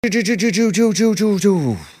Cristo,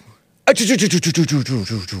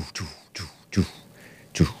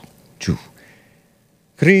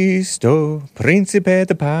 Principe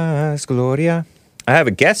de Paz, Gloria. I have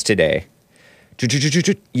a guest today.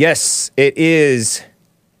 Yes, it is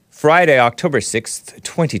Friday, October 6th,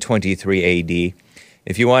 2023 AD.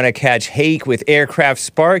 If you want to catch Hake with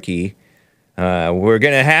AircraftSparky, we're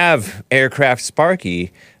going to have AircraftSparky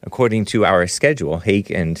according to our schedule. Hake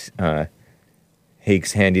and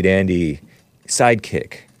Hake's handy-dandy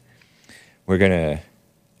sidekick.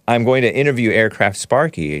 I'm going to interview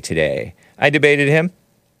AircraftSparky today. I debated him.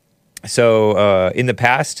 So in the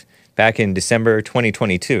past, back in December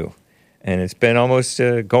 2022, and it's been almost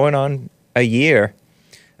going on a year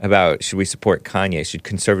about should we support Kanye? Should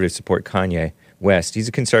conservatives support Kanye West? He's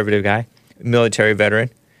a conservative guy, military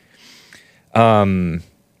veteran. And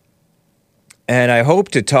I hope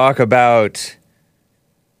to talk about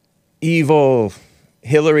evil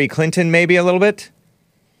Hillary Clinton maybe a little bit.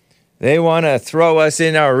 They want to throw us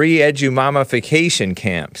in our re-edumamification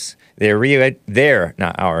camps.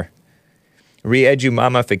 Not our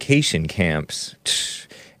re-edumamification camps.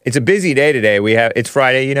 It's a busy day today. It's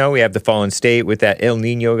Friday, we have the Fallen State with that El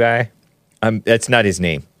Nino guy. That's not his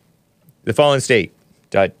name. The Fallen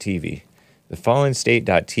State.tv. The Fallen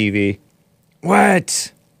State.tv.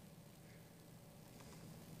 What?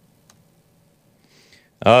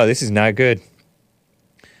 Oh, this is not good.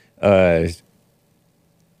 Well,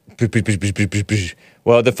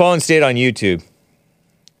 the Fallen State on YouTube.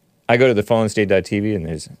 I go to the fallenstate.tv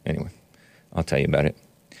and anyway, I'll tell you about it.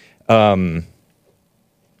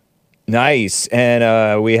 Nice.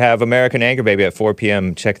 And we have American Anchor Baby at 4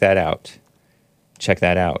 p.m. Check that out.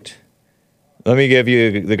 Let me give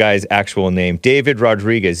you the guy's actual name. David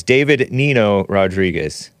Rodriguez. David Nino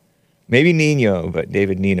Rodriguez. Maybe Nino, but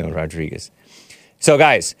David Nino Rodriguez. So,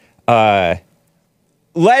 guys,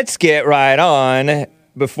 let's get right on,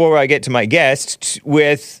 before I get to my guest,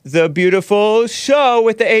 with the beautiful show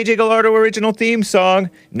with the AJ Gallardo original theme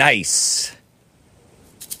song. Nice.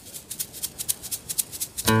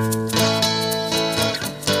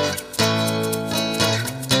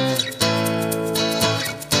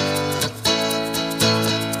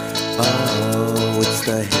 Oh, it's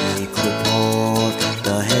the Hake Report,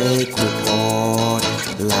 the Hake Report,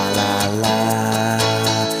 la la la.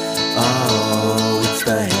 Oh, it's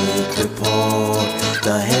the Hake Report,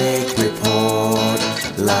 the Hake Report,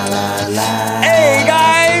 la la la. Hey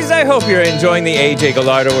guys, I hope you're enjoying the AJ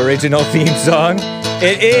Gallardo original theme song.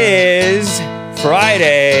 It is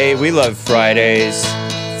Friday. We love Fridays.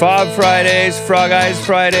 Fob Fridays, Frog Eyes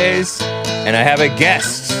Fridays. And I have a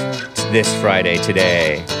guest this Friday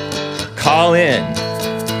today. Call in.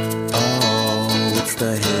 Oh, it's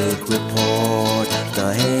the Hake Report,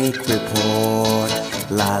 the Hake Report,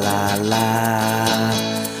 la la la.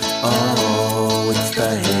 Oh, it's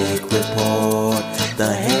the Hake Report,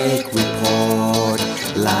 the Hake Report,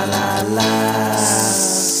 la la la.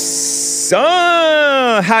 So,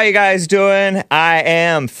 how you guys doing? I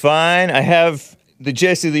am fine. I have the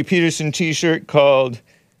Jesse Lee Peterson t-shirt called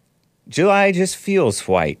July Just Feels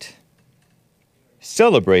White.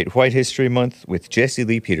 Celebrate White History Month with Jesse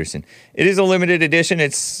Lee Peterson. It is a limited edition.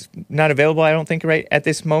 It's not available, I don't think, right at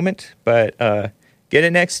this moment. But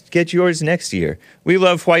get yours next year. We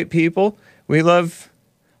love white people. We love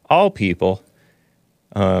all people.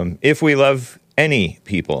 If we love any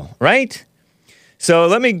people, right? So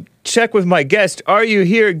let me check with my guest. Are you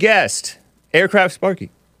here, guest? AircraftSparky.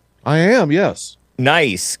 I am, yes.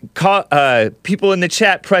 Nice. People in the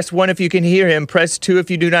chat, press 1 if you can hear him. Press 2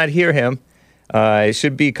 if you do not hear him. It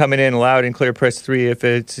should be coming in loud and clear. Press 3 if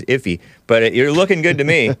it's iffy. But you're looking good to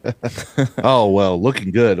me. Oh, well,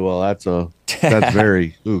 looking good. Well, that's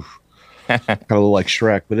very, kind of look like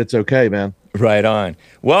Shrek, but it's okay, man. Right on.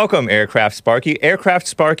 Welcome, AircraftSparky.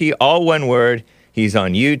 AircraftSparky, all one word. He's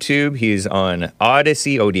on YouTube. He's on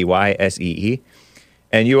Odyssey, Odyssee.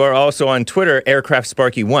 And you are also on Twitter,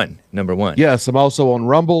 AircraftSparky1, number 1. Yes, I'm also on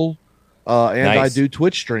Rumble, and Nice. I do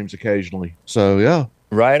Twitch streams occasionally. So, yeah.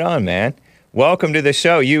 Right on, man. Welcome to the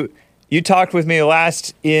show. You talked with me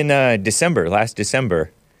last December.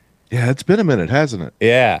 Yeah, it's been a minute, hasn't it?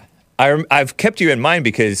 Yeah. I've kept you in mind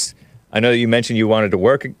because I know you mentioned you wanted to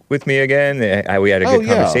work with me again. We had a good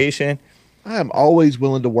conversation. I am always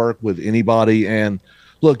willing to work with anybody. And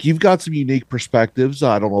look, you've got some unique perspectives.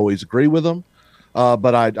 I don't always agree with them,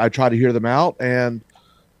 but I try to hear them out. And,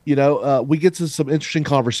 we get to some interesting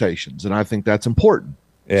conversations. And I think that's important,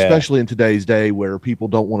 especially in today's day where people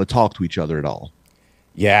don't want to talk to each other at all.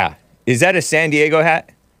 Yeah. Is that a San Diego hat?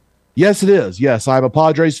 Yes, it is. Yes, I'm a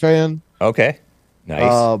Padres fan. Okay.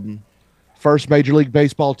 Nice. First Major League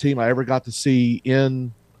Baseball team I ever got to see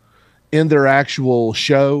in in their actual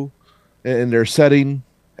show, in their setting,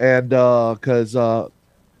 and because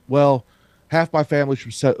well, half my family's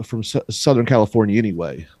from Southern California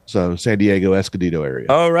anyway, so San Diego, Escondido area.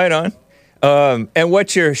 Oh, right on. And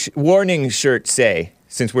what's your warning shirt say?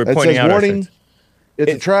 Since we're It pointing says, out warning, our shirts.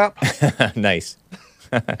 it's a trap. Nice.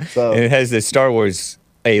 So, And it has the Star Wars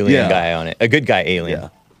alien Yeah. guy on it. A good guy alien. Yeah.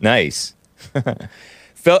 Nice.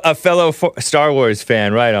 A fellow Star Wars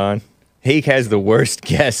fan, right on. Hake has the worst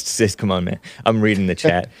guests. Says, come on, man. I'm reading the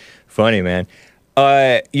chat. Funny, man.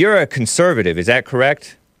 You're a conservative, is that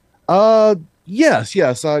correct?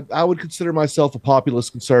 yes. I would consider myself a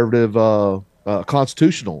populist conservative,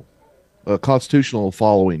 constitutional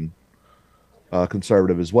following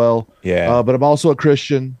conservative as well. Yeah. But I'm also a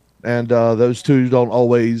Christian, and those two don't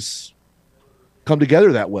always come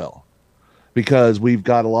together that well because we've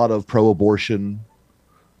got a lot of pro-abortion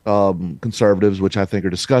conservatives, which I think are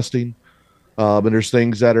disgusting. And there's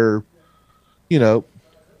things that are,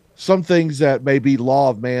 some things that may be law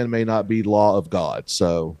of man may not be law of God.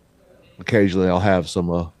 So occasionally I'll have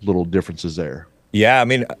some little differences there. Yeah, I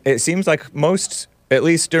mean, it seems like most, at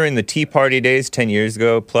least during the Tea Party days 10 years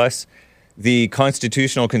ago plus, the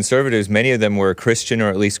constitutional conservatives, many of them were Christian or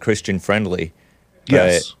at least Christian friendly.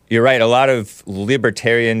 Yes. You're right. A lot of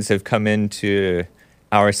libertarians have come into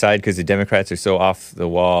our side because the Democrats are so off the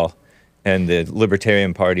wall, and the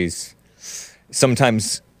Libertarian party's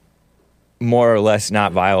sometimes more or less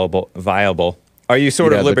not viable. Are you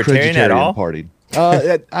sort of libertarian at all? Party.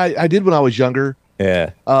 I did when I was younger.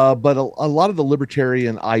 Yeah. But a lot of the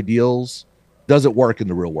libertarian ideals doesn't work in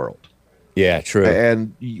the real world. Yeah, true.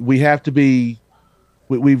 And we have to be,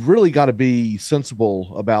 we've really got to be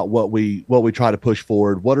sensible about what we try to push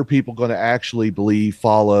forward. What are people going to actually believe,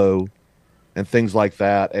 follow, and things like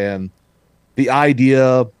that. And the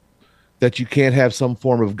idea that you can't have some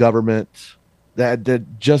form of government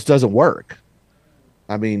that just doesn't work.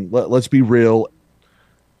 I mean, let's be real.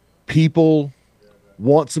 People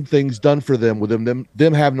want some things done for them with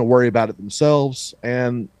them having to worry about it themselves.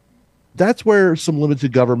 And that's where some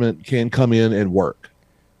limited government can come in and work.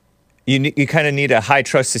 You kind of need a high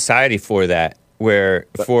trust society for that,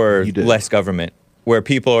 for less government, where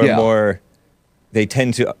people are more, they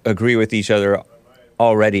tend to agree with each other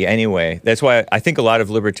already anyway. That's why I think a lot of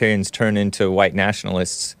libertarians turn into white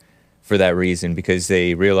nationalists for that reason, because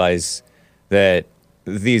they realize that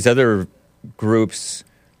these other groups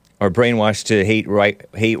are brainwashed to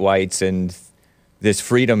hate whites, and this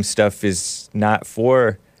freedom stuff is not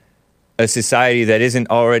for a society that isn't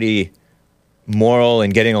already moral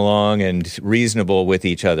and getting along and reasonable with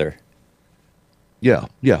each other. Yeah.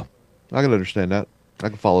 I can understand that. I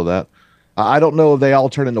can follow that. I don't know if they all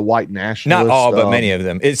turn into white nationalists. Not all, but many of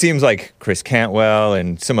them. It seems like Chris Cantwell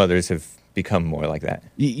and some others have become more like that.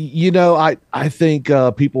 I think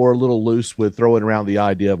people are a little loose with throwing around the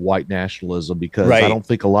idea of white nationalism, because I don't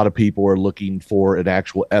think a lot of people are looking for an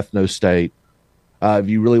actual ethno-state. If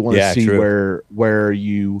you really want to see where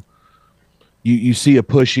you see a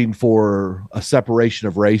pushing for a separation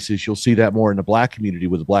of races, you'll see that more in the black community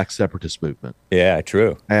with the black separatist movement. Yeah,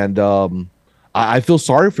 true. And I feel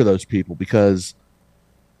sorry for those people, because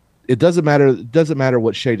it doesn't matter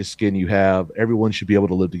what shade of skin you have. Everyone should be able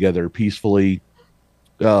to live together peacefully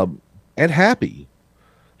and happy,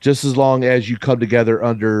 just as long as you come together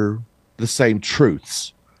under the same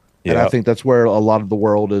truths. Yep. And I think that's where a lot of the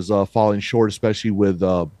world is falling short, especially with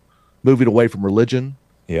moving away from religion.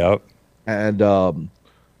 Yep. And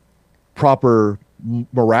proper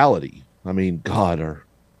morality. I mean, God,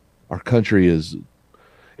 our country is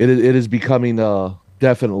becoming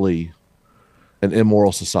definitely an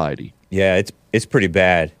immoral society. Yeah, it's pretty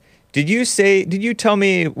bad. Did you tell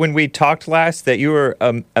me when we talked last that you were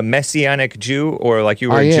a Messianic Jew, or like you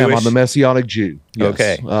were Jewish? I'm a Messianic Jew. Yes.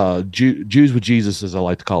 Okay. Jews with Jesus, as I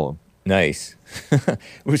like to call them. Nice.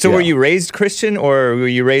 So were you raised Christian, or were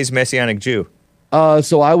you raised Messianic Jew?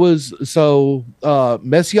 Messianic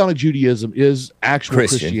Judaism is actual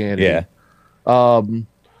Christianity. Yeah.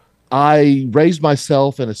 I raised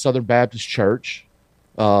myself in a Southern Baptist church.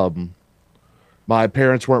 My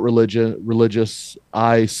parents weren't religious.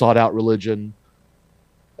 I sought out religion.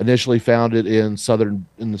 Initially found it in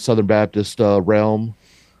the Southern Baptist realm,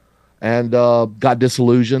 and got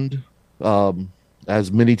disillusioned,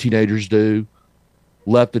 as many teenagers do.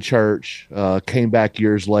 Left the church. Came back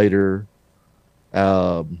years later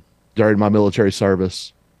during my military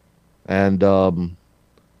service, and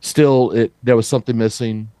still there was something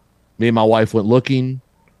missing. Me and my wife went looking.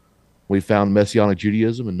 We found Messianic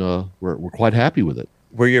Judaism, and we're quite happy with it.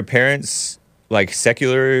 Were your parents like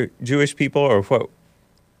secular Jewish people, or what?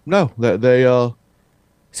 No, they So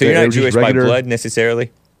you're not Jewish by blood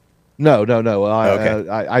necessarily? No. Okay.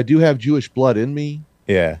 I do have Jewish blood in me.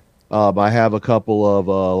 Yeah. I have a couple of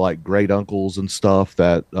like great uncles and stuff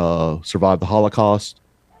that survived the Holocaust,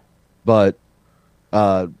 but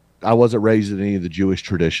I wasn't raised in any of the Jewish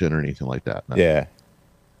tradition or anything like that. No. Yeah.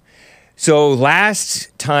 So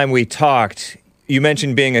last time we talked, you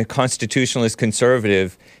mentioned being a constitutionalist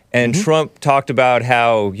conservative, and Trump talked about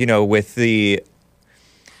how, with the...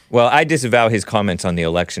 Well, I disavow his comments on the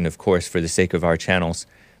election, of course, for the sake of our channels.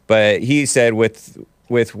 But he said with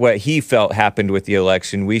what he felt happened with the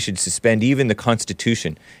election, we should suspend even the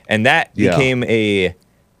Constitution. And that became a...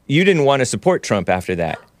 You didn't want to support Trump after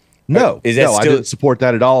that. No, Is that I didn't support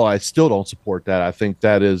that at all. I still don't support that. I think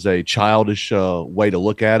that is a childish way to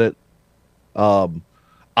look at it.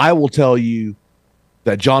 I will tell you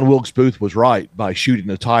that John Wilkes Booth was right by shooting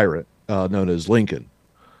a tyrant known as Lincoln.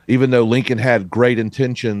 Even though Lincoln had great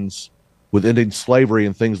intentions with ending slavery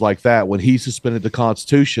and things like that, when he suspended the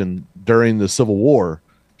Constitution during the Civil War,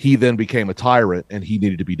 he then became a tyrant and he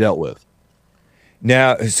needed to be dealt with.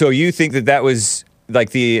 Now, so you think that was, like,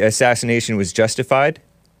 the assassination was justified?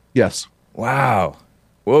 Yes. Wow.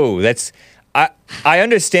 Whoa, that's... I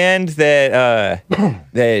understand that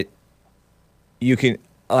that you can...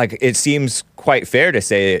 Like, it seems quite fair to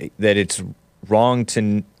say that it's wrong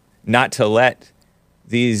to not to let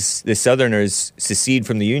the Southerners secede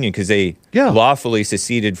from the Union because they lawfully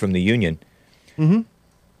seceded from the Union. Mm-hmm.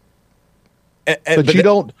 But you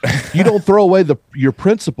don't throw away your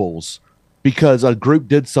principles because a group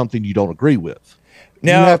did something you don't agree with.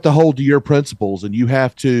 Now, you have to hold to your principles, and you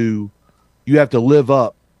have to live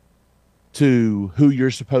up to who you're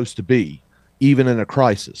supposed to be, even in a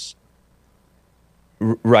crisis.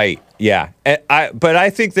 Right. Yeah. But I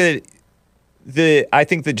think that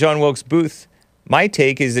John Wilkes Booth. My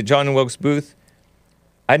take is that John Wilkes Booth.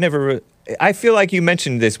 I feel like you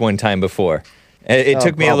mentioned this one time before. It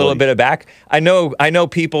took me a little bit aback. I know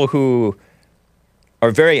people who are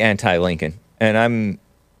very anti-Lincoln, and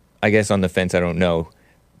I guess on the fence. I don't know,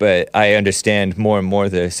 but I understand more and more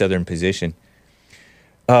the Southern position.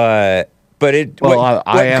 I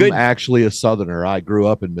am actually a Southerner. I grew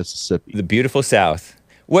up in Mississippi, the beautiful South.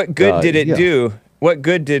 What good did it do? What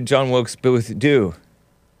good did John Wilkes Booth do?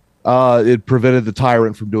 It prevented the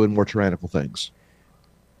tyrant from doing more tyrannical things.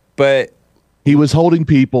 But he was holding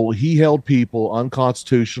people. He held people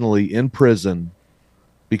unconstitutionally in prison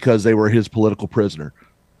because they were his political prisoner.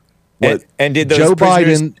 And did those Joe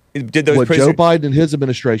Biden and his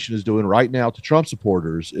administration is doing right now to Trump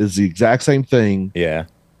supporters is the exact same thing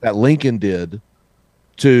that Lincoln did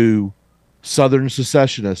to Southern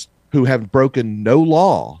secessionists who have broken no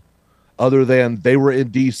law other than they were in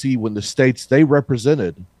D.C. when the states they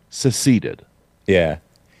represented seceded. Yeah.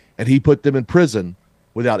 And he put them in prison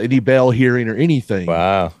without any bail hearing or anything.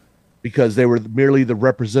 Wow. Because they were merely the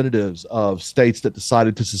representatives of states that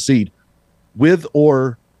decided to secede with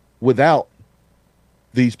or without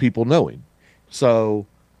these people knowing. So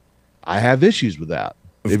I have issues with that.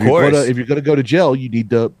 If you're going to go to jail, you need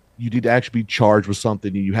to actually be charged with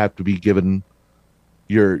something, and you have to be given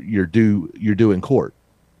your due in court.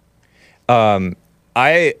 I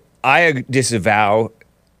disavow,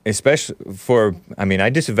 I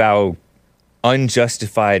disavow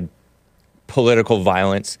unjustified political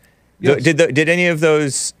violence. Yes. Did any of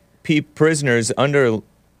those prisoners under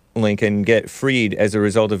Lincoln get freed as a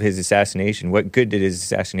result of his assassination? What good did his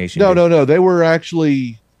assassination do? No. They were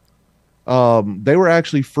actually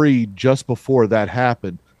freed just before that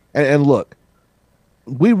happened. And look,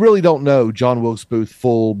 we really don't know John Wilkes Booth's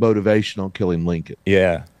full motivation on killing Lincoln.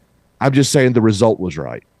 Yeah. I'm just saying the result was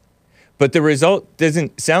right. But the result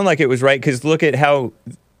doesn't sound like it was right, because look at how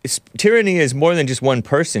tyranny is more than just one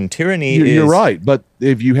person. You're right. But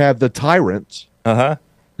if you have the tyrant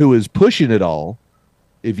who is pushing it all,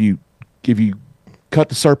 if you cut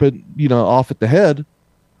the serpent, off at the head,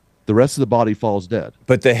 the rest of the body falls dead.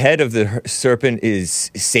 But the head of the serpent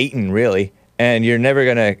is Satan, really. And you're never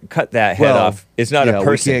going to cut that head off. It's not a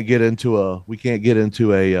person. We can't get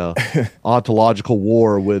into a ontological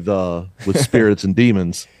war with spirits and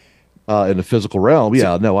demons in the physical realm.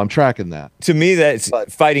 Yeah, no, I'm tracking that. To me, that's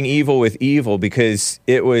fighting evil with evil, because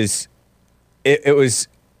it was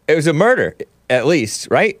a murder, at least,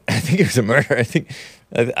 right? I think it was a murder.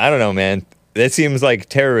 I don't know, man. That seems like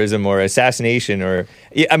terrorism or assassination,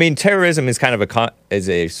 terrorism is kind of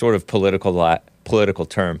a sort of political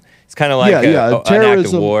term. It's kind of like an act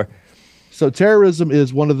of war. So terrorism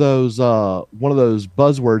is one of those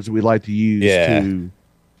buzzwords that we like to use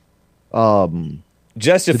to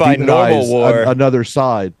justify normal war. Another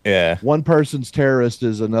side. Yeah. One person's terrorist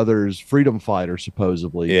is another's freedom fighter,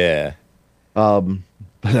 supposedly. Yeah.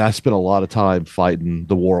 but I spent a lot of time fighting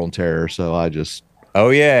the war on terror. So I just, Oh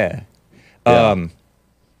yeah. yeah.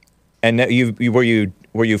 And that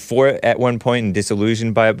were you for it at one point and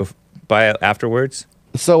disillusioned by it afterwards?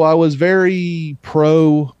 So I was very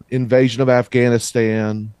pro invasion of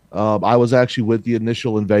Afghanistan. I was actually with the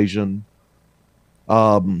initial invasion. These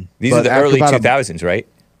are But the after early about 2000s, right?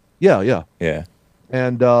 yeah. Yeah.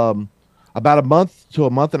 And about a month to a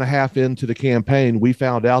month and a half into the campaign, we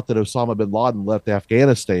found out that Osama bin Laden left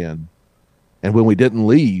Afghanistan. And when we didn't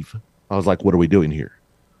leave, I was like, what are we doing here?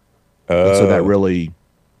 And so Oh, that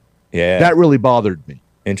really bothered me.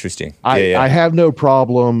 interesting. I have no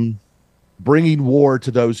problem bringing war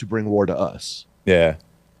to those who bring war to us. Yeah.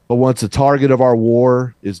 But once the target of our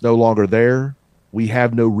war is no longer there, we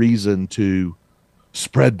have no reason to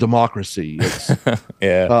spread democracy. It's,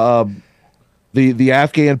 Yeah. the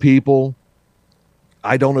Afghan people,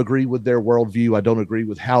 I don't agree with their worldview. I don't agree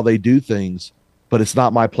with how they do things, but it's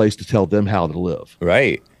not my place to tell them how to live.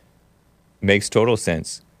 Right. Makes total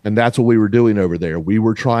sense. And that's what we were doing over there. We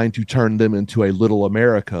were trying to turn them into a little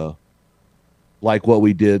America, like what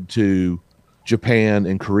we did to Japan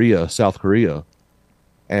and Korea, South Korea.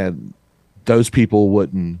 And those people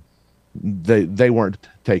they weren't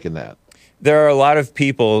taking that. There are a lot of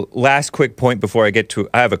people. Last quick point before I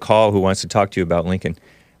have a call who wants to talk to you about Lincoln.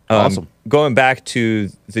 Awesome. Going back to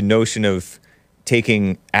the notion of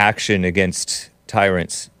taking action against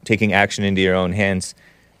tyrants, taking action into your own hands.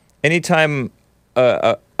 Anytime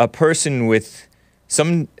a person with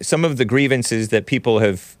some of the grievances that people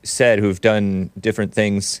have said who've done different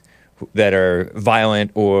things that are violent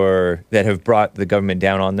or that have brought the government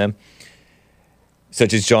down on them,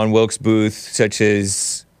 such as John Wilkes Booth, such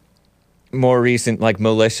as more recent like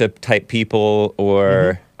militia type people,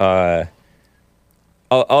 or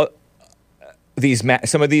some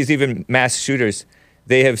of these even mass shooters,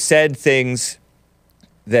 they have said things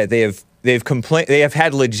that they have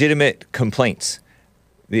had legitimate complaints.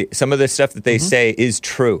 Some of the stuff that they say is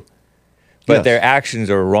true, but Yes. their actions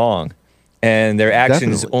are wrong, and their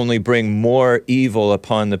actions Definitely. only bring more evil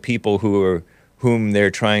upon the people whom they're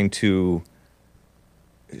trying to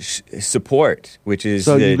support, which is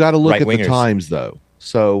So you've got to look at the right-wingers. times, though.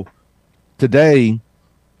 So today,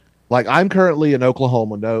 like I'm currently in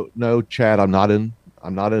Oklahoma. No, Chad, I'm not in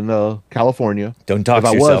California. Don't dox If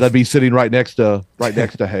I yourself. was, I'd be sitting right next to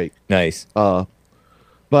Hake. Nice.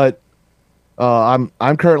 But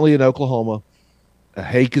I'm currently in Oklahoma.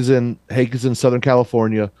 Hake is in Southern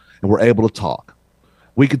California, and we're able to talk.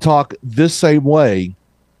 We could talk this same way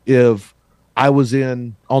if I was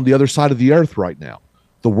on the other side of the earth right now.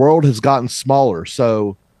 The world has gotten smaller,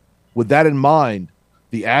 so with that in mind,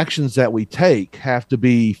 the actions that we take have to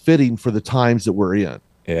be fitting for the times that we're in.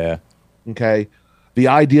 Yeah. Okay. The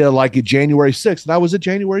idea, like at January 6th, and I was at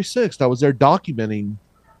January 6th, I was there documenting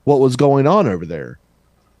what was going on over there.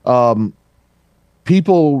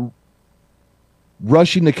 People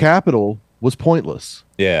rushing the Capitol was pointless.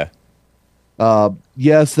 Yeah.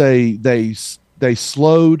 Yes, they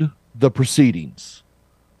slowed the proceedings,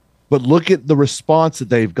 but look at the response that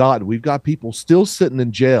they've gotten. We've got people still sitting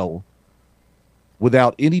in jail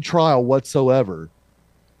without any trial whatsoever,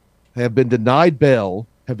 have been denied bail,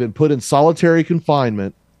 have been put in solitary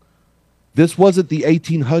confinement. This wasn't the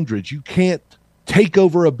 1800s. You can't take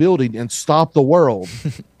over a building and stop the world.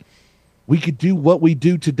 We could do what we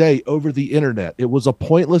do today over the internet. It was a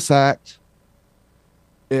pointless act.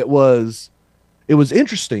 It was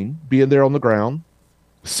interesting being there on the ground,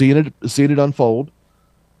 seeing it unfold.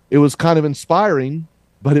 It was kind of inspiring,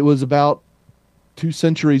 but it was about 2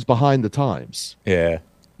 centuries behind the times, Yeah.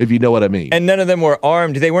 if you know what I mean. And none of them were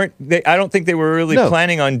armed. I don't think they were really No.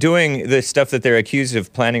 planning on doing the stuff that they're accused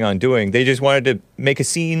of planning on doing. They just wanted to make a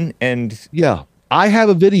scene and Yeah, I have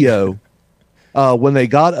a video when they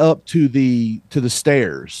got up to the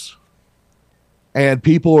stairs, and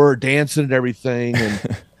people were dancing and everything,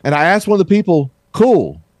 and I asked one of the people,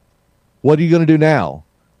 "Cool, what are you going to do now?"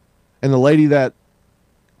 And the lady that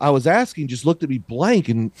I was asking just looked at me blank,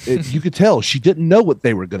 and you could tell she didn't know what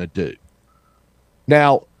they were going to do.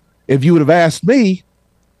 Now, if you would have asked me,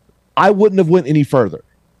 I wouldn't have went any further.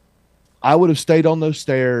 I would have stayed on those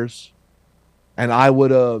stairs, and I would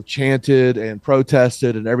have chanted and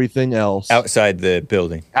protested and everything else. outside the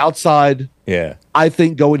building. Outside, Yeah. I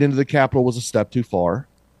think going into the Capitol was a step too far.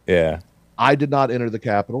 Yeah. I did not enter the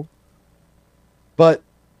Capitol. But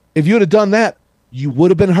if you would have done that, you would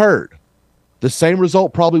have been heard. The same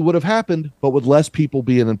result probably would have happened, but with less people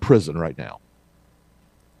being in prison right now.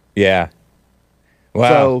 Yeah. Wow.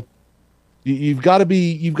 So you've got to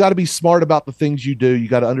be smart about the things you do. You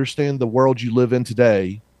got to understand the world you live in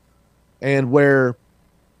today, and where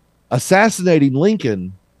assassinating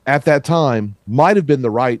Lincoln at that time might have been the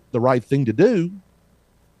right thing to do.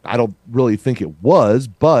 I don't really think it was,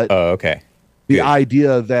 but okay. The Good.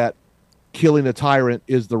 idea that killing a tyrant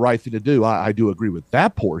is the right thing to do, I do agree with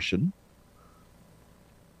that portion.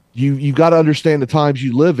 You've got to understand the times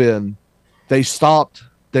you live in. They slowed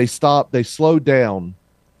down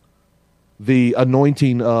the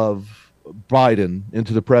anointing of Biden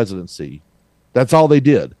into the presidency. That's all they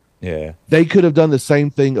did. Yeah. They could have done the same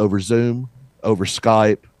thing over Zoom, over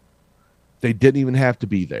Skype. They didn't even have to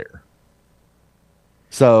be there.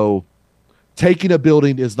 So taking a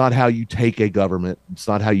building is not how you take a government. It's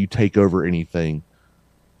not how you take over anything.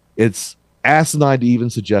 It's asinine to even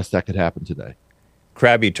suggest that could happen today.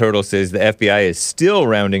 Krabby Turtle says the FBI is still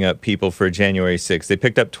rounding up people for January 6th. They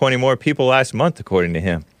picked up 20 more people last month, according to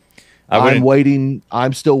him.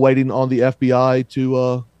 I'm still waiting on the FBI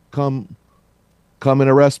to come and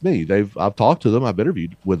arrest me. I've talked to them. I've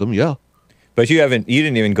interviewed with them. Yeah. But you didn't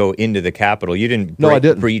even go into the Capitol. You didn't I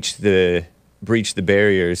didn't breach the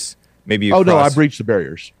barriers. Maybe you no, I breached the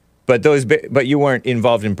barriers. But you weren't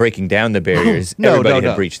involved in breaking down the barriers. Everybody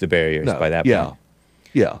had breached the barriers by that point.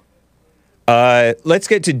 Yeah. Let's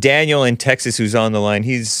get to Daniel in Texas, who's on the line.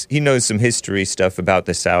 He knows some history stuff about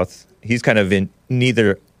the South. He's kind of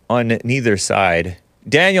on neither side.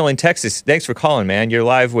 Daniel in Texas, thanks for calling, man. You're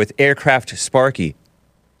live with AircraftSparky.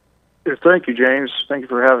 Yes, thank you, James. Thank you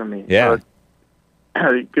for having me. Yeah.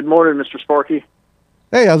 Good morning, Mr. Sparky.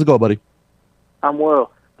 Hey, how's it going, buddy? I'm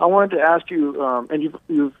well. I wanted to ask you, and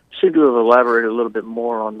you've seemed to have elaborated a little bit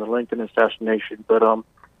more on the Lincoln assassination, but of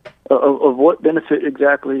what benefit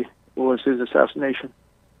exactly was his assassination?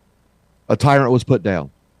 A tyrant was put down.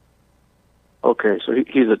 Okay, so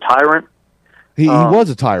he's a tyrant? He was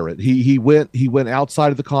a tyrant. He went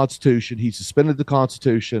outside of the Constitution. He suspended the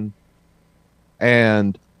Constitution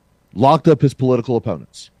and locked up his political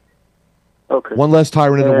opponents. Okay. One less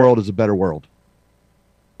tyrant in the world is a better world.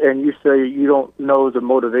 And you say you don't know the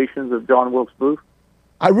motivations of John Wilkes Booth?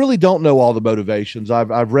 I really don't know all the motivations.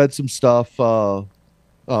 I've read some stuff on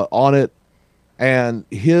it, and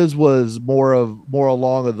his was more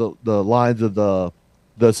along the lines of the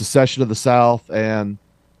secession of the South and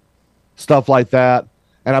stuff like that.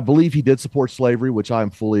 And I believe he did support slavery, which I'm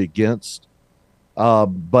fully against.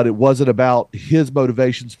 But it wasn't about his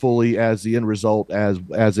motivations fully as the end result,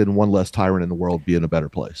 as in one less tyrant in the world being a better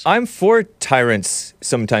place. I'm for tyrants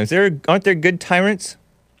sometimes. Aren't there good tyrants?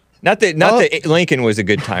 Not that Lincoln was a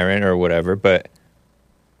good tyrant or whatever, but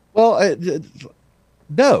well,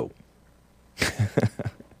 no.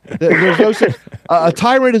 There's no such. A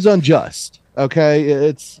tyrant is unjust.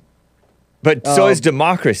 Okay, but so is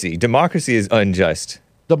democracy. Democracy is unjust.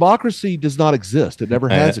 Democracy does not exist. It never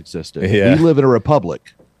has existed. Yeah. We live in a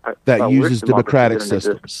republic that uses democratic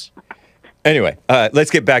systems. Anyway,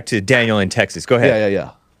 let's get back to Daniel in Texas. Go ahead.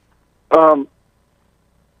 Yeah.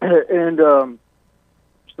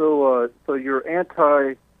 So you're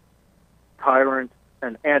anti-tyrant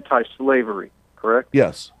and anti-slavery, correct?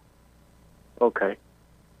 Yes. Okay.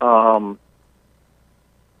 But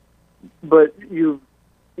you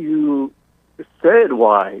said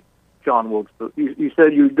why John Wilkes Booth. You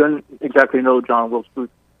said you didn't exactly know John Wilkes Booth.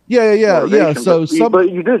 Yeah. So but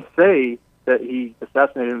you did say that he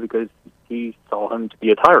assassinated him because he saw him to be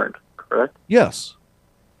a tyrant, correct? Yes.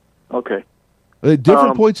 Okay.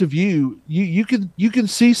 Different points of view. You can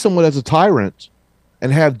see someone as a tyrant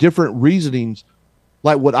and have different reasonings.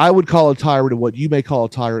 Like what I would call a tyrant and what you may call a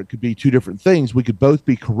tyrant could be two different things. We could both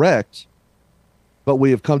be correct, but we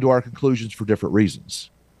have come to our conclusions for different reasons.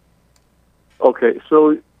 Okay,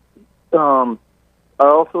 so I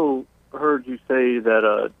also heard you say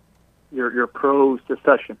that you're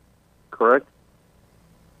pro-secession, correct?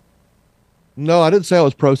 No, I didn't say I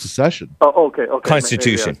was pro-secession. Oh, okay.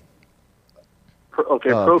 Constitution.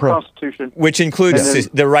 Pro-Constitution. Which includes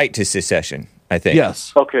the right to secession, I think.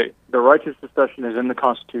 Yes. Okay, the right to secession is in the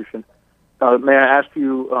Constitution. May I ask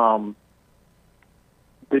you,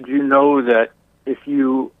 did you know that if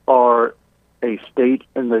you are a state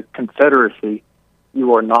in the Confederacy,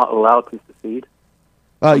 you are not allowed to secede?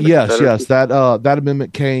 Yes. That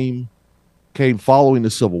amendment came following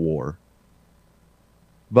the Civil War.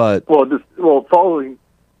 But following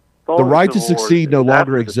the right to Civil War succeed no is longer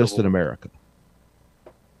after the exists Civil in War. America.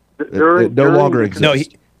 It no longer exists. No,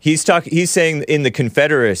 he's saying in the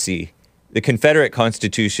Confederacy, the Confederate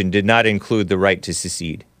Constitution did not include the right to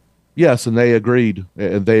secede. Yes, and they agreed.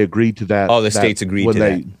 And they agreed to that. All the states agreed to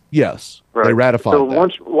that. Yes, right. They ratified so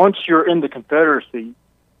that. once you're in the Confederacy,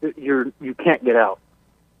 you can't get out.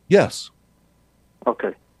 Yes.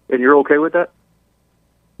 Okay, and you're okay with that?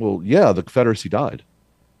 Well, yeah, the Confederacy died.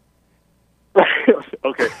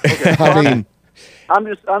 Okay. I mean, I'm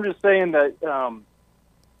just saying that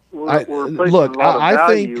we're placing look, a lot of I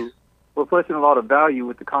value. think We're placing a lot of value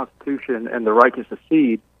with the Constitution and the right to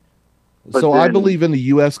secede. But so. I then- believe in the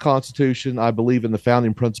U.S. Constitution. I believe in the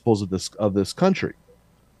founding principles of this country.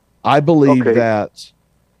 I believe Okay. that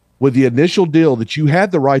with the initial deal that you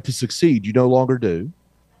had the right to succeed, you no longer do.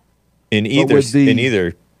 In with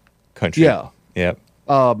either country. Yeah. Yep.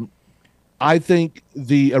 I think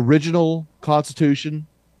the original Constitution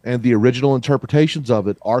and the original interpretations of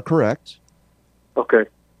it are correct. Okay.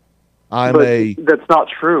 That's not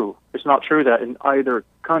true. It's not true that in either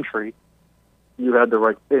country you had the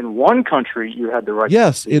right. In one country you had the right.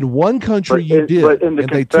 Yes, to secede. in one country But you in- did, but in the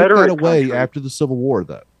and they took that Confederate away country- after the Civil War,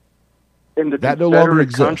 though. In the That no Confederate longer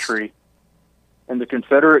exists. country, in the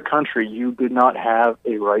Confederate country, you did not have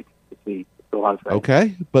a right to secede. That's all I'm saying.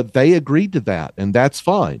 Okay, but they agreed to that, and that's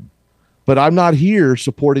fine. But I'm not here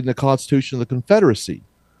supporting the Constitution of the Confederacy.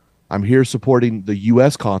 I'm here supporting the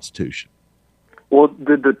U.S. Constitution. Well,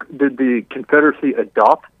 did the Confederacy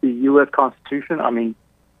adopt the U.S. Constitution? I mean,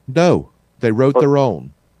 No, they wrote their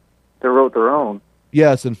own. they wrote their own.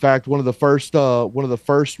 Yes, in fact, one of the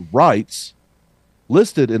first rights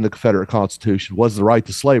listed in the Confederate Constitution was the right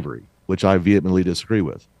to slavery, which I vehemently disagree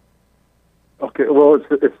with. Okay, well,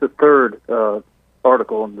 it's the third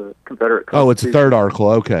article in the Confederate Constitution. Oh, it's the third article.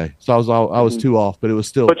 Okay, so I was too off, but it was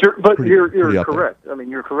still. But you're pretty up there. correct. I mean,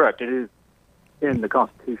 you're correct. It is in the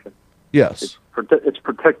Constitution. Yes. It's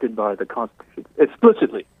protected by the Constitution.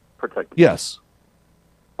 Explicitly protected. Yes.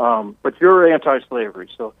 But you're anti-slavery,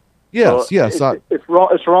 so Yes. so Yes. It's wrong.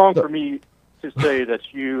 It's wrong for me to say that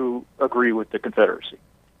you agree with the Confederacy.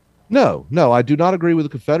 No, I do not agree with the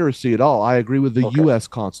Confederacy at all. I agree with the Okay. U.S.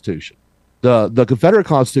 Constitution. The Confederate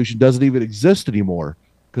Constitution doesn't even exist anymore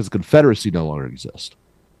because the Confederacy no longer exists.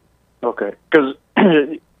 Okay, because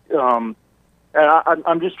and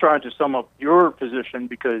I'm just trying to sum up your position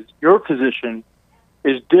because your position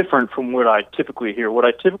is different from what I typically hear. What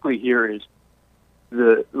I typically hear is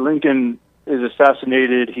the Lincoln is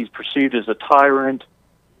assassinated. He's perceived as a tyrant,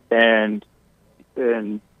 and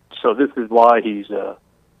so this is why he's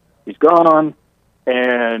gone.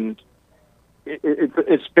 And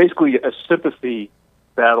it's basically a sympathy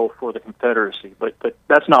battle for the Confederacy. But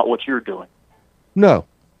that's not what you're doing. No.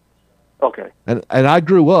 Okay. And I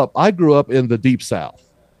grew up in the Deep South.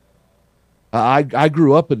 I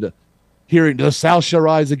grew up in hearing the South shall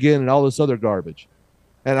rise again and all this other garbage.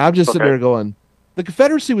 And I'm just sitting Okay. there going, the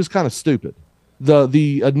Confederacy was kind of stupid.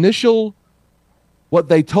 The initial, what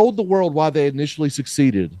they told the world why they initially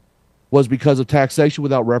succeeded was because of taxation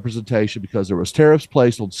without representation, because there was tariffs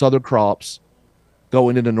placed on southern crops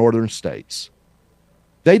going into northern states.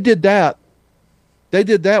 They did that. They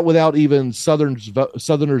did that without even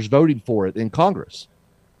Southerners voting for it in Congress.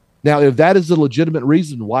 Now, if that is the legitimate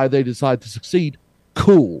reason why they decide to succeed,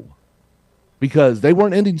 cool. Because they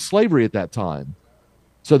weren't ending slavery at that time.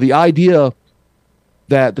 So the idea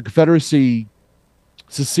that the Confederacy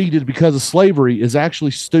seceded because of slavery is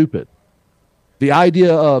actually stupid. The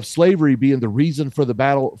idea of slavery being the reason for the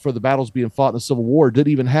battles being fought in the Civil War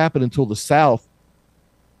didn't even happen until the South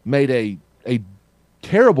made a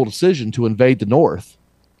terrible decision to invade the North.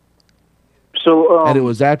 So, And it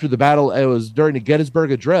was after the battle, it was during the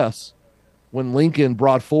Gettysburg Address when Lincoln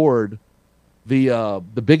brought forward the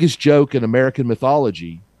biggest joke in American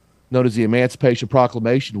mythology, known as the Emancipation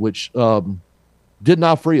Proclamation, which did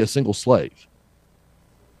not free a single slave.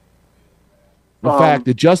 In fact,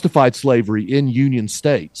 it justified slavery in Union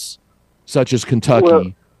states, such as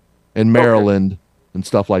Kentucky and Maryland and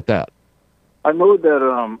stuff like that. I know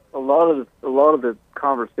that a lot of the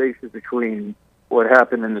conversations between what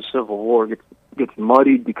happened in the Civil War gets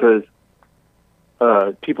muddied because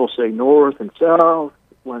people say North and South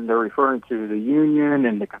when they're referring to the Union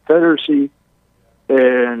and the Confederacy,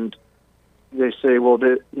 and they say, well,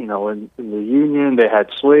 in the Union they had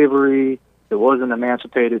slavery, it wasn't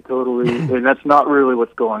emancipated totally, and that's not really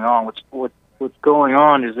what's going on. What's going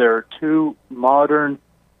on is there are two modern,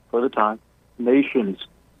 for the time, nations.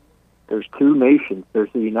 There's two nations. There's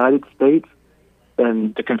the United States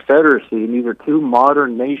and the Confederacy, and these are two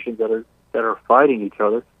modern nations that are fighting each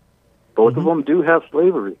other. Both of them do have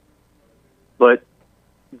slavery, but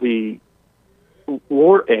the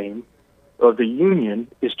war aim of the Union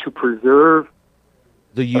is to preserve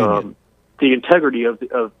The Union. the integrity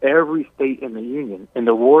of every state in the Union, and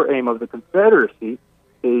the war aim of the Confederacy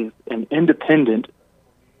is an independent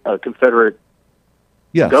Confederate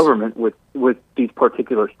Yes. government with these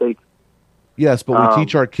particular states. Yes, but we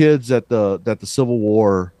teach our kids that the Civil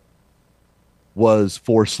War was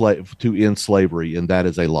to end slavery, and that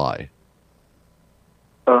is a lie.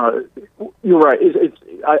 you're right.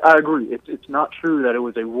 I agree. It's not true that it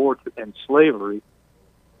was a war to end slavery.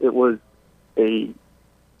 It was a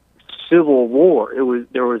civil war.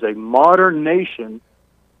 There was a modern nation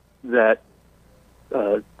that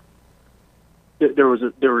there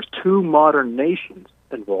was two modern nations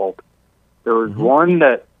involved. There was one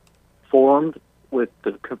that formed with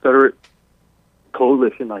the Confederate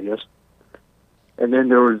coalition, I guess, and then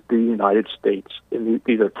there was the United States. And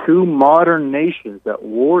these are two modern nations that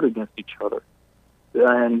warred against each other.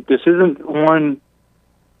 And this isn't one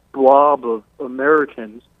blob of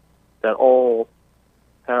Americans that all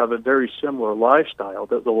have a very similar lifestyle.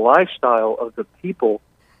 The lifestyle of the people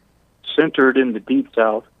centered in the Deep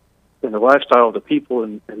South and the lifestyle of the people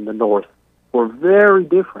in the North were very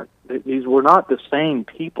different. These were not the same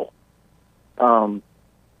people.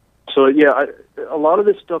 So, yeah, a lot of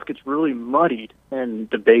this stuff gets really muddied in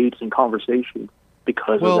debates and conversations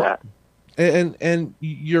because of that. And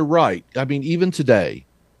you're right. I mean, even today,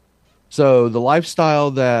 so the lifestyle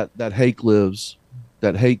that Hake lives,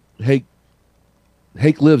 that Hake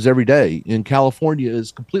lives every day in California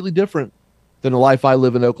is completely different than the life I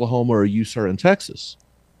live in Oklahoma or you, sir, in Texas.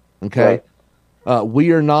 Okay. Right.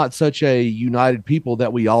 We are not such a united people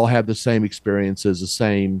that we all have the same experiences, the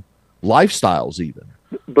same lifestyles even.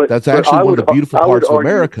 But that's actually one of the beautiful parts of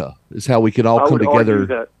America is how we can all come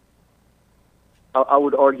together. I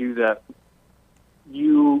would argue that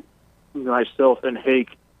you, myself, and Hake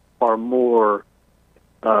are more,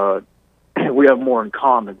 we have more in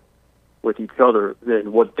common with each other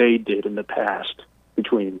than what they did in the past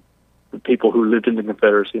between the people who lived in the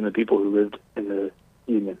Confederacy and the people who lived in the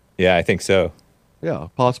Union. Yeah, I think so. Yeah,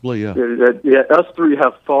 possibly, yeah. Us three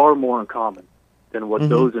have far more in common than what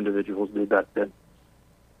those individuals did back then.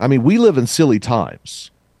 I mean, we live in silly times.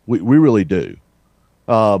 We really do.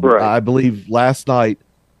 Right. I believe last night,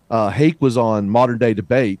 Hake was on Modern Day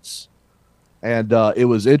Debates, and it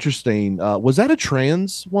was interesting. Was that a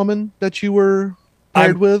trans woman that you were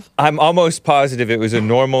paired with? I'm almost positive it was a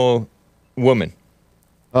normal woman.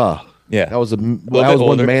 Yeah. That was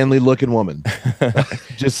one manly-looking woman.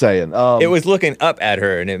 Just saying. It was looking up at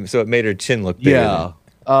her, and so it made her chin look bigger. Yeah.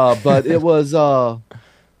 But it was...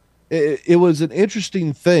 It was an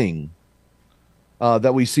interesting thing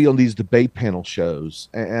that we see on these debate panel shows,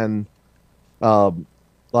 and one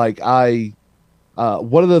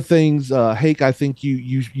of the things, Hake, I think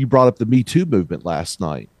you brought up the Me Too movement last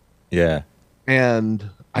night. Yeah, and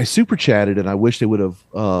I super chatted, and I wish they would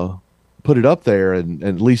have put it up there and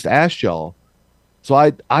at least asked y'all. So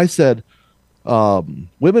I said, women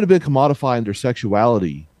have been commodifying their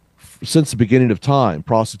sexuality since the beginning of time.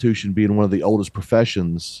 Prostitution being one of the oldest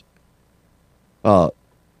professions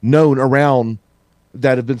known around,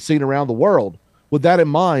 that have been seen around the world. With that in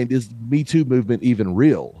mind, is the Me Too movement even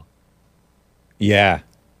real? Yeah.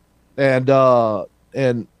 And of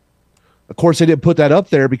course they didn't put that up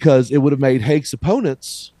there because it would have made Hake's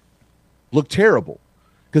opponents look terrible.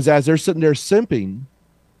 Because as they're sitting there simping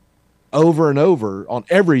over and over on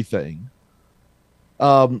everything,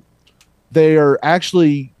 they are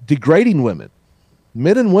actually degrading women.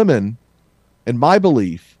 Men and women, in my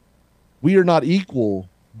belief, we are not equal,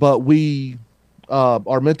 but we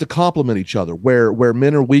are meant to complement each other. Where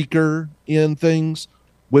men are weaker in things,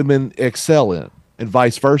 women excel in, and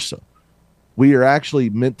vice versa. We are actually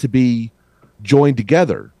meant to be joined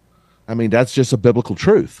together. I mean, that's just a biblical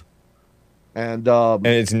truth. And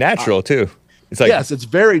it's natural too. It's like, yes, it's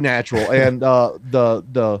very natural. And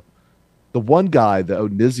the one guy, the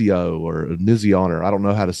Onision, I don't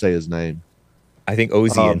know how to say his name. I think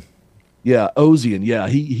Ozian. Yeah, Ozian. Yeah,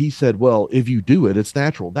 he said, well, if you do it, it's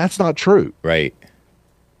natural. That's not true. Right.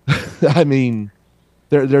 I mean,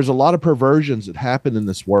 there's a lot of perversions that happen in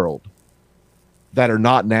this world that are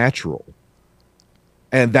not natural.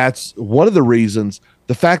 And that's one of the reasons.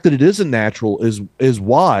 The fact that it isn't natural is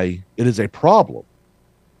why it is a problem.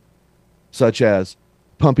 Such as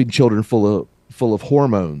pumping children full of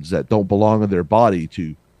hormones that don't belong in their body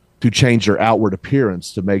to change their outward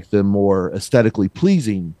appearance, to make them more aesthetically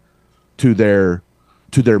pleasing to their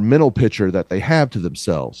mental picture that they have to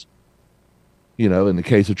themselves, in the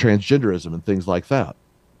case of transgenderism and things like that.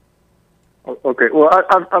 Okay. Well,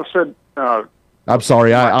 I've said, I'm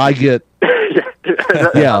sorry. I get,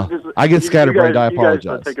 I get scatterbrained. I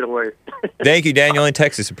apologize. Take it away. Thank you, Daniel in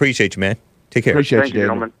Texas. Appreciate you, man. Take care. Appreciate Thank you,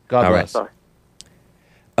 Daniel. gentlemen. God bless.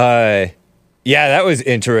 Right. Yeah, that was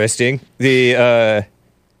interesting. The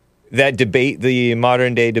that debate, the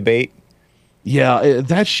modern day debate. Yeah,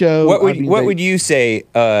 that show. What would you say?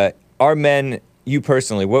 Are men? You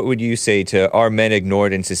personally, what would you say to are men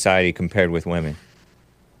ignored in society compared with women?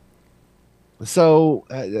 So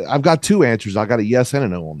I've got two answers. I got a yes and a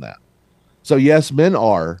no on that. So yes, men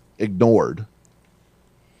are ignored,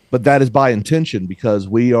 but that is by intention because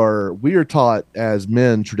we are taught as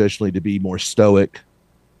men traditionally to be more stoic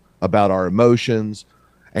about our emotions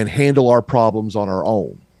and handle our problems on our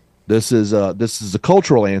own. This is a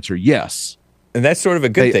cultural answer. Yes. And that's sort of a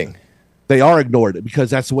good thing. They are ignored because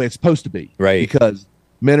that's the way it's supposed to be. Right. Because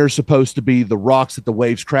men are supposed to be the rocks that the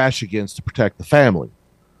waves crash against to protect the family.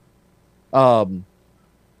 So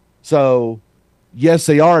yes,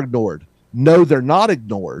 they are ignored. No, they're not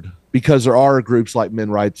ignored because there are groups like men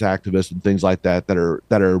rights activists and things like that that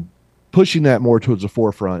are pushing that more towards the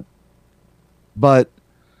forefront. But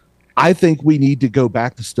I think we need to go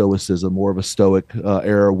back to stoicism, more of a stoic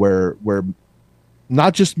era where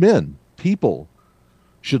not just men, people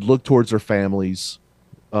should look towards their families,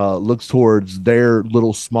 look towards their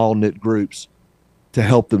little small knit groups to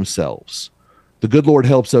help themselves. The good Lord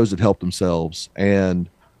helps those that help themselves, and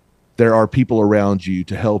there are people around you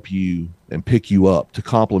to help you and pick you up, to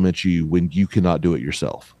compliment you when you cannot do it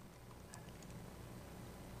yourself.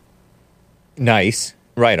 Nice.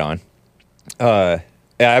 Right on. I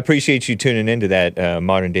appreciate you tuning into that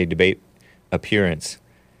modern day debate appearance,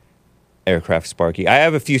 AircraftSparky. I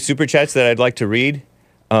have a few super chats that I'd like to read.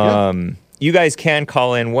 You guys can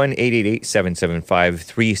call in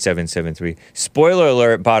 1-888-775-3773. Spoiler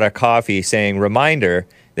alert, bought a coffee saying, reminder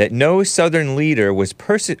that no Southern leader was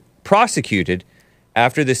prosecuted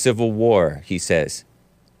after the Civil War, he says.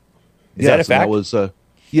 Is that a fact? That was,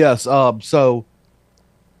 yes. So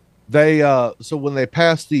when they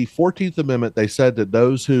passed the 14th Amendment, they said that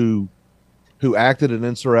those who acted in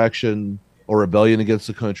insurrection or rebellion against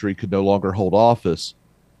the country could no longer hold office.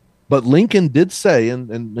 But Lincoln did say,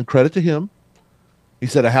 and credit to him, he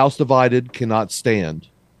said, a house divided cannot stand.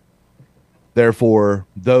 Therefore,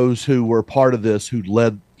 those who were part of this, who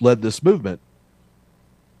led this movement,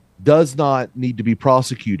 does not need to be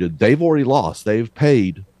prosecuted. They've already lost. They've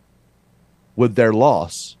paid with their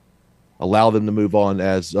loss. Allow them to move on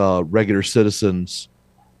as regular citizens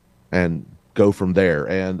and go from there.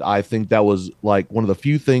 And I think that was like one of the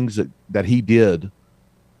few things that he did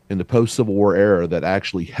in the post-Civil War era that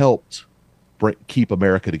actually helped keep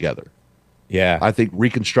America together. Yeah. I think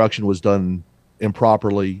Reconstruction was done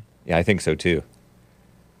improperly. Yeah, I think so too.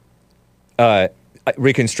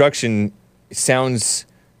 Reconstruction sounds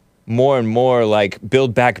more and more like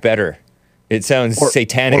Build Back Better. It sounds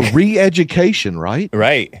satanic. Or re-education, right?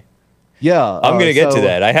 Right. Yeah. I'm going to get to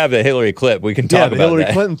that. I have a Hillary clip. We can talk about the Hillary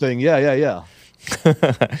that. Clinton thing. Yeah.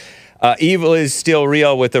 Evil is still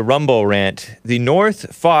real with the Rumble rant. The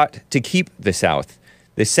North fought to keep the South.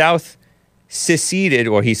 The South seceded,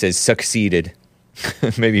 or he says succeeded.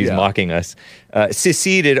 Maybe he's mocking us.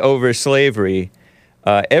 Seceded over slavery.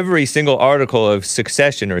 Every single article of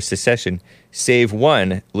secession, save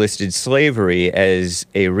one, listed slavery as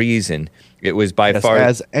a reason. It was by far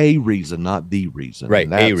as a reason, not the reason.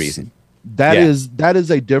 Right, a reason. That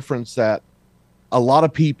is a difference that a lot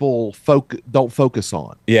of people don't focus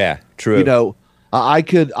on. Yeah, true. You know, I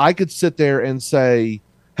could sit there and say,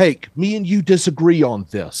 "Hey, me and you disagree on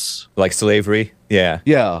this." Like slavery? Yeah.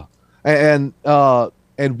 Yeah. And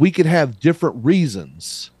we could have different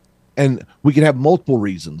reasons, and we could have multiple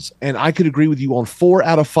reasons, and I could agree with you on 4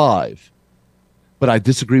 out of 5, but I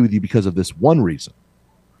disagree with you because of this one reason.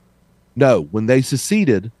 No, when they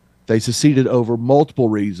seceded over multiple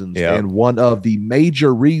reasons, and one of the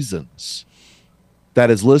major reasons that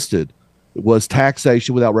is listed was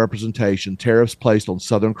taxation without representation, tariffs placed on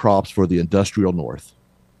Southern crops for the industrial North.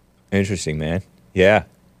 Interesting, man. Yeah.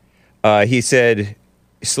 He said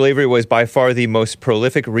slavery was by far the most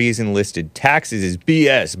prolific reason listed. Taxes is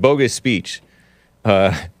BS, bogus speech.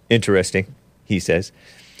 Interesting, he says.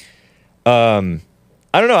 I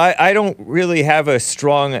don't know. I don't really have a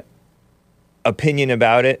strong opinion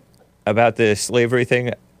about the slavery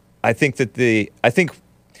thing. I think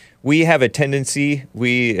we have a tendency,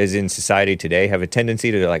 we as in society today, have a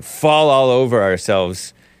tendency to like fall all over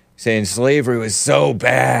ourselves saying slavery was so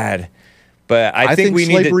bad. But I think we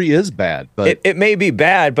slavery is bad, but it may be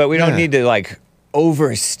bad, but we don't need to like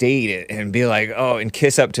overstate it and be like, oh, and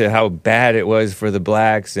kiss up to how bad it was for the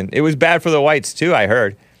blacks. And it was bad for the whites too, I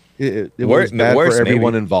heard. It was bad for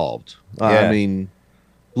everyone involved. Yeah. I mean,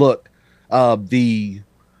 look, the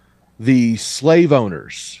slave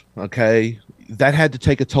owners, okay, that had to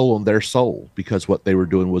take a toll on their soul because what they were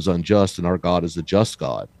doing was unjust, and our God is a just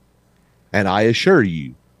God. And I assure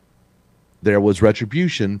you, there was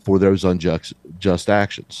retribution for those unjust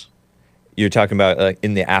actions. You're talking about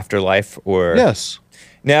in the afterlife, or yes.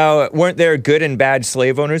 Now, weren't there good and bad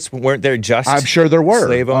slave owners? Weren't there just? I'm sure there were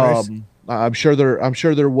slave owners. I'm sure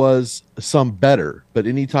there was some better, but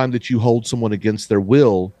anytime that you hold someone against their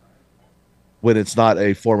will, when it's not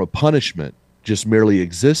a form of punishment, just merely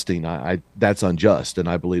existing, I that's unjust, and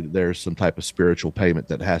I believe that there's some type of spiritual payment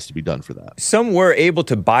that has to be done for that. Some were able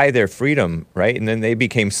to buy their freedom, right? And then they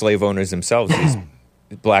became slave owners themselves, these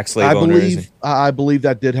black slave owners. I believe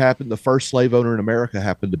that did happen. The first slave owner in America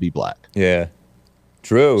happened to be black. Yeah,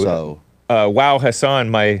 true. So, Wow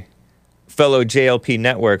Hassan, my fellow JLP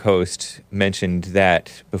network host, mentioned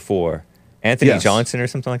that before. Anthony Johnson or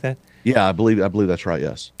something like that? Yeah, I believe that's right,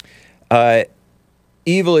 yes.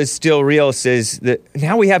 Evil is Still Real says that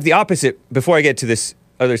now we have the opposite. Before I get to this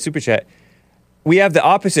other super chat, we have the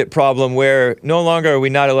opposite problem where no longer are we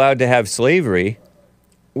not allowed to have slavery.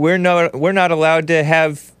 We're not allowed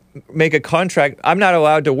to make a contract. I'm not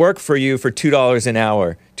allowed to work for you for $2 an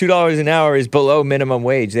hour. $2 an hour is below minimum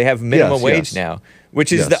wage. They have minimum wage now,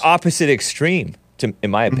 which is the opposite extreme, in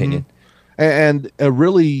my opinion. And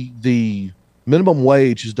really, the minimum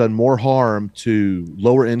wage has done more harm to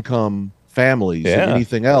lower income families than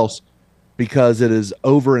anything else, because it is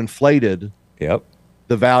overinflated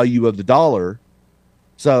the value of the dollar.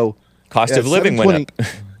 So cost of living went up.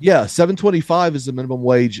 Yeah, $7.25 is the minimum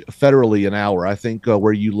wage federally an hour. I think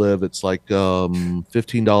where you live, it's like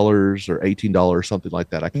 $15 or $18, something like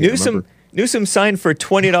that. I can't remember. Newsom signed for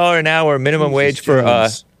 $20 an hour minimum wage for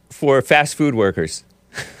fast food workers.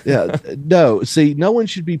 Yeah, no. See, no one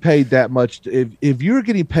should be paid that much. If you're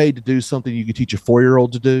getting paid to do something you could teach a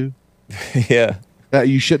 4-year-old to do,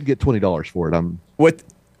 you shouldn't get $20 for it.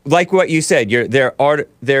 Like what you said,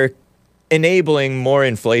 they're enabling more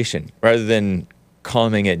inflation rather than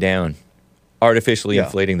calming it down, artificially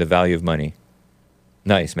inflating the value of money.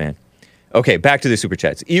 Nice, man. Okay, back to the super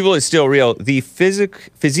chats. Evil is still real. The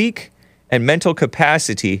physique and mental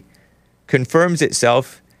capacity confirms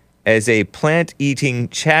itself as a plant-eating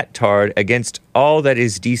chat tard against all that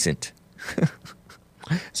is decent.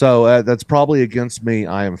 So that's probably against me.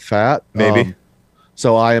 I am fat. Maybe.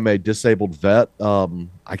 So I am a disabled vet.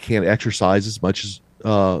 I can't exercise as much as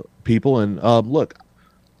people. And look,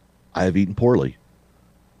 I have eaten poorly.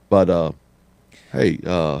 But hey,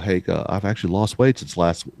 I've actually lost weight since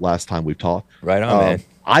last time we've talked. Right on, man.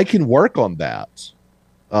 I can work on that.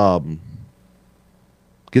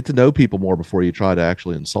 Get to know people more before you try to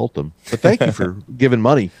actually insult them. But thank you for giving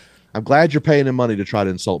money. I'm glad you're paying him money to try to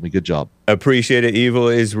insult me. Good job. Appreciate it. Evil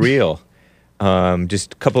is real.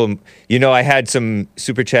 Just a couple of, I had some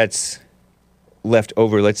super chats left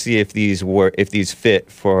over. Let's see if these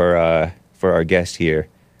fit for our guest here.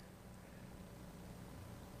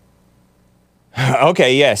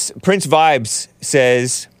 Okay, yes. Prince Vibes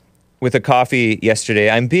says, with a coffee yesterday,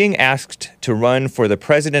 I'm being asked to run for the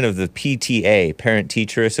president of the PTA, Parent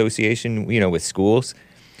Teacher Association, with schools.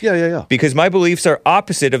 Yeah. Because my beliefs are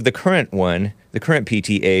opposite of the current one, the current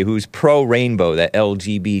PTA, who's pro-rainbow, that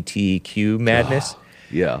LGBTQ madness.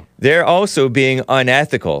 Yeah. They're also being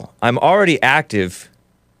unethical. I'm already active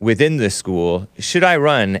within the school. Should I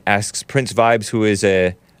run? Asks Prince Vibes, who is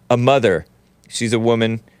a mother. She's a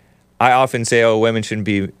woman. I often say, women shouldn't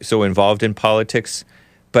be so involved in politics.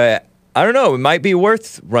 But I don't know. It might be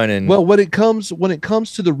worth running. Well, when it comes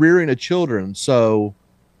to the rearing of children, so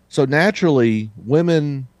naturally,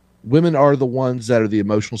 women are the ones that are the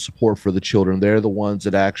emotional support for the children. They're the ones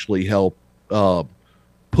that actually help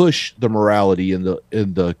push the morality in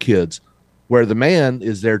the kids, where the man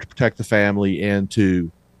is there to protect the family and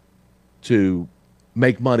to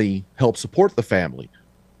make money, help support the family.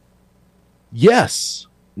 Yes,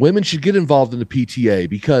 women should get involved in the PTA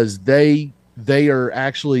because they are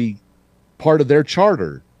actually part of their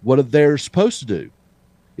charter. What they're supposed to do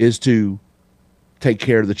is to take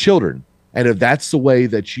care of the children. And if that's the way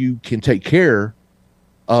that you can take care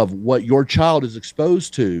of what your child is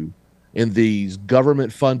exposed to in these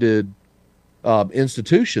government-funded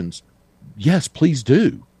institutions, yes, please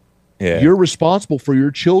do. Yeah. You're responsible for your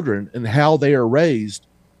children and how they are raised.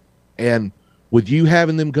 And with you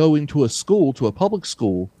having them go into to a public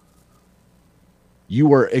school,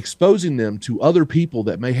 you are exposing them to other people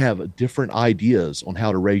that may have different ideas on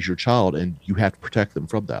how to raise your child, and you have to protect them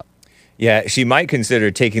from that. Yeah, she might consider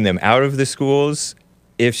taking them out of the schools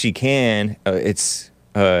if she can.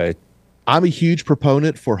 I'm a huge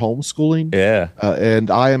proponent for homeschooling. Yeah. And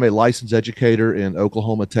I am a licensed educator in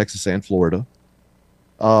Oklahoma, Texas, and Florida.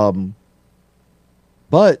 But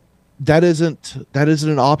that isn't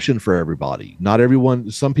an option for everybody. Not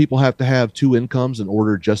everyone. Some people have to have 2 incomes in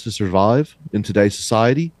order just to survive in today's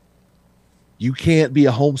society. You can't be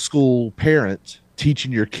a homeschool parent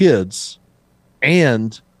teaching your kids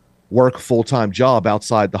and work a full-time job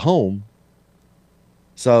outside the home.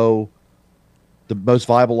 So the most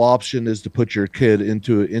viable option is to put your kid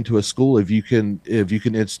into a school. If you can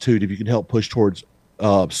help push towards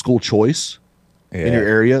school choice in your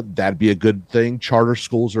area, that'd be a good thing. Charter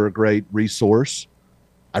schools are a great resource.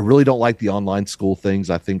 I really don't like the online school things.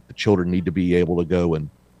 I think the children need to be able to go and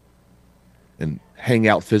hang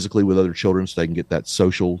out physically with other children so they can get that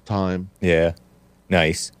social time. Yeah.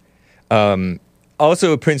 Nice.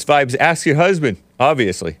 Also, Prince Vibes, ask your husband,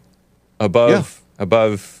 obviously, above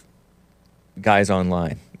guys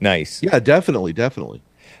online. Nice. Yeah, definitely.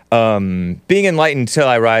 Being enlightened till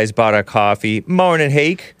I rise, bought a coffee. Morning,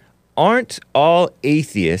 Hake. Aren't all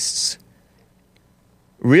atheists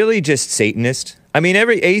really just Satanists? I mean,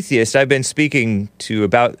 every atheist I've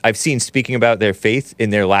seen speaking about their faith in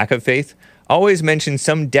their lack of faith, always mention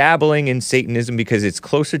some dabbling in Satanism because it's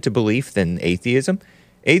closer to belief than atheism.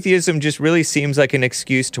 Atheism just really seems like an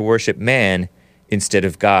excuse to worship man instead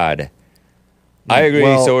of God. I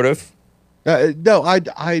agree, sort of. No,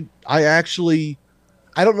 I actually,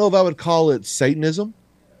 I don't know if I would call it Satanism,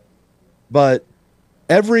 but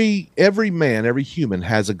every man, every human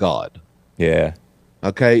has a God. Yeah.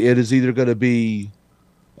 Okay, it is either going to be,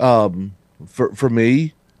 for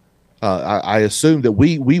me, I assume that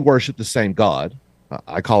we worship the same God.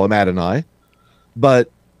 I call him Adonai, but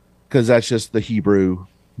because that's just the Hebrew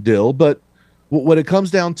deal. But when it comes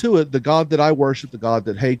down to it, the God that I worship, the God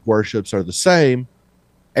that Hake worships are the same.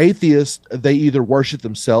 Atheists, they either worship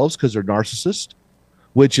themselves because they're narcissists,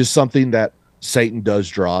 which is something that Satan does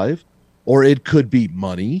drive, or it could be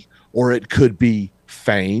money, or it could be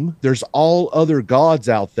fame. There's all other gods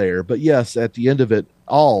out there, but yes, at the end of it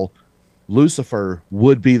all, Lucifer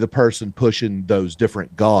would be the person pushing those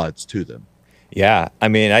different gods to them. Yeah, I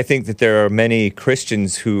mean, I think that there are many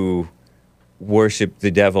Christians who worship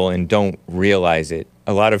the devil and don't realize it.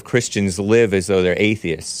 A lot of Christians live as though they're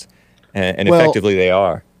atheists, and effectively they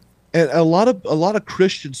are. And a lot of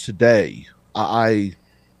Christians today,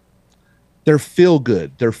 they're feel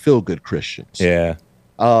good Christians. Yeah.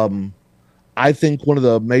 I think one of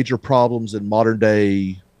the major problems in modern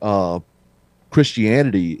day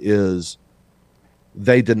Christianity is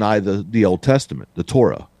they deny the Old Testament, the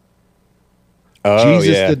Torah. Oh,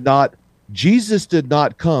 Jesus did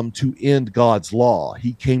not come to end God's law.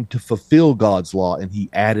 He came to fulfill God's law, and he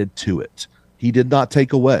added to it. He did not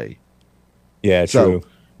take away. Yeah, true. So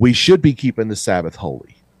we should be keeping the Sabbath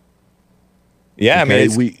holy. Yeah, okay? I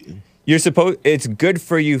mean, it's good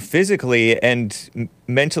for you physically and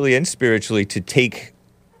mentally and spiritually to take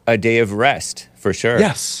a day of rest, for sure.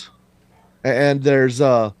 Yes. And there's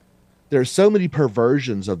so many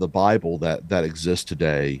perversions of the Bible that exist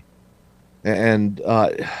today. And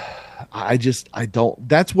I don't,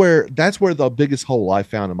 that's where the biggest hole I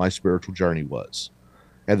found in my spiritual journey was.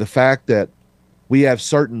 And the fact that we have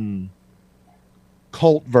certain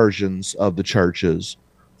cult versions of the churches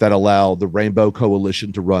that allow the Rainbow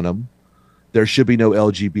Coalition to run them. There should be no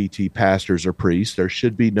LGBT pastors or priests. There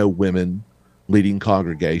should be no women leading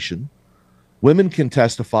congregation. Women can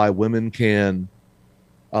testify. Women can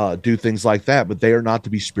do things like that, but they are not to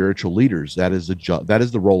be spiritual leaders. That is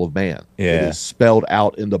the role of man. Yeah. It is spelled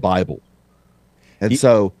out in the Bible. And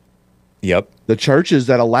so, yep, the churches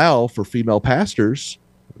that allow for female pastors,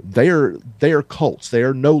 they are cults. They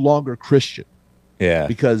are no longer Christian. Yeah,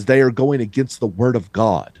 because they are going against the word of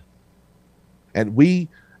God. And we,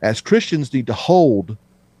 as Christians, need to hold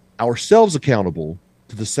ourselves accountable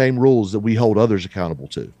to the same rules that we hold others accountable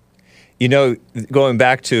to. You know, going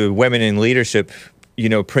back to women in leadership, you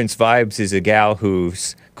know, Prince Vibes is a gal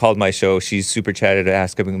who's called my show. She's super chatted to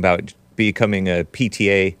ask him about becoming a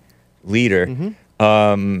PTA leader.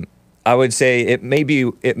 Mm-hmm. I would say it may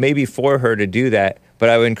be for her to do that, but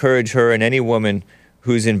I would encourage her and any woman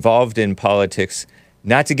who's involved in politics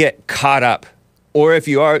not to get caught up. Or if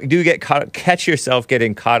you do get caught up, catch yourself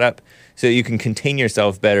getting caught up so that you can contain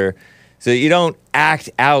yourself better, so that you don't act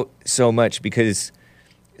out so much, because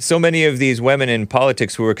so many of these women in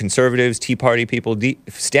politics who are conservatives, Tea Party people,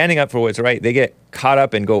 standing up for what's right, they get caught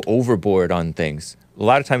up and go overboard on things. A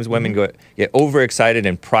lot of times women get overexcited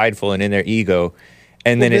and prideful and in their ego,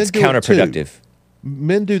 and then it's counterproductive.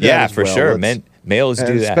 Men do that as for well. sure. Males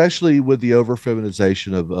do that. Especially with the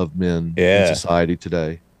over-feminization of men in society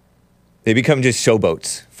today. They become just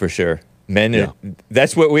showboats, for sure. Men,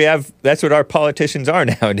 that's what we have. That's what our politicians are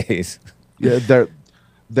nowadays. Yeah,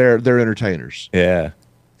 they're entertainers. Yeah,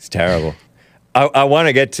 it's terrible. I want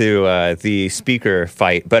to get to the speaker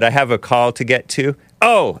fight, but I have a call to get to.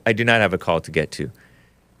 Oh, I do not have a call to get to.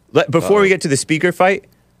 Before we get to the speaker fight,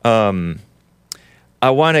 I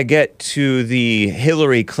want to get to the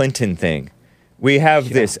Hillary Clinton thing. We have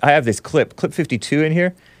this. I have this clip 52 in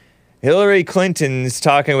here. Hillary Clinton's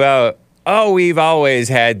talking about oh, we've always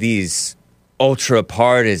had these ultra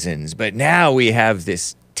partisans, but now we have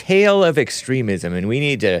this tale of extremism, and we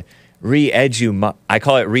need to I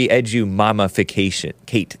call it re-edu-mamification,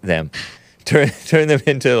 Kate them, turn them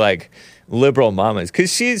into like liberal mamas,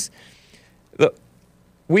 because the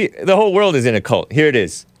whole world is in a cult. Here it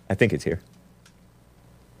is. I think it's here.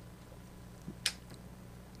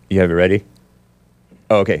 You have it ready?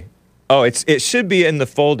 Oh, okay. Oh, it should be in the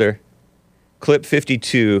folder. Clip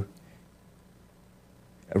 52.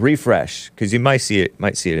 Refresh, because you might see it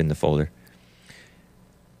in the folder.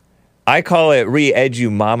 I call it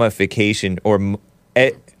re-edu-mamification,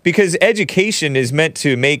 because education is meant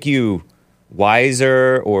to make you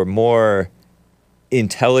wiser or more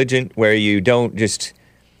intelligent, where you don't just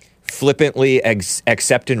flippantly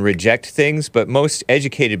accept and reject things. But most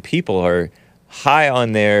educated people are high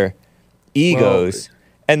on their egos,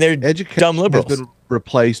 and they're dumb liberals. Has been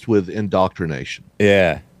replaced with indoctrination.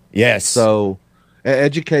 Yeah. Yes. So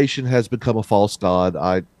education has become a false god.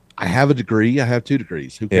 I have a degree. I have 2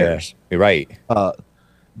 degrees. Who cares? Yeah, you're right.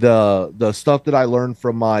 The stuff that I learned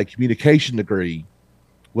from my communication degree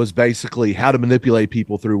was basically how to manipulate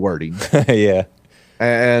people through wording. Yeah.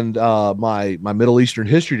 And my Middle Eastern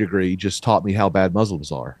history degree just taught me how bad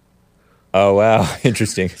Muslims are. Oh, wow.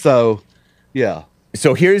 Interesting. So, yeah.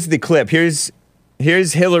 So here's the clip. Here's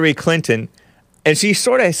Hillary Clinton, and she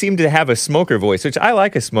sort of seemed to have a smoker voice, which I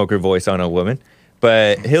like a smoker voice on a woman,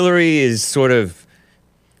 but Hillary is sort of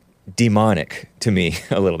demonic to me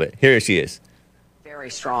a little bit. Here she is.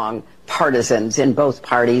 Very strong partisans in both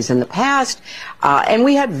parties in the past, and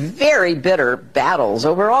we had very bitter battles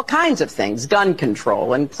over all kinds of things, gun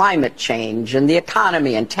control and climate change and the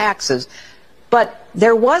economy and taxes. But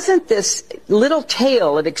there wasn't this little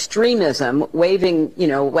tail of extremism wagging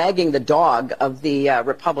the dog of the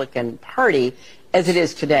Republican Party as it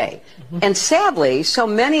is today. Mm-hmm. And sadly, so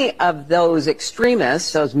many of those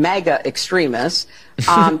extremists, those MAGA extremists,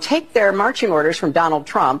 take their marching orders from Donald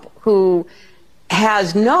Trump, who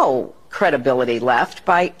has no credibility left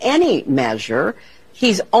by any measure.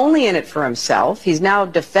 He's only in it for himself. He's now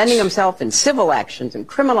defending himself in civil actions and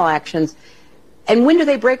criminal actions. And when do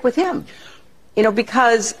they break with him?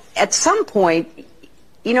 Because at some point,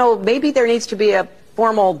 maybe there needs to be a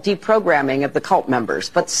formal deprogramming of the cult members,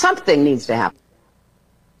 but something needs to happen.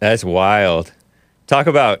 That's wild. Talk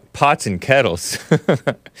about pots and kettles.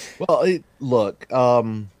 Well, look,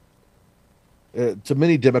 to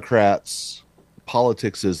many Democrats,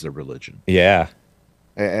 politics is their religion. Yeah.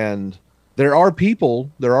 And there are people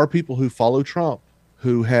who follow Trump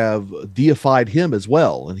who have deified him as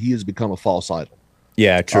well, and he has become a false idol.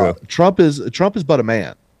 Yeah, true. Trump is but a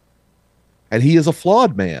man, and he is a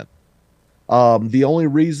flawed man. The only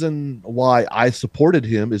reason why I supported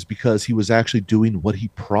him is because he was actually doing what he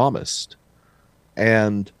promised.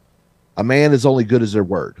 And a man is only good as their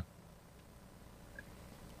word.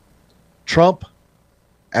 Trump,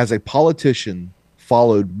 as a politician,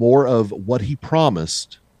 followed more of what he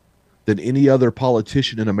promised than any other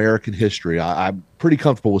politician in American history. I'm pretty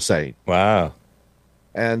comfortable with saying. Wow.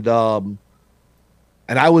 And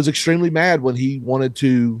I was extremely mad when he wanted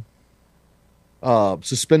to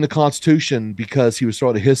suspend the Constitution because he was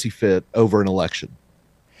throwing a hissy fit over an election.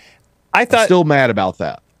 I'm still mad about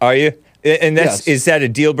that. Are you? And Yes. Is that a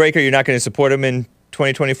deal breaker? You're not going to support him in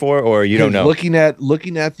 2024, or you don't know? Looking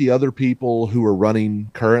at the other people who are running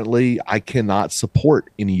currently, I cannot support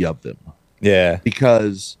any of them. Yeah.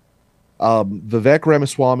 Because Vivek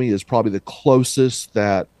Ramaswamy is probably the closest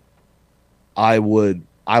that I would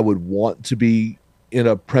want to be in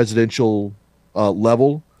a presidential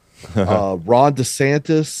level. Ron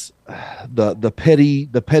DeSantis,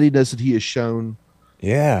 the pettiness that he has shown,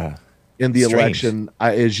 in the election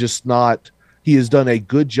is just not. He has done a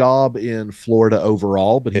good job in Florida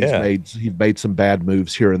overall, but he's made some bad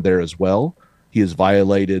moves here and there as well. He has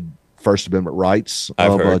violated First Amendment rights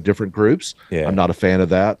of different groups. Yeah. I'm not a fan of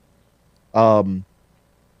that.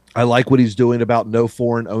 I like what he's doing about no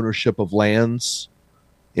foreign ownership of lands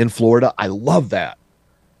in Florida. I love that.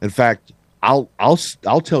 In fact, I'll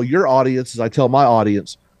tell your audience, as I tell my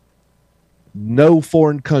audience, no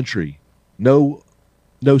foreign country, no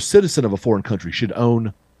citizen of a foreign country should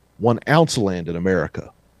own 1 ounce of land in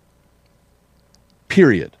America.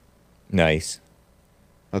 Period. Nice.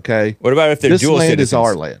 Okay. What about if they're dual citizens? This land is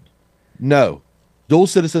our land. No. Dual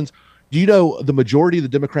citizens. Do you know the majority of the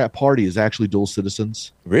Democrat Party is actually dual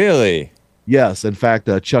citizens? Really? Yes. In fact,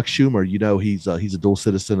 Chuck Schumer, he's a dual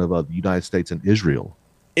citizen of the United States and Israel.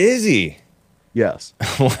 Is he? Yes.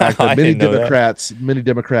 Wow, In fact, many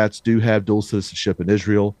Democrats do have dual citizenship in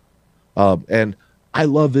Israel. And I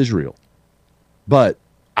love Israel. But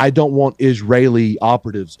I don't want Israeli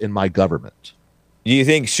operatives in my government. Do you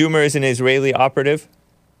think Schumer is an Israeli operative?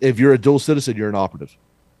 If you're a dual citizen, you're an operative.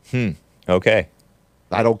 Okay.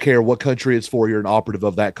 I don't care what country it's for. You're an operative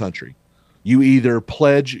of that country. You either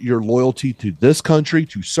pledge your loyalty to this country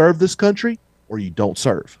to serve this country, or you don't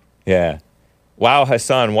serve. Yeah. Wow,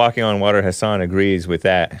 Hassan, walking on water, Hassan agrees with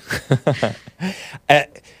that.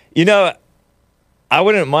 You know, I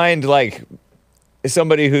wouldn't mind like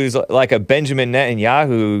somebody who's like a Benjamin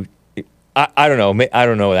Netanyahu. I don't know. I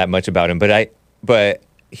don't know that much about him, but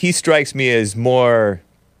he strikes me as more.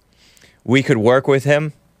 We could work with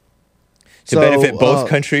him to benefit both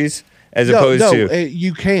countries, as opposed to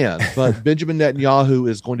you can. But Benjamin Netanyahu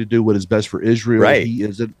is going to do what is best for Israel. Right. He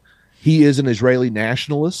is an Israeli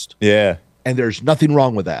nationalist. Yeah. And there's nothing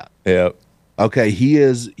wrong with that. Yeah. Okay, he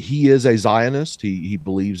is a Zionist. He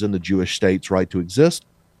believes in the Jewish state's right to exist.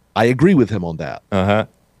 I agree with him on that. Uh-huh.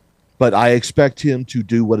 But I expect him to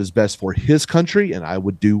do what is best for his country, and I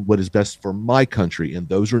would do what is best for my country, and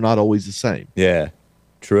those are not always the same. Yeah.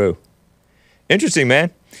 True. Interesting,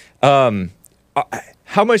 man.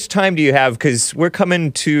 How much time do you have? Because we're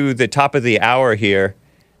coming to the top of the hour here,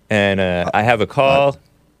 and I have a call.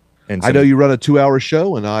 And I know you run a 2-hour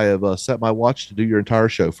show, and I have set my watch to do your entire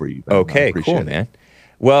show for you. Okay, cool, man.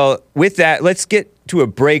 Well, with that, let's get to a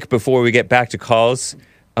break before we get back to calls.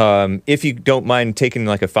 If you don't mind taking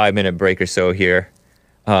like a 5-minute break or so here.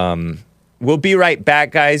 We'll be right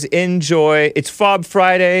back, guys. Enjoy. It's Fob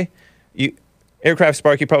Friday.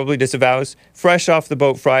 AircraftSparky probably disavows. Fresh off the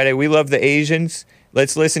boat Friday. We love the Asians.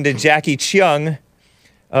 Let's listen to Jackie Cheung.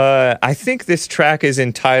 I think this track is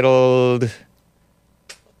entitled...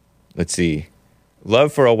 Let's see.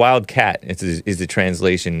 Love for a Wild Cat is the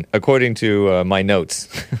translation, according to my notes.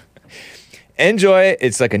 Enjoy it.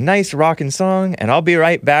 It's like a nice rockin' song, and I'll be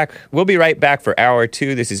right back. We'll be right back for hour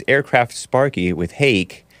 2. This is AircraftSparky with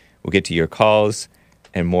Hake. We'll get to your calls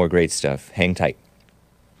and more great stuff. Hang tight.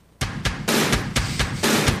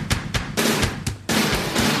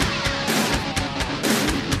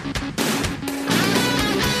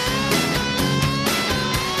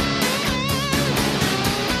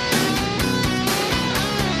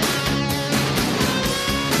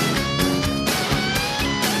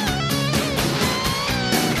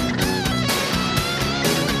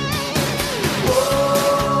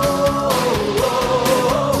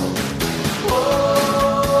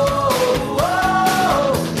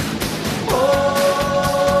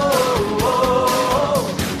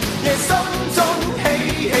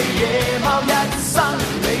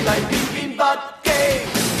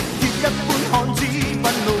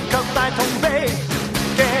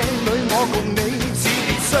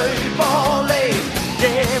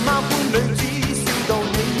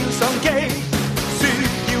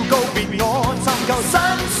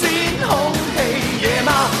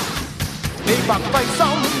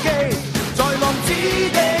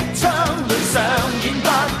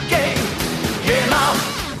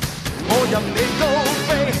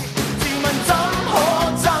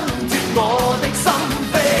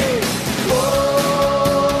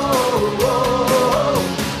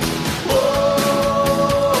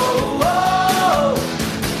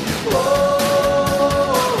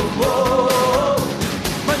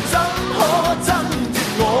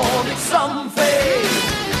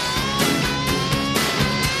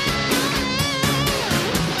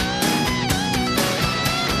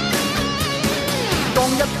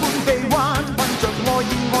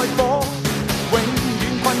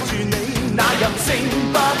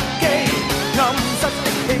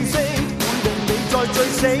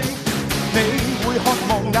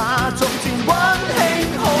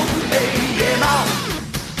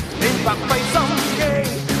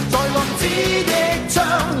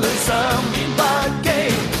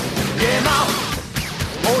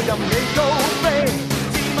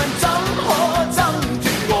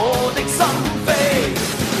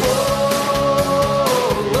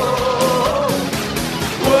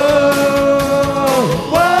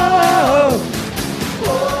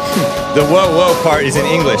 The whoa whoa part is in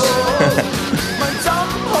English.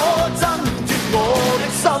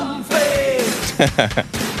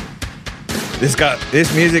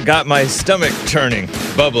 This music got my stomach churning,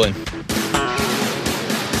 bubbling.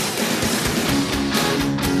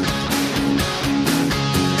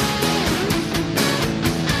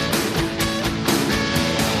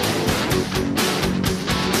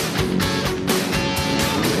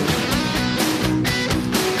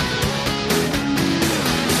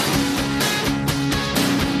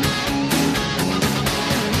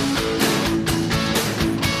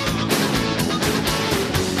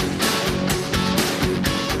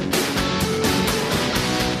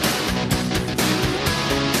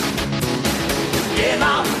 夜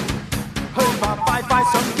晚，去吧快快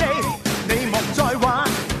上機，你莫再玩，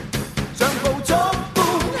像捕捉歡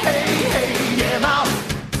喜氣夜貓，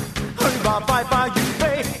去吧快快遠飛，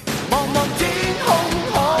望望天空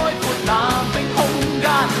海闊那冰空間，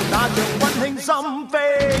那像溫馨心扉。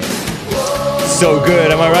So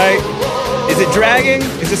good, am I right? Is it dragging?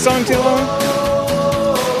 Is the song too long?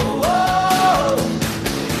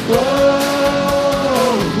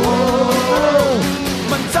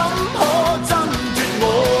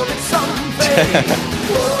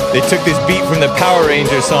 They took this beat from the Power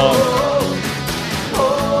Ranger song.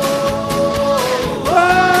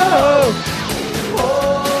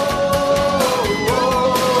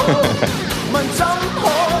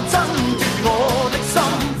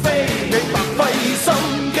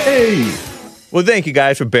 Hey. Well, thank you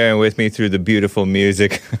guys for bearing with me through the beautiful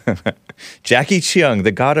music. Jackie Cheung,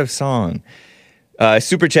 the god of song.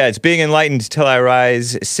 Super Chats, being enlightened till I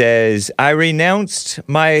rise, says, I renounced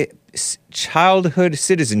my childhood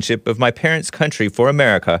citizenship of my parents' country for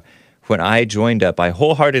America when I joined up. I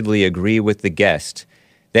wholeheartedly agree with the guest.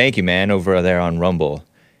 Thank you, man, over there on Rumble,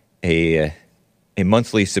 a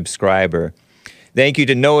monthly subscriber. Thank you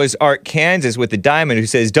to Noah's Ark, Kansas, with the diamond, who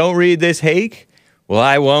says, don't read this, Hake. Well,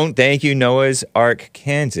 I won't. Thank you, Noah's Ark,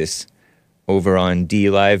 Kansas, over on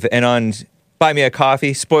D-Live. And on Buy Me a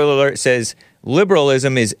Coffee, spoiler alert, says,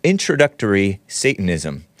 liberalism is introductory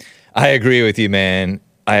Satanism. I agree with you, man.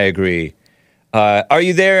 I agree. Are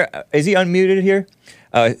you there? Is he unmuted here?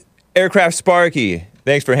 AircraftSparky,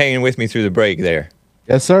 thanks for hanging with me through the break there.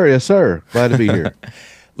 Yes, sir. Yes, sir. Glad to be here.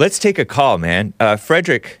 Let's take a call, man.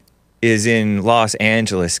 Frederick is in Los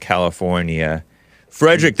Angeles, California.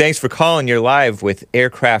 Frederick, thanks for calling. You're live with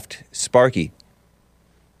AircraftSparky.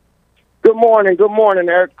 Good morning,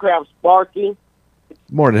 AircraftSparky.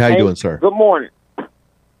 Morning. How you doing, sir? Good morning.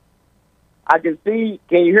 I can see.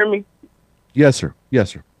 Can you hear me? Yes, sir.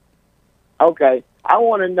 Yes, sir. Okay. I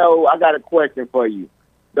want to know. I got a question for you.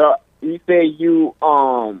 You say you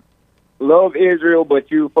love Israel, but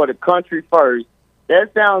you for the country first.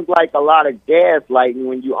 That sounds like a lot of gaslighting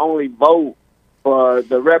when you only vote for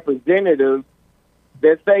the representatives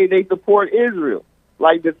that say they support Israel.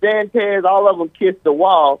 Like DeSantis, all of them kiss the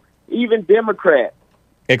wall. Even Democrats.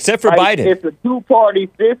 Except for Biden. It's a two-party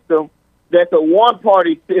system. That's a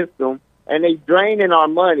one-party system, and they draining our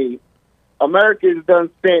money. America has done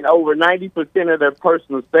spent over 90% of their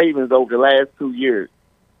personal savings over the last 2 years.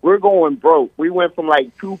 We're going broke. We went from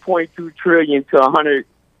like 2.2 trillion to 100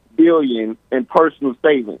 billion in personal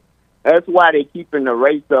savings. That's why they're keeping the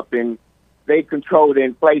rates up and they control the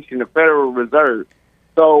inflation, the Federal Reserve.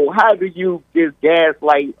 So how do you just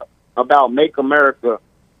gaslight about make America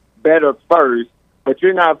better first, but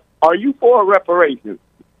you're not? Are you for reparations?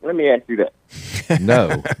 Let me ask you that.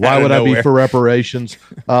 No. Why would I be for reparations?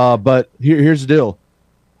 But here's the deal.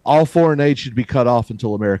 All foreign aid should be cut off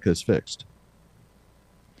until America is fixed.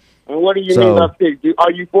 And what do you mean by fixed?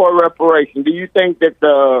 Are you for reparation? Do you think that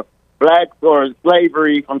the blacks or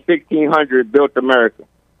slavery from 1600 built America?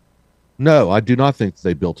 No, I do not think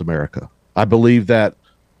they built America. I believe that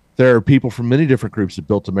there are people from many different groups that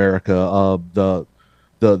built America.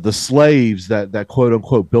 The slaves that quote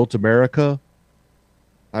unquote built America.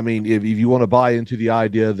 I mean, if you want to buy into the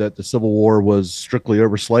idea that the Civil War was strictly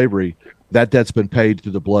over slavery, that debt's been paid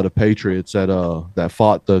through the blood of patriots that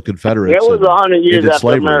fought the Confederates. It was 100 years after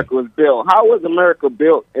slavery. America was built. How was America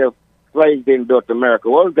built if slaves didn't build America?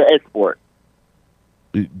 What was the export?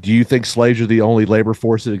 Do you think slaves are the only labor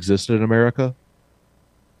force that existed in America?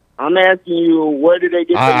 I'm asking you, where did they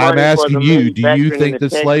get the money? I'm asking for the you, do you manufacturing think and the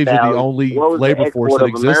that slaves are the textiles? only What was the labor force export that of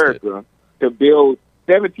existed? America to build?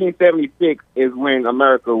 1776 is when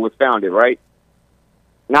America was founded, right?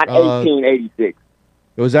 Not 1886.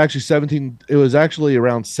 It was actually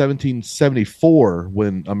around 1774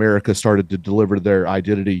 when America started to deliver their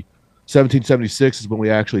identity. 1776 is when we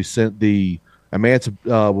actually sent the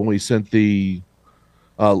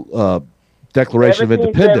Declaration of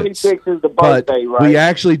Independence. Is the birthday, but right? we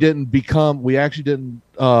actually didn't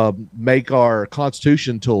make our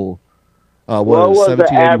Constitution till what was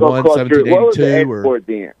 1781, 1782. What was the export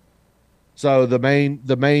then? So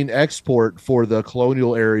the main export for the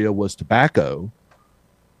colonial area was tobacco.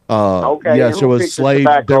 Okay. Yes, there was slaves.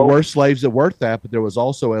 Tobacco? There were slaves that worked that, but there was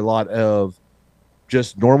also a lot of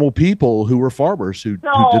just normal people who were farmers who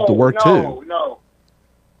did the work too. No.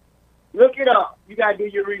 Look it up. You gotta do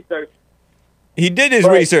your research. He did his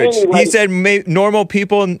research. Anyway, he said normal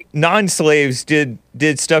people, non-slaves, did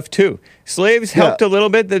stuff too. Slaves helped a little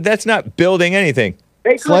bit. That's not building anything.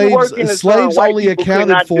 They couldn't work in the sun. White only people accounted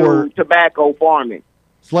could not for do tobacco farming.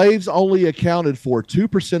 Slaves only accounted for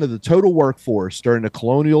 2% of the total workforce during the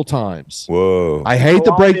colonial times. Whoa. I hate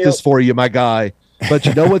to break this for you, my guy, but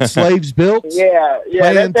you know what slaves built? Yeah,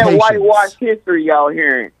 that's that whitewash history y'all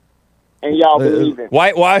hearing and y'all believing.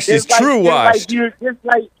 Whitewash is true wash. Just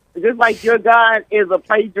like your God is a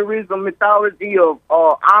plagiarism mythology of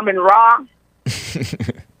Amun Ra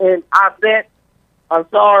and Aset,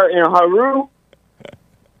 Asar, and Haru.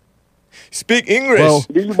 Speak English. Well,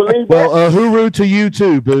 do you believe that? Well, hooroo to you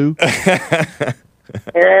too, boo. But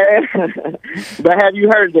have you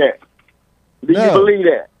heard that? Do you believe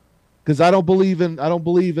that? Because I don't believe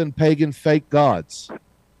in pagan fake gods.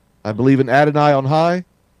 I believe in Adonai on high,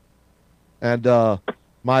 and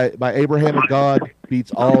my Abrahamic God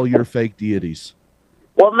beats all your fake deities.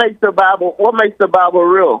 What makes the Bible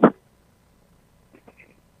real?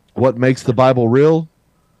 What makes the Bible real?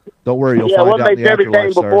 Don't worry, you'll find what out in makes the everything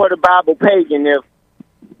afterlife, before the Bible pagan if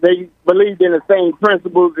they believed in the same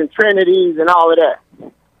principles and trinities and all of that?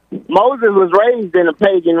 Moses was raised in a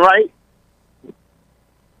pagan, right?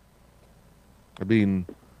 I mean,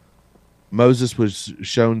 Moses was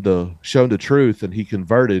shown the truth, and he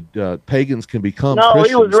converted. Pagans can become Christians.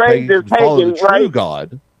 He was raised as pagan, true right?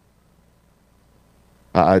 God.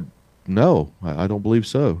 I don't believe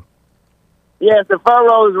so. Yes, the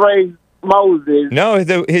pharaohs raised Moses. No,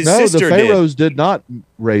 his sister the pharaohs did not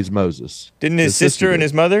raise Moses. Didn't his sister and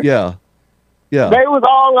his mother? Yeah. They was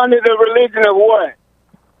all under the religion of what?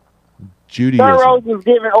 Judaism. Pharaohs was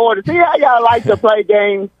giving orders. See how y'all like to play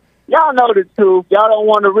games? Y'all know the truth. Y'all don't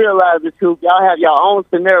want to realize the truth. Y'all have your own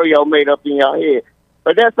scenario made up in your head.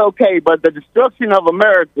 But that's okay. But the destruction of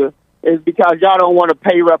America is because y'all don't want to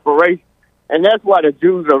pay reparations. And that's why the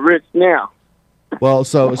Jews are rich now. Well,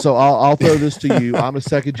 so I'll throw this to you. I'm a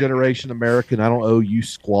second-generation American. I don't owe you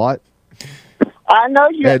squat. I know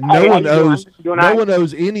you. And no one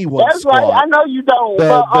owes anyone. That's squat. right. I know you don't.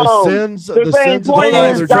 The sins of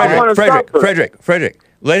the father. Frederick,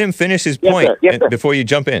 let him finish his point before you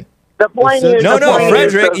jump in. The point is... No,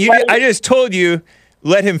 Frederick, I just told you,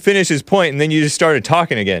 let him finish his point, and then you just started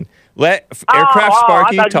talking again. Let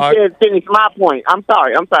AircraftSparky talk. I thought you said finish my point. I'm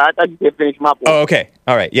sorry. I thought you said finish my point. Oh, okay.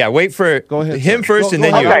 All right. Yeah, wait for him first, and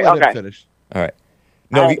then you. Okay. Finish. All right.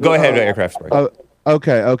 No, go ahead, AircraftSparky.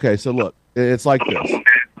 Okay. So look, it's like this.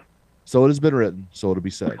 So it has been written, so it'll be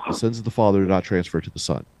said. The sins of the father do not transfer to the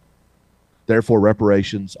son. Therefore,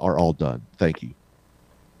 reparations are all done. Thank you.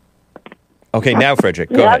 Okay, now, Frederick,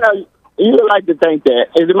 go ahead. I know you would like to think that.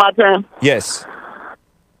 Is it my turn? Yes.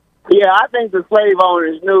 Yeah, I think the slave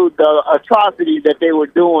owners knew the atrocities that they were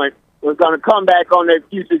doing was going to come back on their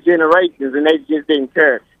future generations, and they just didn't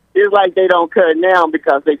care. It's like they don't care now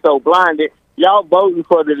because they so blinded. Y'all voting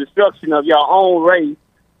for the destruction of your own race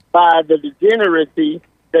by the degeneracy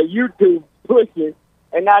that YouTube pushes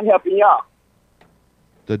and not helping y'all.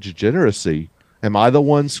 The degeneracy? Am I the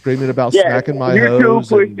one screaming about smacking my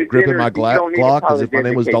hose and gripping my Glock as if my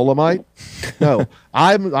name was Dolomite? No,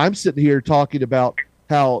 I'm sitting here talking about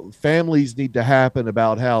how families need to happen,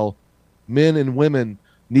 about how men and women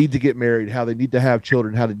need to get married, how they need to have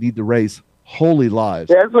children, how they need to raise holy lives.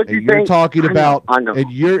 That's what you're talking about. I know.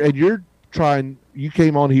 And you're trying. You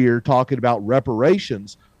came on here talking about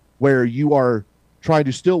reparations, where you are trying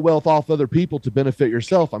to steal wealth off other people to benefit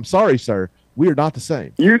yourself. I'm sorry, sir. We are not the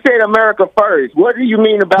same. You said America first. What do you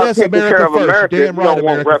mean about taking care of America if you don't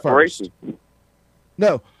want reparations?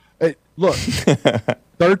 No. Look,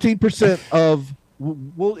 13% of,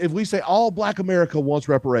 well, if we say all black America wants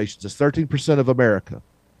reparations, it's 13% of America.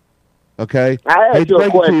 Okay? I asked you a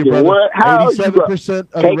question. How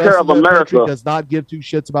 87% of the rest of the country does not give two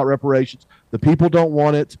shits about reparations. The people don't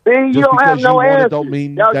want it. See, you don't have no answer. Don't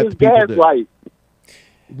mean y'all that just the people gaslight. do.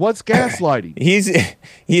 What's gaslighting? He's saying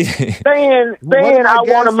I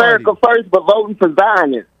want America first, but voting for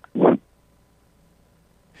Zionists.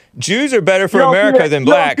 Jews are better for America than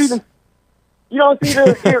blacks. You don't see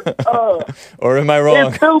the or am I wrong?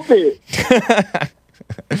 It's stupid.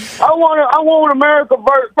 I want America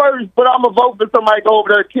first, but I'm gonna vote for somebody to go over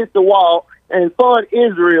there, kiss the wall, and fund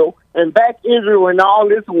Israel and back Israel in all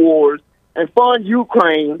its wars and fund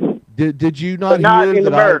Ukraine. Did you not hear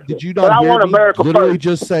that? Did you not hear me literally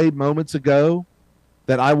just say moments ago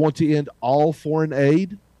that I want to end all foreign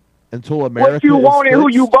aid until America? What you want and who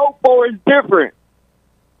you vote for is different.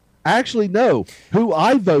 Actually, no. Who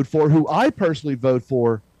I vote for, who I personally vote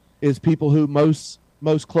for, is people who most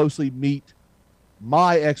closely meet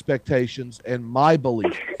my expectations and my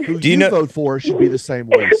belief. Who you vote for should be the same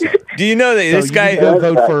way, sir. Do you know that So this guy you go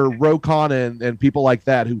vote for Rokon and people like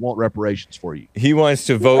that who want reparations for you? he wants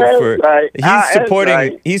to vote for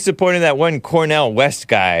he's supporting that one Cornell West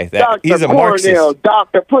guy that Dr. he's a Cornell, Marxist.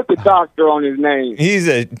 Doctor, put the doctor on his name. He's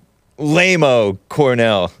a lame-o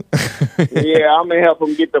Cornell. Yeah, I'm gonna help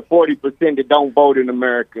him get the 40% that don't vote in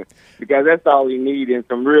America, because that's all he needs, and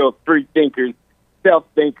some real free thinkers,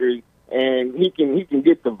 self-thinkers, and he can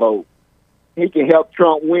get the vote. He can help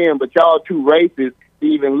Trump win, but y'all too racist to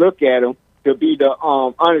even look at him to be the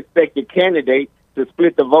unexpected candidate to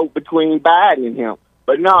split the vote between Biden and him.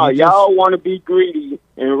 But no, y'all want to be greedy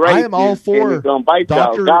and racist. I am all for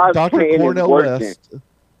Dr. Cornell West.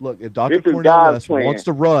 Look, if Dr. Cornell West wants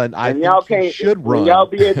to run, I think he should run. Y'all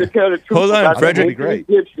be able to tell the truth. Hold on, Frederick. Great.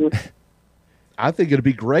 I think it'd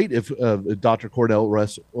be great if Dr. Cornell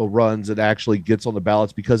West runs and actually gets on the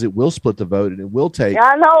ballots, because it will split the vote and it will take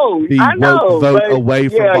the woke vote away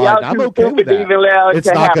from Biden. I'm okay with that. It's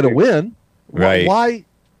not going to win. Right. Why?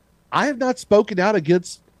 I have not spoken out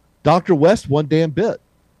against Dr. West one damn bit.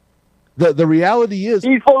 The reality is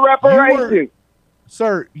he's for reparations.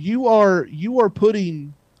 Sir, you are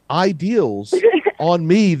putting ideals on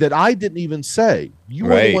me that I didn't even say. You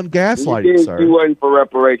were the one gaslighting, sir. You wasn't for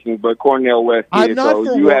reparations, but Cornell West is. I'm not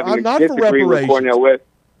for reparations. Cornell West.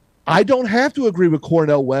 I don't have to agree with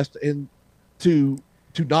Cornell West and to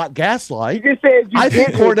not gaslight. You just said I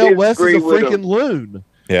think Cornel West is a freaking loon.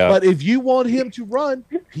 Yeah. But if you want him to run,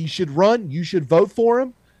 he should run. You should vote for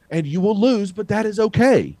him, and you will lose, but that is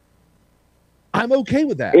okay. I'm okay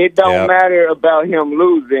with that. It don't matter about him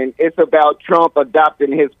losing. It's about Trump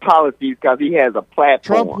adopting his policies because he has a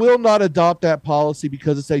platform. Trump will not adopt that policy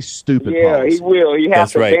because it's a stupid policy. Yeah, he will. He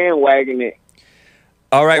has to bandwagon it.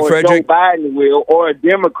 All right, or Frederick. Joe Biden will, or a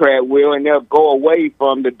Democrat will, and they'll go away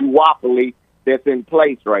from the duopoly that's in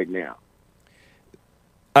place right now.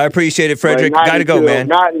 I appreciate it, Frederick. Got to go, man.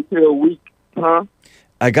 Not until a week, huh?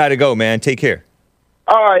 I got to go, man. Take care.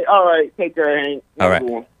 All right. Take care, Hank. All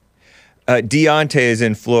right. Deontay is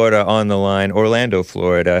in Florida on the line, Orlando,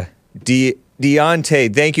 Florida.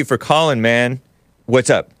 Deontay, thank you for calling, man. What's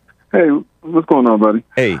up? Hey, what's going on, buddy?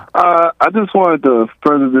 Hey. I just wanted to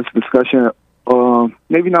further this discussion,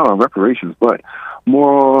 maybe not on reparations, but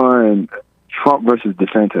more on Trump versus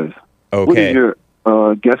DeSantis. Okay. What does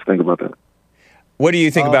your guest think about that? What do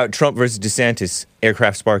you think about Trump versus DeSantis,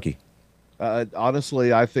 AircraftSparky?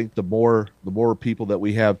 Honestly, I think the more people that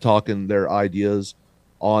we have talking their ideas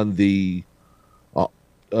on the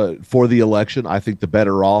for the election, I think the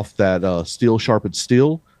better off that steel sharpens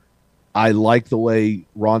steel. I like the way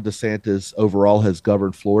Ron DeSantis overall has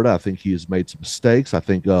governed Florida. I think he has made some mistakes. I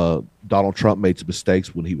think Donald Trump made some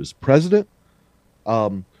mistakes when he was president.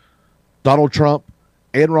 Donald Trump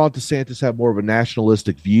and Ron DeSantis have more of a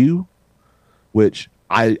nationalistic view, which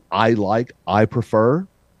I like. I prefer.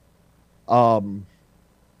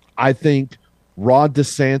 I think Ron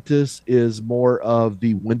DeSantis is more of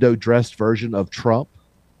the window-dressed version of Trump.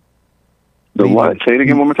 The what? Say it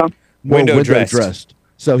again one more time. Window-dressed.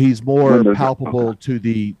 So he's more palpable to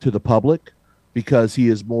the public because he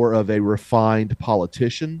is more of a refined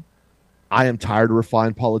politician. I am tired of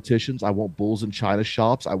refined politicians. I want bulls in china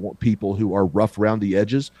shops. I want people who are rough around the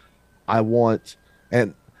edges.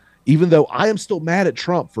 And even though I am still mad at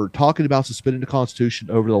Trump for talking about suspending the Constitution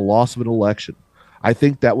over the loss of an election, I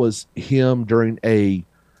think that was him during a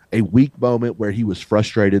weak moment where he was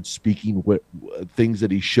frustrated, speaking things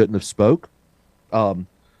that he shouldn't have spoke.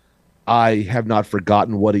 I have not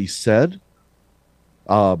forgotten what he said,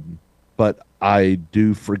 but I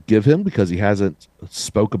do forgive him because he hasn't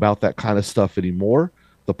spoke about that kind of stuff anymore.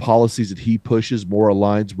 The policies that he pushes more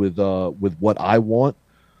aligns with what I want,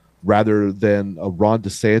 rather than Ron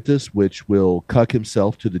DeSantis, which will cuck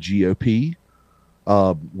himself to the GOP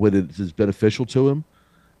when it is beneficial to him.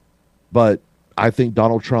 But I think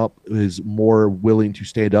Donald Trump is more willing to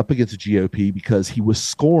stand up against the GOP because he was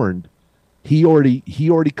scorned. He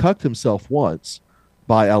already cucked himself once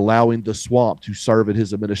by allowing the swamp to serve in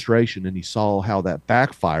his administration, and he saw how that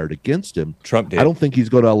backfired against him. Trump did. I don't think he's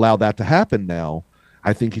going to allow that to happen now.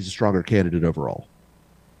 I think he's a stronger candidate overall.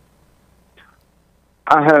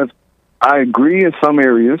 I agree in some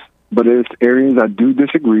areas, but there's areas I do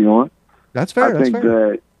disagree on. That's fair. I think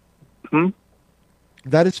that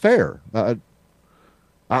that is fair.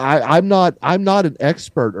 I'm not an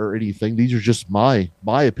expert or anything. These are just my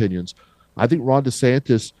opinions. I think Ron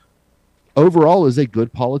DeSantis overall is a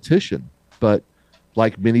good politician, but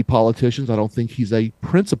like many politicians, I don't think he's a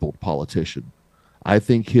principled politician. I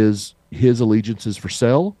think his allegiance is for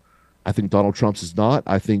sale. I think Donald Trump's is not.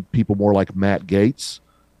 I think people more like Matt Gaetz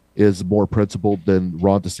is more principled than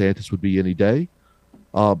Ron DeSantis would be any day.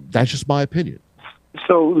 That's just my opinion.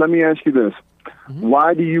 So let me ask you this.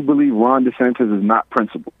 Why do you believe Ron DeSantis is not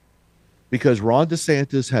principled? Because Ron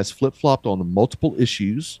DeSantis has flip-flopped on multiple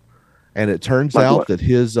issues, and it turns Like out what? that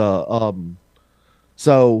his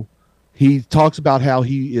so he talks about how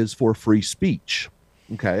he is for free speech.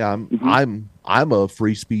 Okay, I'm a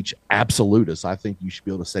free speech absolutist. I think you should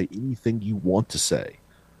be able to say anything you want to say.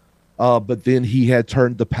 But then he had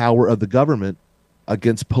turned the power of the government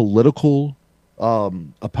against political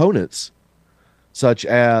opponents, such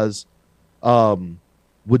as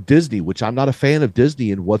with Disney, which I'm not a fan of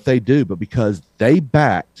Disney and what they do, but because they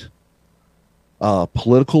backed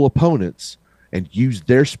political opponents and used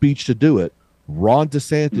their speech to do it, Ron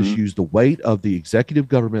DeSantis used the weight of the executive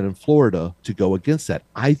government in Florida to go against that.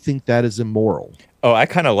 I think that is immoral. Oh, I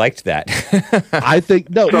kind of liked that. I think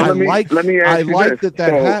no. So I let me like. ask I you like this.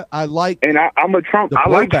 that. I like. And I'm a Trump. the I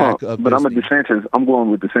like blowback Trump, of but I'm a Disney. DeSantis. I'm going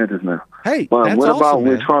with DeSantis now. Hey, But that's what about awesome,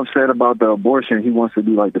 when man. Trump said about the abortion? He wants to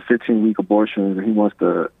do like the 15-week abortions, and he wants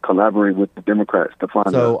to collaborate with the Democrats to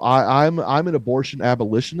find. So I'm an abortion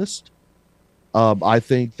abolitionist. I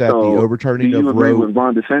think that So, the overturning do you of agree Roe. with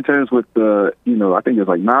Ron DeSantis with the, I think it's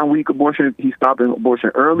like 9-week abortion? He stopped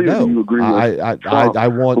abortion early, or do you No, agree with Trump, I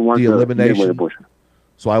want who wants the the elimination. midway abortion?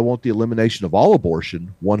 So I want the elimination of all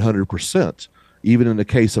abortion, 100%, even in the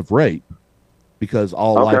case of rape, because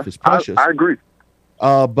all Okay. life is precious. I agree.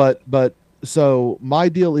 But so my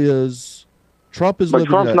deal is, Trump is But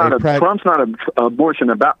living Trump's not a Trump's not an abortion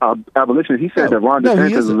abolitionist. He said that Ron No,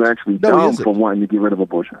 he DeSantis isn't. was actually No, he dumb isn't. for wanting to get rid of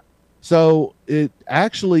abortion. So it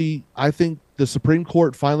actually, I think the Supreme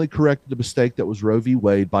Court finally corrected the mistake that was Roe v.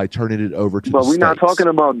 Wade by turning it over to But the we're not states. talking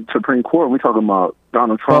about Supreme Court. We're talking about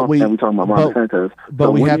Donald Trump, we- and we're talking about Ron but- DeSantis. but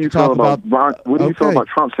So we what have do you to talk feel about- Ron? What do you feel okay. about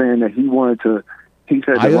Trump saying that he wanted to? He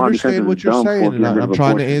said that I Ron understand DeSantis what is you're dumb saying, for and getting rid I'm of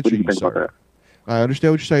trying to abortion. answer What do you, think about sir. I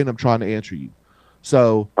understand what you're saying. I'm trying to answer you.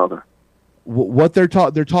 So that? Okay. what they're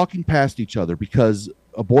talking past each other, because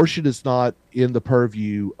abortion is not in the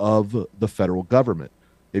purview of the federal government.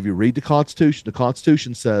 If you read the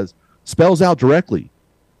Constitution spells out directly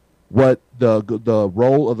what the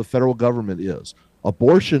role of the federal government is.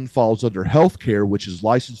 Abortion falls under health care, which is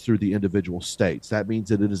licensed through the individual states. That means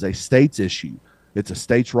that it is a state's issue. It's a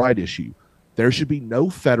state's right issue. There should be no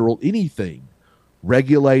federal anything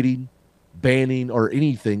regulating, banning, or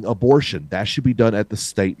anything abortion. That should be done at the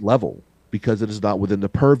state level because it is not within the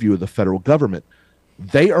purview of the federal government.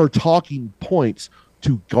 They are talking points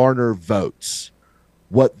to garner votes.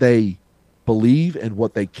 What they believe and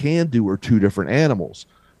what they can do are two different animals.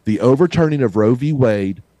 The overturning of Roe v.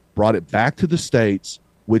 Wade brought it back to the states,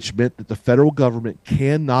 which meant that the federal government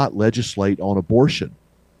cannot legislate on abortion.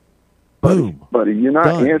 Boom. But you're not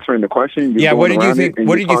Done. answering the question. You're Yeah, what going did you around think? it, and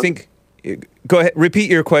What you're did you talking- think? Go ahead.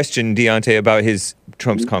 Repeat your question, Deontay, about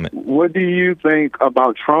Trump's comment. What do you think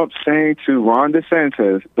about Trump saying to Ron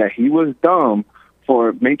DeSantis that he was dumb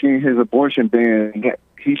for making his abortion ban?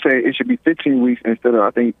 He said it should be 15 weeks instead of,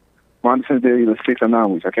 I think, Ron DeSantis did either 6 or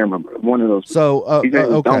 9 weeks. I can't remember. One of those. So, He said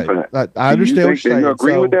he was dumb for okay. that. I understand Do you what you're think that saying. you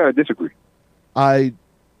agree So with that or disagree? I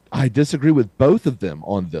disagree with both of them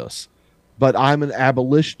on this, but I'm an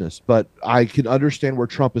abolitionist. But I can understand where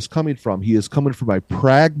Trump is coming from. He is coming from a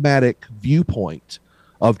pragmatic viewpoint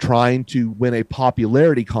of trying to win a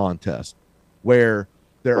popularity contest, where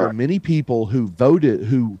there are Right. many people who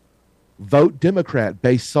vote Democrat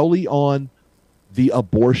based solely on the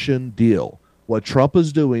abortion deal. What Trump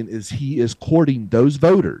is doing is he is courting those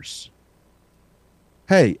voters.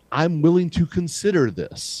 Hey, I'm willing to consider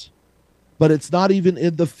this, but it's not even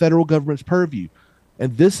in the federal government's purview.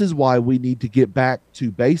 And this is why we need to get back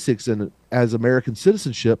to basics and as American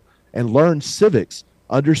citizenship and learn civics,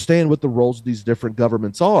 understand what the roles of these different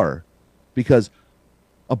governments are, because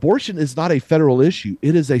abortion is not a federal issue.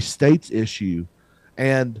 It is a state's issue.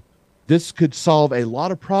 And this could solve a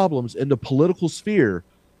lot of problems in the political sphere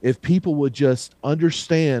if people would just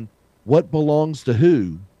understand what belongs to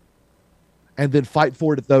who and then fight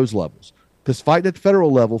for it at those levels. Because fighting at the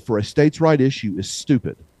federal level for a states' right issue is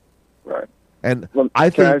stupid. Right. And Well, I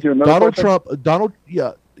can I ask think you another Donald question?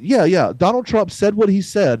 Trump, Donald Trump said what he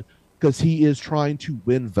said because he is trying to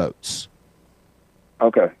win votes.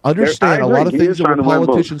 Okay. Understand, I a lot agree. of He things is that trying to win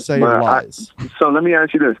politicians votes, say but are lies. So let me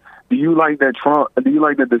ask you this: Do you like that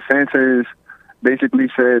DeSantis basically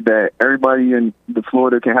said that everybody in the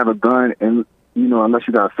Florida can have a gun, and unless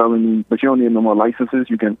you got a felony, but you don't need no more licenses,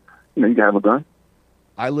 you can have a gun?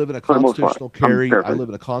 I live in a For the most part. constitutional I'm carry. I paraphrasing. live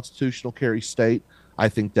in a constitutional carry state. I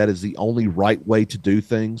think that is the only right way to do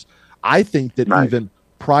things. I think that Nice. even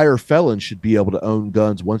prior felons should be able to own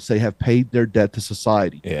guns once they have paid their debt to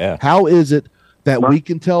society. Yeah. How is it that we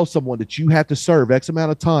can tell someone that you have to serve X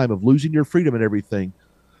amount of time of losing your freedom and everything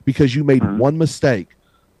because you made one mistake.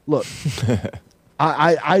 Look,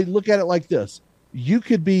 I look at it like this. You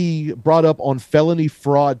could be brought up on felony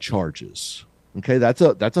fraud charges. Okay, that's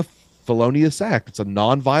a felonious act. It's a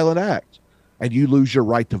nonviolent act. And you lose your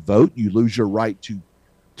right to vote. You lose your right to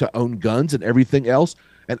own guns and everything else.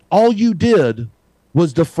 And all you did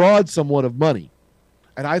was defraud someone of money.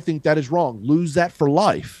 And I think that is wrong. Lose that for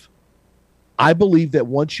life. I believe that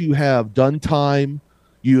once you have done time,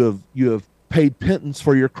 you have paid penance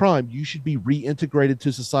for your crime, you should be reintegrated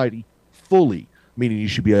to society fully, meaning you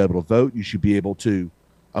should be able to vote, you should be able to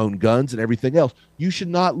own guns and everything else. You should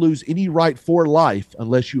not lose any right for life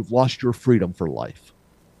unless you've lost your freedom for life.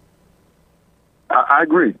 I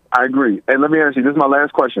agree. And let me ask you, this is my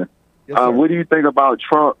last question. Yes, sir. What do you think about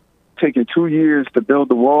Trump taking 2 years to build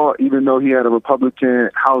the wall, even though he had a Republican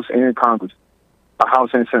House and Congress, a House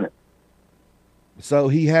and Senate? So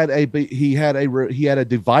he had a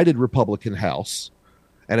divided Republican House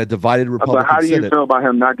and a divided Republican But how do you Senate. feel about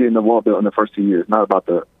him not getting the wall built in the first 2 years? Not about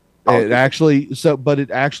the. It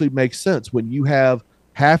actually makes sense when you have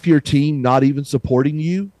half your team not even supporting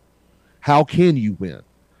you. How can you win?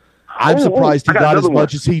 I'm surprised he got as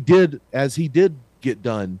much as he did get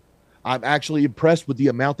done. I'm actually impressed with the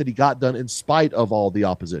amount that he got done in spite of all the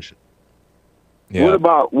opposition. Yeah.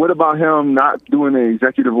 What about him not doing an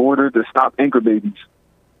executive order to stop anchor babies?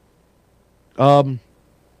 I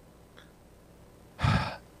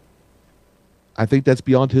think that's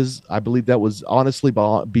beyond his. I believe that was honestly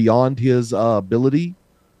beyond his ability.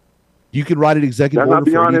 You can write an executive order. That's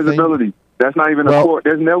not beyond for his ability. That's not even a court.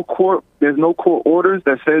 There's no court orders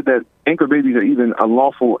that says that anchor babies are even a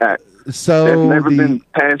lawful act. So that's never been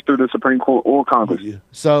passed through the Supreme Court or Congress.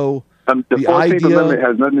 So the 14th Amendment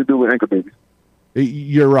has nothing to do with anchor babies.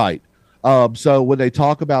 You're right. So when they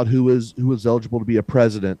talk about who is eligible to be a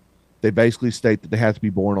president, they basically state that they have to be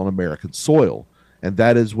born on American soil, and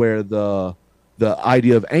that is where the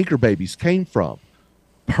idea of anchor babies came from.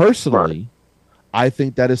 Personally, I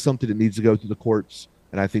think that is something that needs to go through the courts,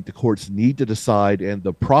 and I think the courts need to decide. And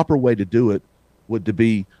the proper way to do it would to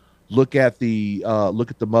be look at the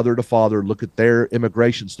mother, the father, look at their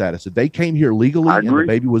immigration status. If they came here legally and the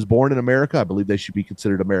baby was born in America, I believe they should be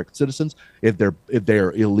considered American citizens. If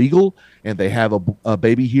they're illegal and they have a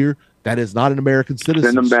baby here, that is not an American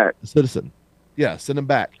citizen. Send them back. Citizen. Yeah, send them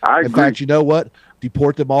back. I In agree. fact, you know what?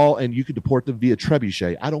 Deport them all, and you can deport them via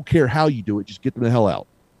trebuchet. I don't care how you do it. Just get them the hell out.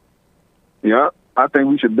 Yeah, I think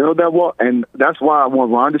we should build that wall, and that's why I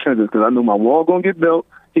want Ron DeSantis, because I know my wall going to get built.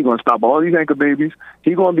 He's going to stop all these anchor babies.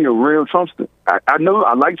 He's going to be a real Trumpster. I know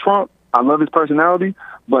I like Trump. I love his personality.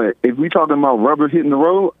 But if we talking about rubber hitting the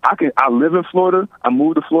road, I live in Florida. I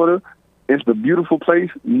moved to Florida. It's a beautiful place.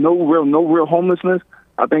 No real homelessness.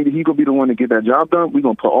 I think that he's going to be the one to get that job done. We're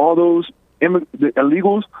going to put all those the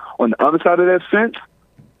illegals on the other side of that fence,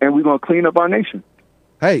 and we're going to clean up our nation.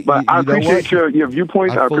 Hey, but I appreciate your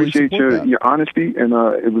viewpoints. I appreciate your honesty, and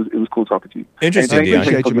it was cool talking to you. Interesting, and thank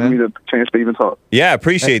you for giving me the chance to even talk. Yeah,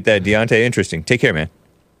 appreciate that, Deontay. Interesting. Take care, man.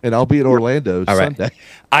 And I'll be in Orlando Sunday.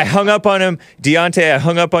 I hung up on him, Deontay. I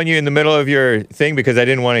hung up on you in the middle of your thing because I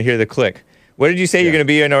didn't want to hear the click. What did you say? You're going to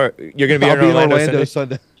be in Orlando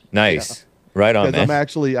Sunday. Nice, yeah. Right on,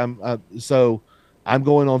 man. I'm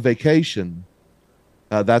going on vacation.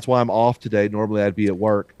 That's why I'm off today. Normally I'd be at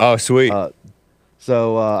work. Oh, sweet.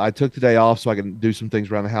 So I took today off so I can do some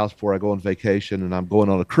things around the house before I go on vacation, and I'm going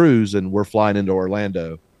on a cruise, and we're flying into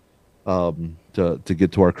Orlando to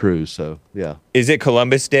get to our cruise. So yeah. Is it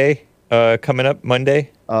Columbus Day coming up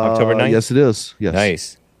Monday, October 9th? Yes, it is. Yes.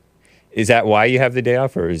 Nice. Is that why you have the day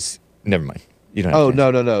off, or is never mind? You don't. Oh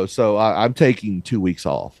no. So I'm taking 2 weeks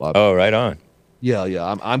off. Right on.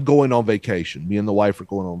 Yeah. I'm going on vacation. Me and the wife are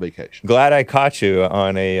going on vacation. Glad I caught you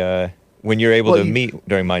on a when you're able to meet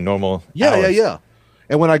during my normal. hours. Yeah.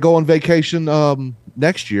 And when I go on vacation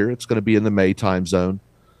next year, it's going to be in the May time zone.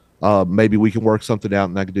 Maybe we can work something out,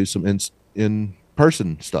 and I can do some in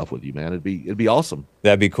person stuff with you, man. It'd be awesome.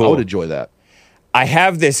 That'd be cool. I would enjoy that. I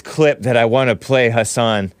have this clip that I want to play.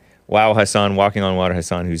 Hassan, Hassan, Walking on Water.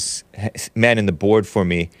 Hassan, who's manning the board for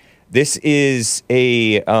me. This is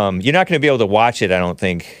a. You're not going to be able to watch it, I don't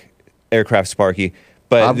think, AircraftSparky.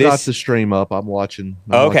 But I've got the stream up. I'm watching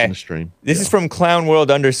the stream. This is from ClownWorld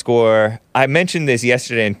 _ I mentioned this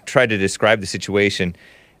yesterday and tried to describe the situation.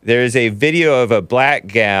 There is a video of a black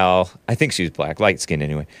gal, I think she was black, light skin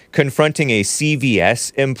anyway, confronting a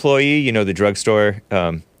CVS employee, the drugstore,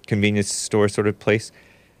 convenience store sort of place,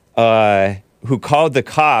 who called the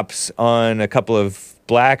cops on a couple of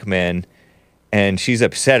black men, and she's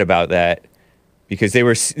upset about that because they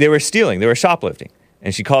were stealing, they were shoplifting.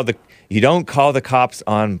 And she called You don't call the cops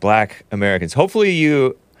on black Americans. Hopefully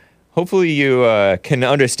you can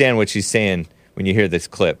understand what she's saying when you hear this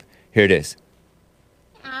clip. Here it is.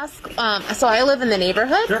 So I live in the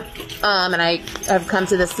neighborhood, Sure. And I have come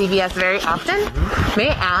to the CVS very often. May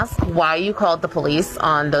I ask why you called the police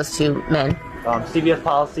on those two men? CVS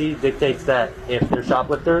policy dictates that if they're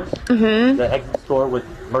shoplifters, that exit the store with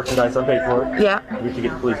merchandise unpaid for, we should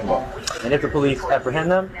get the police involved. And if the police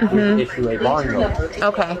apprehend them, we issue a barring notice.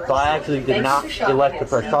 Okay. So I actually did not elect to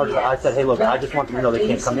press charges. I said, hey, look, I just want them to know they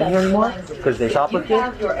can't come in here anymore because they shoplifted,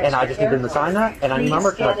 and I just need them to sign that, and I need my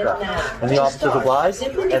merchandise back. And the officers obliged,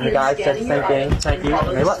 and the guy said the same thing, thank you,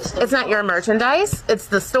 and they left. It's not your merchandise, it's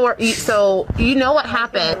the store. So you know what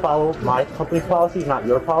happened. Follow my company's policies, not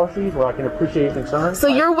your policies, where I can appreciate your concern. So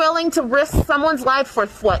you're willing to risk someone's life for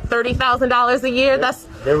what, $30,000 a year?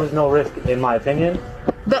 There was no risk, in my opinion.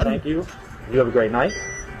 Thank you. You have a great night.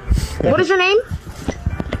 What is your name?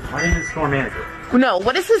 My name is store manager. No,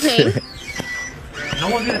 what is his name? No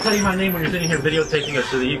one's going to tell you my name when you're sitting here videotaping us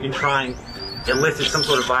so that you can try and elicit some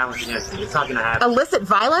sort of violence against me. It's not going to happen. Elicit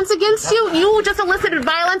violence against you? You just elicited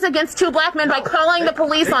violence against two black men by calling the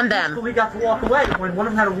police on them. We got to walk away when one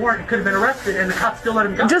of them had a warrant and could have been arrested, and the cops still let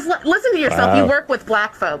him go. Just listen to yourself. Wow. You work with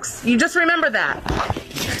black folks. You just remember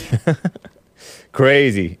that.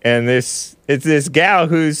 Crazy. And it's this gal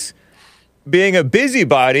who's being a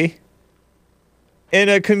busybody in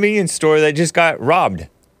a convenience store that just got robbed.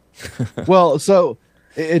 Well, so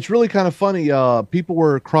it's really kind of funny. People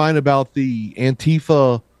were crying about the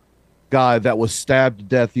Antifa guy that was stabbed to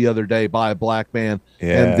death the other day by a black man.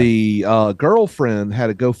 Yeah. And the girlfriend had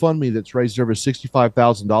a GoFundMe that's raised over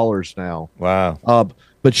 $65,000 now. Wow.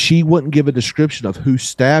 But she wouldn't give a description of who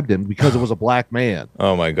stabbed him because it was a black man.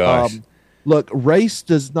 Oh my gosh. Look, race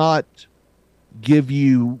does not give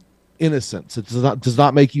you innocence. It does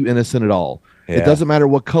not make you innocent at all. Yeah. It doesn't matter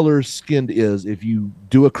what color skinned is. If you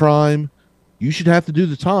do a crime, you should have to do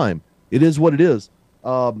the time. It is what it is.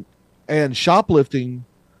 And shoplifting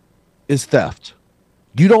is theft.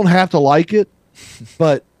 You don't have to like it,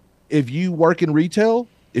 but if you work in retail,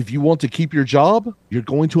 if you want to keep your job, you're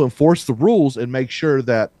going to enforce the rules and make sure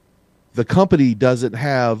that the company doesn't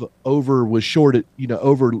have over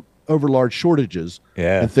large shortages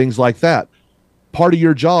and things like that. Part of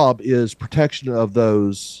your job is protection of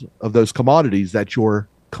those commodities that your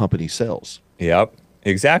company sells. Yep,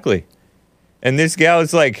 exactly. And this gal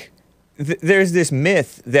is like, there's this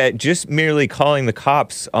myth that just merely calling the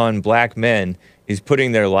cops on black men is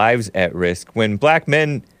putting their lives at risk, when black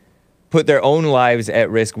men put their own lives at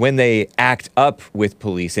risk when they act up with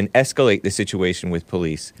police and escalate the situation with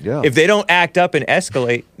police. Yeah. If they don't act up and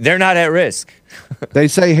escalate, they're not at risk. They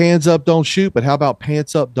say hands up, don't shoot, but how about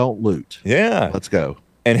pants up, don't loot? Yeah. Let's go.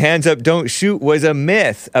 And hands up, don't shoot was a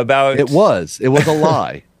myth about... It was a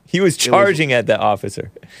lie. He was charging at the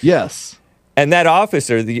officer. Yes. And that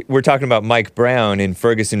officer, we're talking about Mike Brown in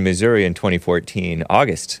Ferguson, Missouri in 2014,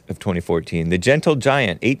 August of 2014. The gentle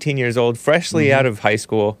giant, 18 years old, freshly out of high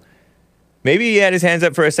school. Maybe he had his hands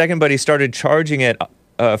up for a second, but he started charging at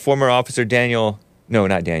former officer former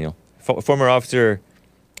officer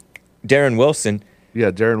Darren Wilson. Yeah,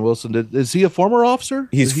 Darren Wilson. Is he a former officer?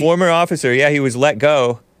 He's former officer. Yeah, he was let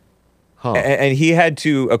go. Huh. And he had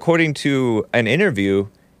to, according to an interview,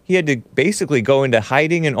 he had to basically go into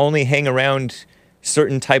hiding and only hang around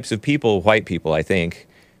certain types of people, white people, I think,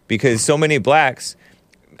 because so many blacks,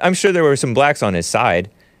 I'm sure there were some blacks on his side.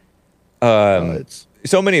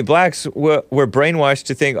 So many blacks were brainwashed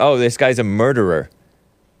to think, oh, this guy's a murderer.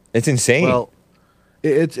 It's insane. Well,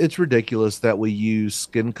 it's ridiculous that we use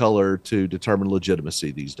skin color to determine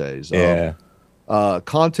legitimacy these days. Yeah.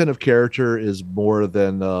 Content of character is more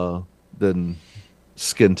than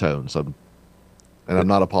skin tones. I'm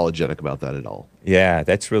not apologetic about that at all. Yeah,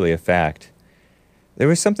 that's really a fact. There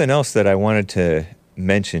was something else that I wanted to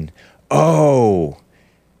mention. Oh,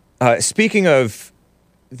 speaking of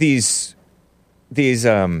these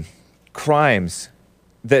crimes,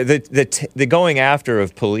 the going after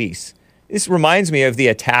of police. This reminds me of the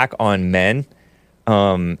attack on men,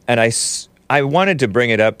 and I wanted to bring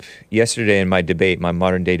it up yesterday in my debate, my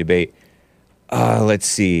modern day debate. Let's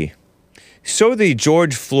see. So the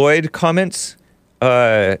George Floyd comments,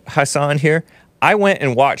 Hassan here. I went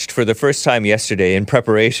and watched for the first time yesterday in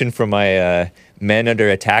preparation for my men under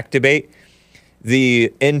attack debate,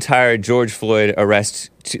 the entire George Floyd arrest,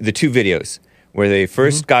 the two videos where they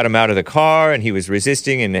first got him out of the car and he was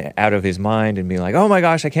resisting and out of his mind and being like, oh my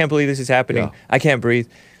gosh, I can't believe this is happening. Yeah. I can't breathe.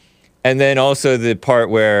 And then also the part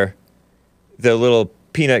where the little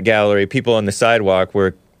peanut gallery, people on the sidewalk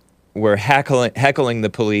were heckling the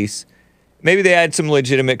police. Maybe they had some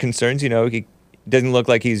legitimate concerns, Doesn't look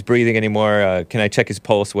like he's breathing anymore. Can I check his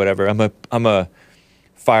pulse? Whatever. I'm a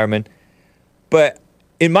fireman. But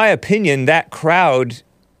in my opinion, that crowd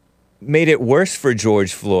made it worse for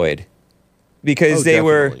George Floyd because they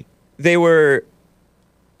were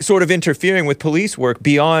sort of interfering with police work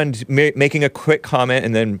beyond making a quick comment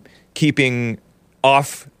and then keeping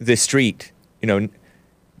off the street,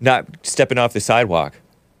 not stepping off the sidewalk.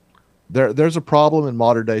 There's a problem in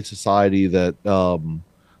modern day society that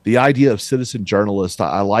the idea of citizen journalist,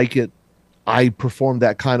 I like it. I perform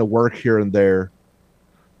that kind of work here and there,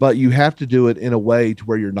 but you have to do it in a way to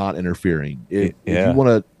where you're not interfering. If you want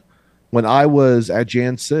to, when I was at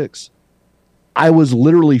Jan 6, I was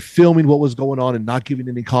literally filming what was going on and not giving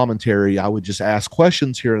any commentary. I would just ask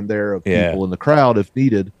questions here and there of people in the crowd if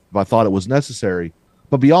needed, if I thought it was necessary.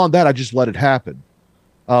 But beyond that, I just let it happen.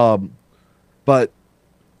 But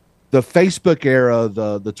the Facebook era,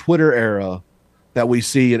 the Twitter era that we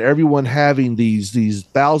see, and everyone having these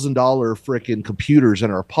 $1,000 freaking computers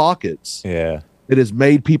in our pockets, it has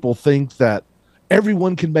made people think that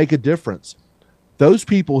everyone can make a difference. Those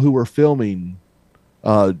people who were filming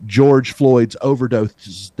George Floyd's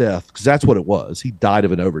overdose death, because that's what it was. He died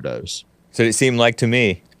of an overdose. So it seemed like to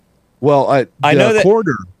me. Well, I know that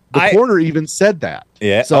the coroner even said that.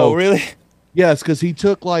 Yeah. So, really? Yes, because he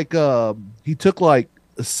took like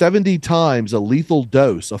 70 times a lethal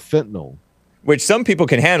dose of fentanyl. Which some people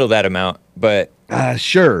can handle that amount, but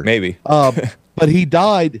sure, maybe. But he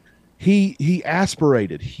died. He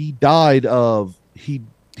aspirated. He died of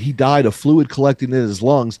fluid collecting in his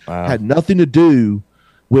lungs. Wow. Had nothing to do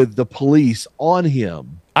with the police on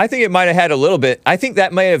him. I think it might have had a little bit. I think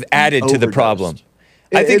that may have added to the problem.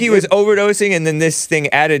 I think he was overdosing, and then this thing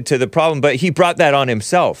added to the problem, but he brought that on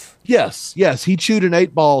himself. Yes. He chewed an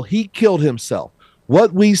 8-ball. He killed himself.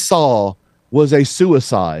 What we saw was a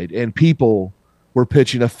suicide, and people were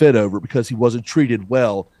pitching a fit over because he wasn't treated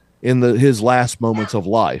well in his last moments of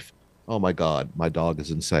life. Oh my God, my dog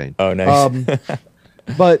is insane. Oh, nice.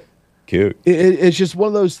 But cute. It's just one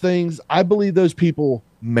of those things. I believe those people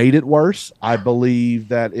made it worse. I believe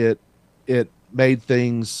that it made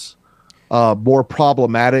things more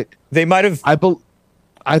problematic. They might have.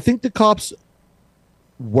 I think the cops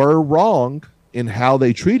were wrong in how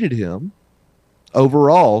they treated him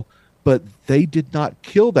overall, but they did not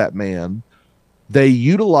kill that man. They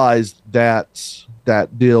utilized that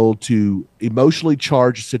deal to emotionally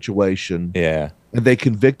charge a situation. Yeah. And they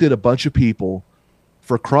convicted a bunch of people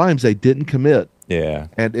for crimes they didn't commit. Yeah.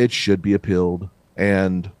 And it should be appealed,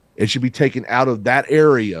 and it should be taken out of that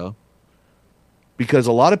area, because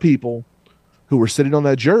a lot of people who were sitting on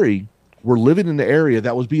that jury were living in the area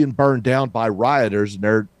that was being burned down by rioters,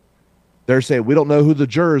 and they're saying, we don't know who the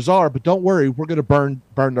jurors are, but don't worry, we're going to burn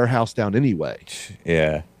their house down anyway.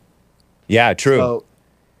 Yeah. Yeah, true. So,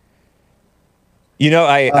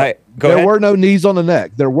 I go there ahead. were no knees on the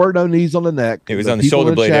neck. There were no knees on the neck. It was on the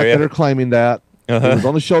shoulder blade area. That are claiming that it was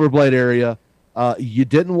on the shoulder blade area. You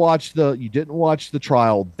didn't watch the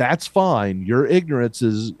trial. That's fine. Your ignorance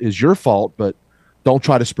is your fault, but don't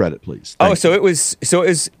try to spread it, please. So it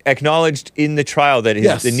was acknowledged in the trial that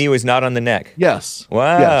the knee was not on the neck. Yes.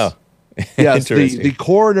 Wow. Yes. The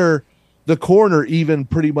coroner even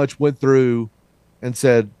pretty much went through and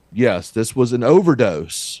said, yes, this was an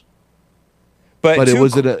overdose. But it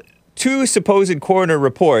was two supposed coroner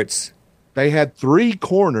reports. They had 3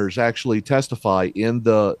 coroners actually testify in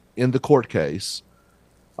the court case.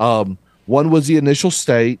 One was the initial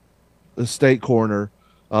state coroner.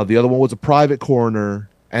 The other one was a private coroner,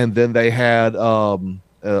 and then they had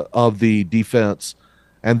of the defense,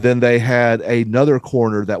 and then they had another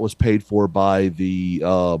coroner that was paid for by the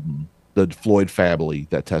Floyd family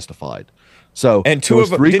that testified. So, and didn't two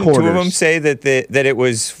of them say that it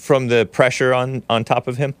was from the pressure on top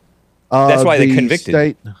of him? That's why they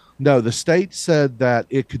convicted. The state said that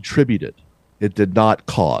it contributed. It did not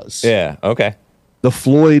cause. Yeah. Okay. The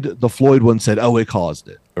Floyd one said, "Oh, it caused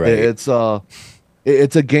it." Right. It's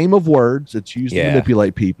a game of words. It's used to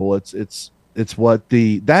manipulate people. That is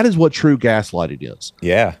what true gaslighting is.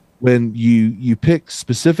 Yeah. When you pick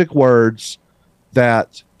specific words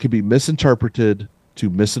that can be misinterpreted to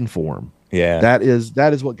misinform. Yeah. That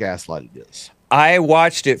is what gaslighting is. I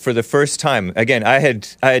watched it for the first time. Again, I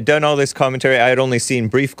had done all this commentary. I had only seen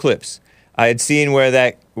brief clips. I had seen where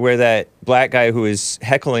that black guy who was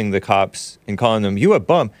heckling the cops and calling them, "You a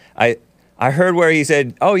bum." I heard where he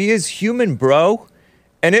said, "Oh, he is human, bro."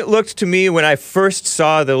 And it looked to me when I first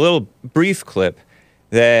saw the little brief clip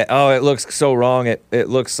that, it looks so wrong. It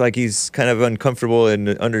looks like he's kind of uncomfortable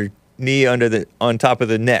and on top of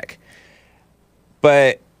the neck.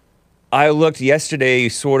 But I looked yesterday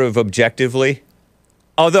sort of objectively,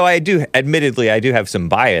 Although I do have some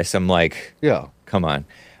bias. I'm like, Yeah. come on.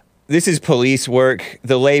 This is police work.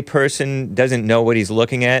 The lay person doesn't know what he's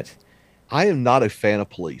looking at. I am not a fan of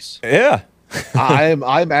police. Yeah.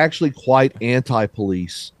 I'm actually quite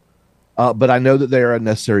anti-police, but I know that they are a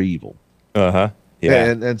necessary evil. Uh-huh. Yeah.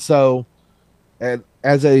 And so, and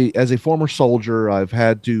as a former soldier, I've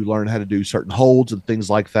had to learn how to do certain holds and things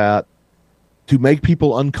like that to make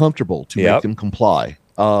people uncomfortable, to make them comply.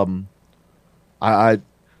 I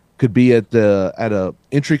could be at a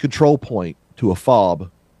entry control point to a FOB,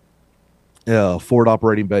 forward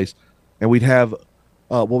operating base, and we'd have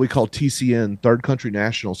what we call TCN, third country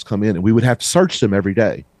nationals, come in, and we would have to search them every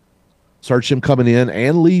day, search them coming in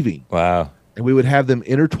and leaving. Wow. And we would have them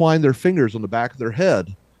intertwine their fingers on the back of their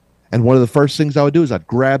head. And one of the first things I would do is I'd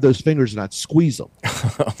grab those fingers and I'd squeeze them.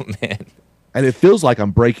 Oh, man. And it feels like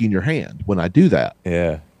I'm breaking your hand when I do that.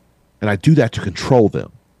 Yeah. And I do that to control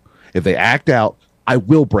them. If they act out, I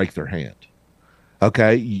will break their hand.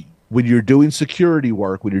 Okay? When you're doing security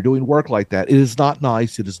work, when you're doing work like that, it is not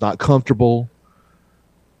nice. It is not comfortable.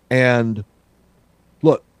 And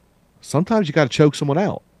look, sometimes you got to choke someone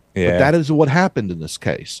out. Yeah. But that is what happened in this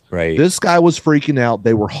case. Right. This guy was freaking out.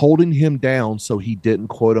 They were holding him down so he didn't,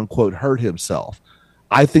 quote unquote, hurt himself.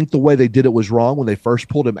 I think the way they did it was wrong when they first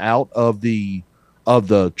pulled him out of the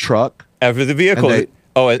truck. After the vehicle. They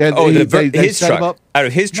his set truck. him up. Out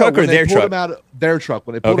of his truck or their truck? Him out of their truck.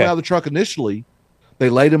 When they pulled him out of the truck initially, they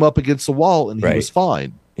laid him up against the wall and he was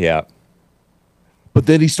fine. Yeah. But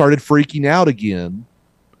then he started freaking out again.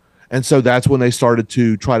 And so that's when they started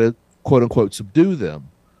to try to, quote unquote, subdue them.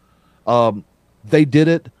 They did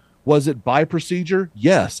it. Was it by procedure?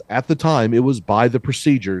 Yes. At the time, it was by the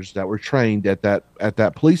procedures that were trained at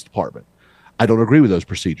that police department. I don't agree with those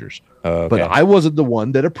procedures, but I wasn't the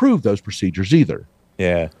one that approved those procedures either.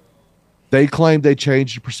 Yeah. They claimed they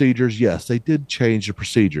changed the procedures. Yes, they did change the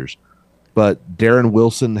procedures, but Darren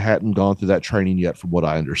Wilson hadn't gone through that training yet, from what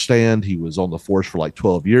I understand. He was on the force for like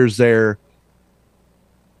 12 years there.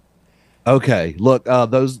 Okay, look,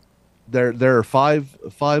 there are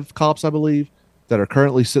five cops, I believe, that are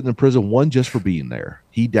currently sitting in prison. One just for being there.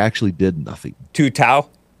 He actually did nothing. Tu Tao?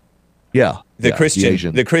 Yeah. The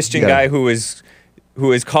Christian guy who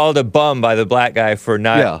was called a bum by the black guy for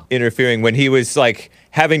not interfering when he was like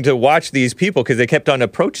having to watch these people because they kept on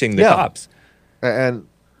approaching the cops. And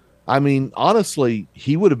I mean, honestly,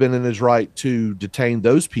 he would have been in his right to detain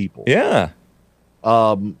those people. Yeah.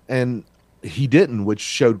 And he didn't, which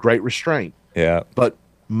showed great restraint. Yeah. But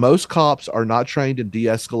most cops are not trained in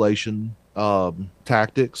de-escalation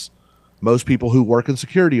tactics. Most people who work in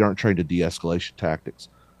security aren't trained in de-escalation tactics.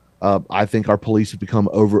 I think our police have become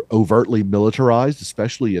overtly militarized,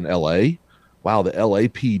 especially in LA. Wow, the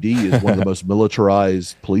LAPD is one of the most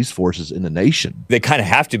militarized police forces in the nation. They kind of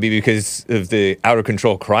have to be because of the out of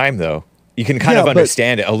control crime, though. You can kind of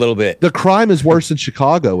understand it a little bit. The crime is worse in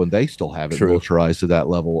Chicago, and they still have it militarized to that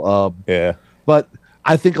level. But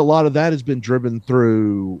I think a lot of that has been driven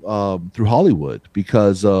through Hollywood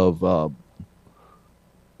because of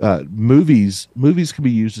movies. Movies can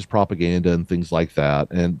be used as propaganda and things like that.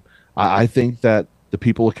 And I think that the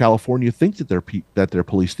people of California think that their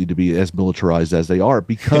police need to be as militarized as they are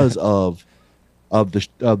because of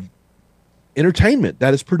entertainment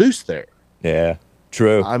that is produced there. Yeah,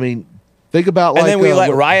 true. I mean, think about and then we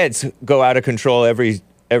let riots go out of control every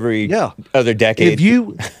other decade.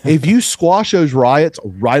 If you squash those riots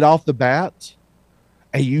right off the bat,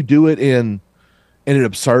 and you do it in an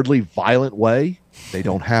absurdly violent way, they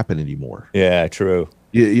don't happen anymore. Yeah, true.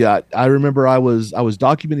 Yeah, I remember I was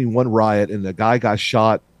documenting one riot and the guy got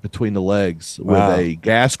shot between the legs with a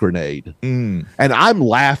gas grenade. And I'm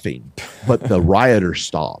laughing, but the rioter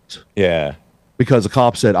stopped. Yeah. Because the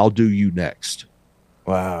cop said, "I'll do you next."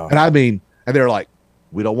 Wow. And I mean, and they're like,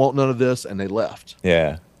 "We don't want none of this," and they left.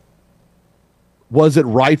 Yeah. Was it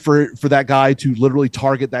right for that guy to literally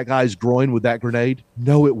target that guy's groin with that grenade?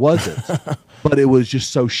 No, it wasn't. But it was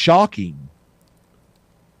just so shocking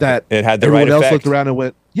that it had the everyone right else effect. looked around and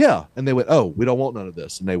went, "Yeah," and they went, "Oh, we don't want none of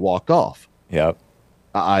this," and they walked off. Yep.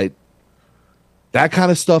 That kind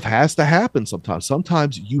of stuff has to happen sometimes.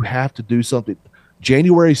 Sometimes you have to do something.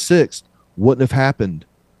 January 6th wouldn't have happened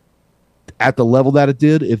at the level that it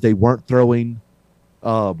did if they weren't throwing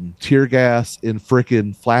tear gas and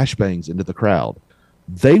frickin' flashbangs into the crowd.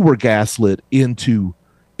 They were gaslit into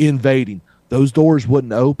invading. Those doors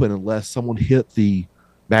wouldn't open unless someone hit the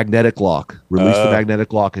magnetic lock, released the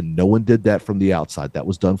magnetic lock, and no one did that from the outside. That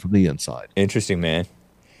was done from the inside. Interesting, man.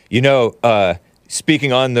 You know,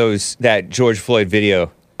 speaking on that George Floyd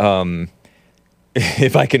video,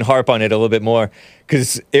 if I can harp on it a little bit more,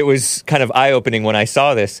 because it was kind of eye-opening when I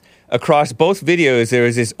saw this. Across both videos, there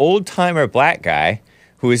was this old-timer black guy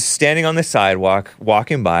who was standing on the sidewalk,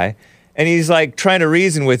 walking by, and he's like trying to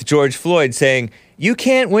reason with George Floyd, saying, "You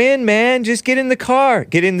can't win, man. Just get in the car.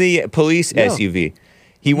 Get in the police SUV."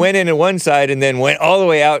 He went in at one side and then went all the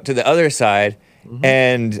way out to the other side,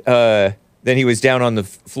 and then he was down on the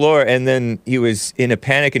floor, and then he was in a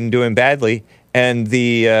panic and doing badly, and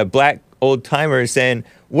the black old-timer is saying,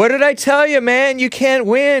 "What did I tell you, man? You can't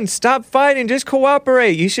win. Stop fighting. Just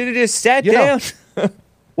cooperate. You should have just sat down."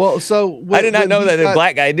 Well, so I did not know that a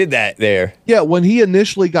black guy did that there. Yeah, when he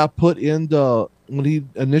initially got put in the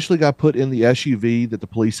SUV that the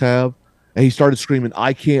police have, and he started screaming,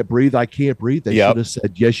 "I can't breathe, I can't breathe," they should have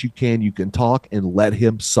said, "Yes, you can talk," and let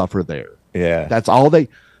him suffer there. Yeah. That's all that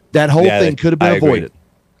whole thing could have been avoided.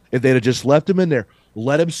 If they'd have just left him in there,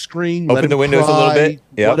 let him scream, open the windows a little bit,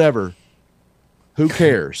 whatever. Who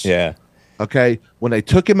cares? Yeah. Okay. When they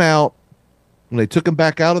took him out, when they took him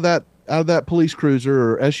back out of that police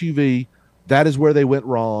cruiser or SUV, that is where they went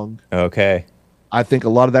wrong. Okay. I think a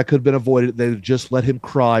lot of that could have been avoided. They'd just let him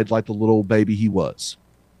cry like the little baby he was.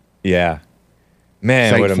 Yeah.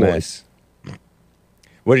 Man, Saint what a Floyd. mess.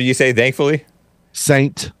 What did you say, thankfully?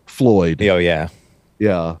 Saint Floyd. Oh, yeah.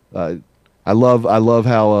 Yeah. I love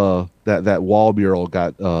how that wall mural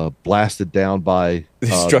got blasted down by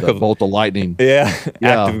the bolt of lightning. Yeah.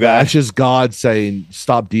 Act of God. That's just God saying,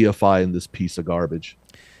 stop deifying this piece of garbage.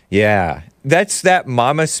 Yeah. That's that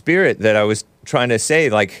mama spirit that I was trying to say.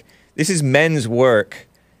 Like, this is men's work.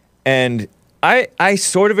 And I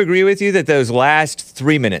sort of agree with you that those last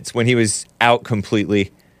 3 minutes when he was out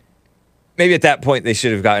completely, maybe at that point they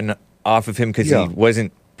should have gotten off of him because he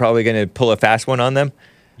wasn't probably going to pull a fast one on them.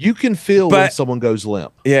 You can feel when someone goes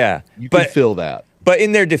limp. Yeah. You can feel that. But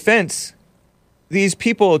in their defense, these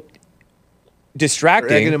people distracting.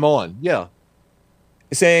 They're egging him on. Yeah.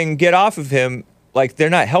 Saying, get off of him. Like, they're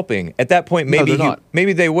not helping. At that point, maybe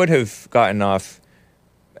maybe they would have gotten off.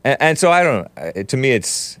 And so I don't know. To me,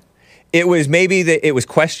 it was maybe that it was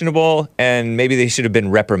questionable and maybe they should have been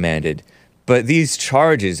reprimanded. But these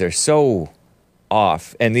charges are so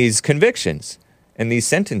off, and these convictions and these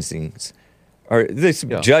sentencings are this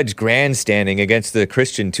judge grandstanding against the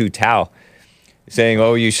Christian Tu Tao, saying,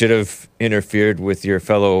 "Oh, you should have interfered with your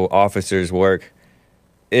fellow officer's work."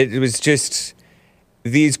 It was just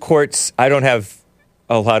these courts. I don't have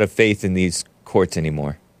a lot of faith in these courts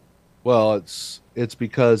anymore. Well, it's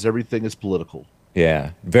because everything is political.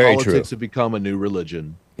 Yeah, very true. Politics have become a new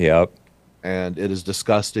religion. Yep. And it is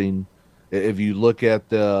disgusting. If you look at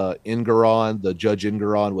the Judge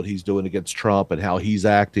Engeron, what he's doing against Trump and how he's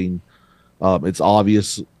acting, it's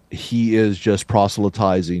obvious he is just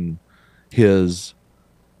proselytizing his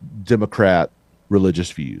Democrat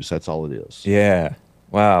religious views. That's all it is. Yeah.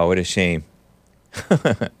 Wow, what a shame.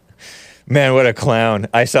 Man, what a clown.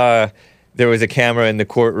 I saw there was a camera in the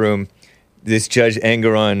courtroom. This Judge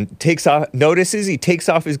Engeron notices he takes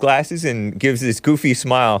off his glasses and gives this goofy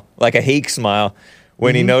smile, like a hake smile,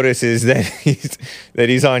 when he notices that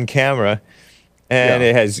he's on camera. And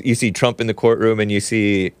you see Trump in the courtroom, and you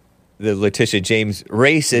see the Letitia James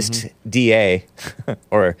racist DA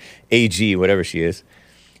or AG, whatever she is.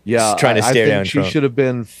 Yeah, trying to stare down Trump. She should have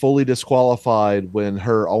been fully disqualified when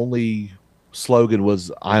her only slogan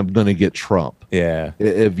was, "I'm going to get Trump." Yeah.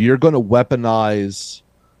 If you're going to weaponize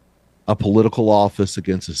a political office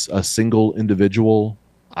against a single individual,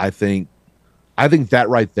 I think that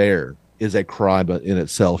right there is a crime in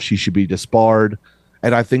itself. She should be disbarred,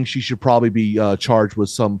 and I think she should probably be charged with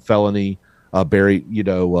some felony,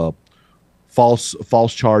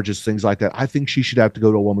 false charges, things like that. I think she should have to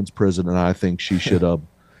go to a woman's prison, and I think she should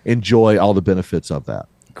enjoy all the benefits of that.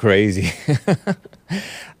 Crazy.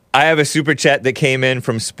 I have a super chat that came in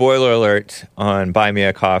from Spoiler Alert on Buy Me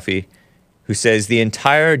a Coffee, who says the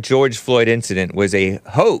entire George Floyd incident was a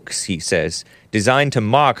hoax, he says, designed to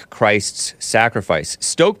mock Christ's sacrifice,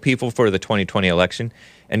 stoke people for the 2020 election,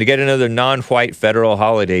 and to get another non-white federal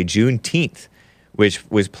holiday, Juneteenth, which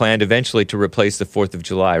was planned eventually to replace the 4th of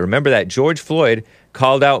July. Remember that George Floyd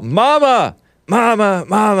called out, "Mama, Mama,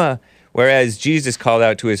 Mama," whereas Jesus called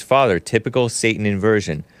out to his father. Typical Satan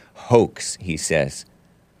inversion. Hoax, he says.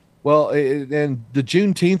 Well, and the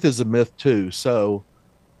Juneteenth is a myth too. So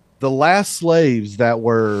the last slaves that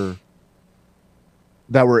were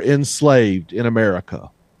enslaved in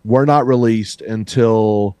America were not released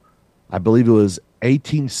until, I believe it was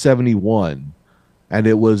 1871, and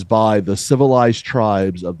it was by the civilized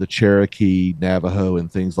tribes of the Cherokee, Navajo,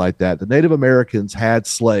 and things like that. The Native Americans had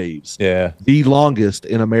slaves, the longest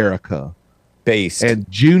in America. Based. And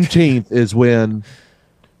Juneteenth is when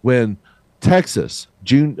Texas,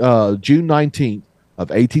 June 19th of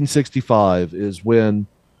 1865 is when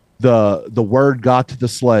the word got to the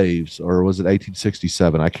slaves, or was it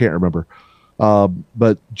 1867? I can't remember.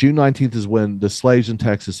 But June 19th is when the slaves in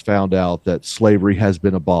Texas found out that slavery has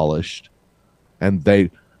been abolished, and they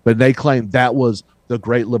claimed that was the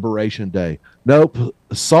Great Liberation Day. Nope,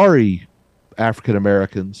 sorry, African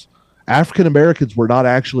Americans. African Americans were not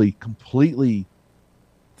actually completely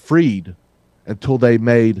freed until they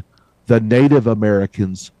made the Native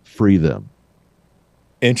Americans free them.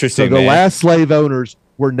 Interesting. So the last slave owners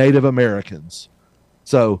were Native Americans.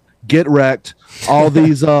 So get wrecked. All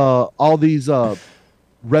these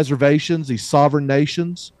reservations, these sovereign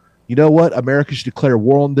nations. You know what? America should declare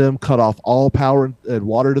war on them, cut off all power and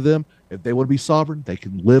water to them. If they want to be sovereign, they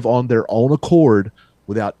can live on their own accord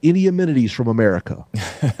without any amenities from America.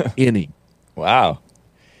 Any. Wow.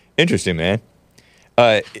 Interesting, man.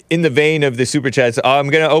 In the vein of the super chats, I'm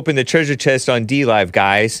going to open the treasure chest on D-Live,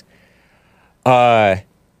 guys.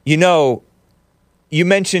 You know, you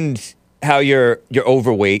mentioned how you're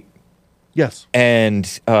overweight. Yes.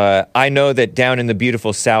 And I know that down in the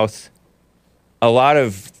beautiful South, a lot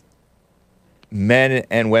of men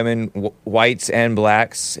and women, whites and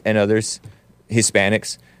blacks and others,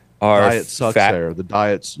 Hispanics, are diet sucks fat. there. The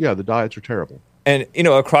diets are terrible. And, you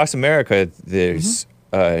know, across America, there's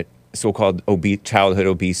so-called childhood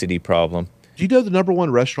obesity problem. Do you know the number one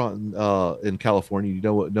restaurant in California? You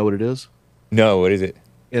know what it is? No, what is it?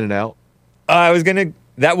 In-N-Out. That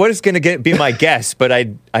was gonna be my guess, but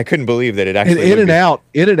I couldn't believe that it actually. In-N-Out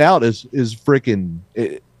is freaking.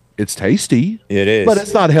 It's tasty. It is, but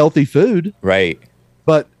it's not healthy food. Right.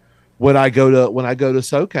 But when I go to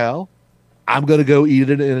SoCal, I'm going to go eat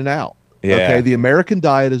it in In-N-Out. Yeah. Okay. The American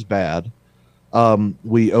diet is bad.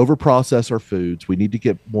 We overprocess our foods. We need to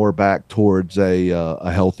get more back towards a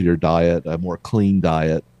healthier diet, a more clean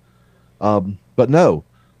diet. But no,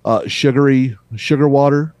 sugar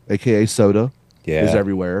water, aka soda, is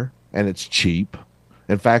everywhere, and it's cheap.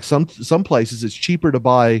 In fact, some places it's cheaper to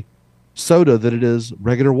buy soda than it is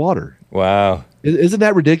regular water. Wow. Isn't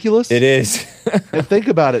that ridiculous? It is. And think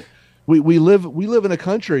about it. We live in a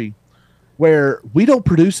country where we don't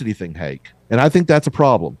produce anything, Hake. And I think that's a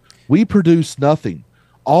problem. We produce nothing.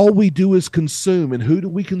 All we do is consume. And who do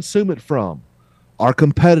we consume it from? Our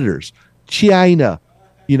competitors. China.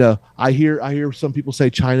 You know, I hear some people say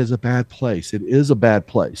China is a bad place. It is a bad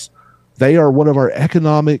place. They are one of our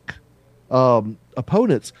economic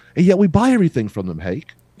opponents, and yet we buy everything from them,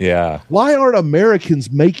 Hake. Yeah. Why aren't Americans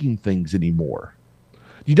making things anymore?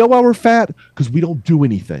 You know why we're fat? Because we don't do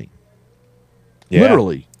anything. Yeah.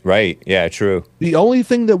 Literally. Right. Yeah, true. The only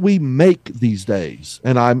thing that we make these days,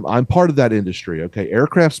 and I'm part of that industry, okay,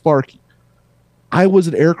 AircraftSparky. I was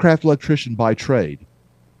an aircraft electrician by trade.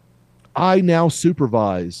 I now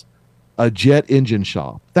supervise a jet engine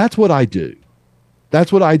shop. That's what I do.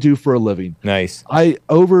 That's what I do for a living. Nice. I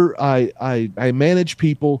manage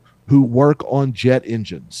people who work on jet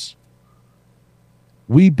engines.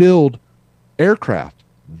 We build aircraft.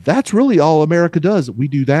 That's really all America does. We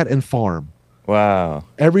do that and farm. Wow.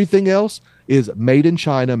 Everything else is made in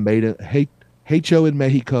China, made in HO in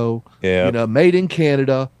Mexico, made in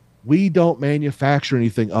Canada. We don't manufacture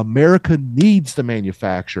anything. America needs to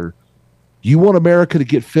manufacture. You want America to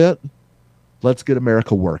get fit? Let's get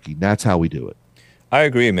America working. That's how we do it. I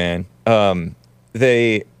agree, man.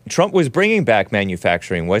 Trump was bringing back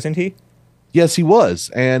manufacturing, wasn't he? Yes, he was.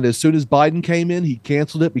 And as soon as Biden came in, he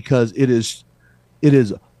canceled it because it is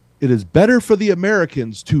better for the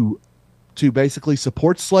Americans to basically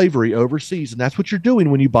support slavery overseas. And that's what you're doing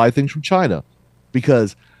when you buy things from China,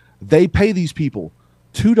 because they pay these people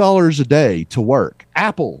 $2 a day to work.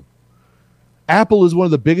 Apple is one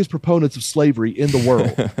of the biggest proponents of slavery in the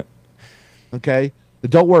world. Okay, but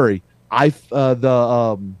don't worry.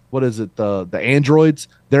 The androids,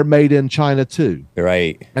 they're made in China too.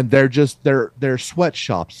 Right. And they're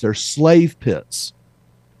sweatshops, they're slave pits.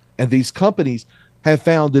 And these companies have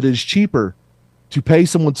found that it is cheaper to pay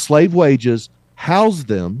someone slave wages, house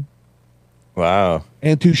them. Wow.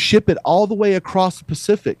 And to ship it all the way across the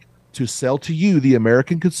Pacific to sell to you, the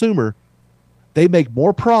American consumer. They make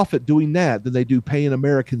more profit doing that than they do paying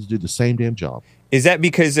Americans to do the same damn job. Is that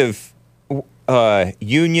because of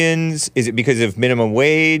unions? Is it because of minimum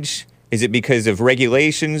wage? Is it because of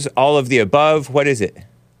regulations? All of the above? What is it?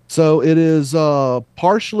 So it is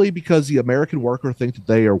partially because the American worker thinks that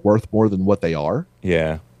they are worth more than what they are.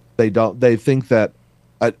 Yeah. They think that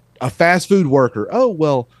a fast food worker, oh,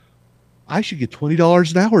 well, I should get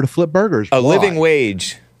 $20 an hour to flip burgers. A living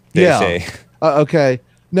wage, they say. Okay.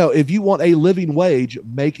 No, if you want a living wage,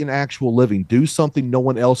 make an actual living. Do something no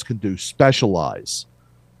one else can do. Specialize.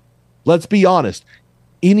 Let's be honest.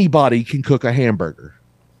 Anybody can cook a hamburger,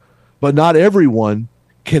 but not everyone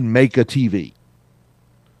can make a TV.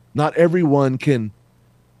 Not everyone can,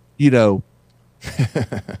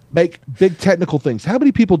 make big technical things. How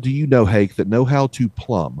many people do you know, Hake, that know how to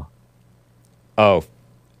plumb? Oh,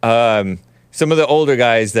 some of the older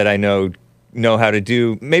guys that I know how to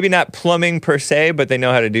do, maybe not plumbing per se, but they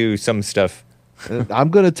know how to do some stuff. And I'm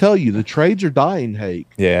going to tell you, the trades are dying, Hake.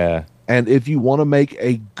 Yeah. And if you want to make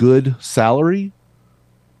a good salary,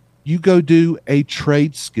 you go do a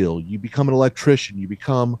trade skill. You become an electrician. You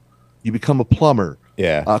become a plumber.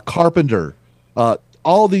 Yeah. A carpenter.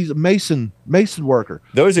 All these mason worker.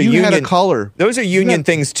 Those are you had a union color. Those are union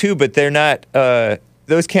things too, but they're not.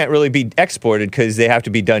 Those can't really be exported because they have to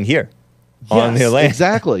be done here on the land.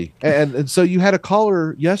 Exactly. And so you had a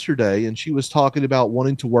caller yesterday, and she was talking about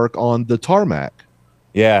wanting to work on the tarmac.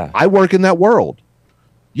 Yeah. I work in that world.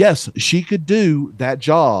 Yes, she could do that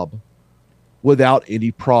job without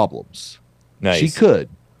any problems. Nice. She could.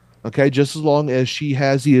 Okay, just as long as she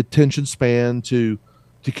has the attention span to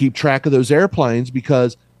keep track of those airplanes,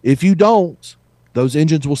 because if you don't, those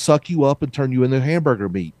engines will suck you up and turn you into hamburger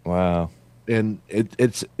meat. Wow. And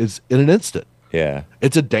it's in an instant. Yeah.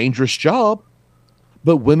 It's a dangerous job,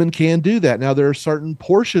 but women can do that. Now, there are certain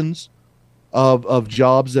portions of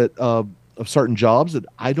jobs of certain jobs that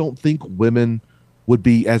I don't think women would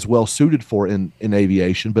be as well suited for in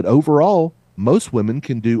aviation, but overall, most women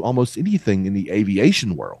can do almost anything in the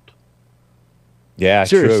aviation world. Yeah,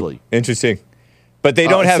 seriously. True. Interesting. But they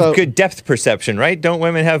don't have good depth perception, right? Don't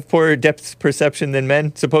women have poorer depth perception than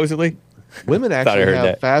men, supposedly? Women actually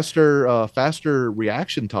have faster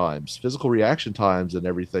reaction times, physical reaction times and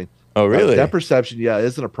everything. Oh, really? Depth perception,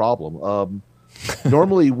 isn't a problem.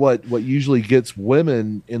 Normally, what usually gets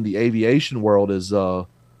women in the aviation world is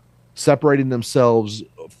separating themselves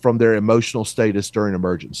from their emotional status during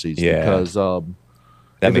emergencies. Yeah. Because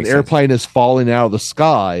if an sense. airplane is falling out of the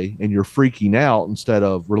sky and you're freaking out, instead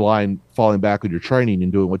of falling back on your training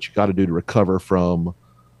and doing what you got to do to recover from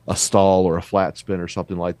a stall or a flat spin or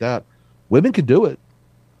something like that, women can do it.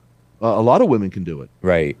 A lot of women can do it.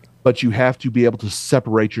 Right. But you have to be able to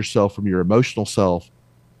separate yourself from your emotional self.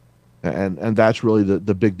 And that's really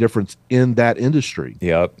the big difference in that industry.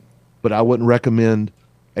 Yep. But I wouldn't recommend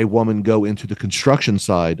a woman go into the construction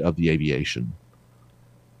side of the aviation,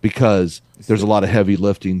 because there's a lot of heavy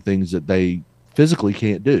lifting things that they physically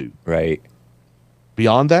can't do. Right.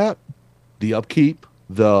 Beyond that, the upkeep,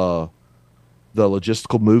 the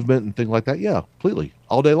logistical movement and things like that, completely,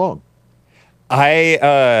 all day long.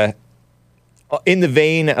 I, in the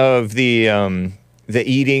vein of the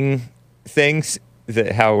eating things,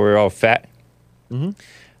 how we're all fat,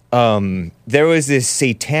 there was this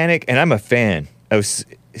satanic, and I'm a fan of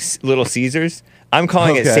Little Caesars. I'm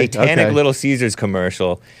calling it satanic Little Caesars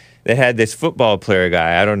commercial that had this football player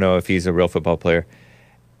guy. I don't know if he's a real football player.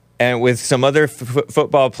 And with some other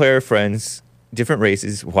football player friends, different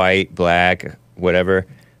races, white, black, whatever,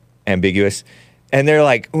 ambiguous. And they're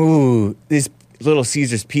like, ooh, this Little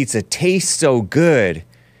Caesars pizza tastes so good.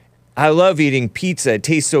 I love eating pizza. It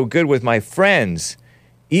tastes so good with my friends.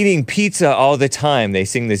 Eating pizza all the time. They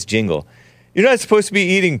sing this jingle. You're not supposed to be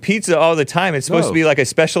eating pizza all the time. It's supposed to be like a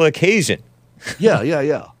special occasion.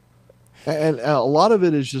 Yeah. And a lot of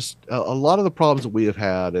it is just a lot of the problems that we have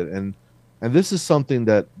had, and this is something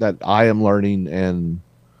that I am learning,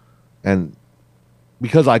 and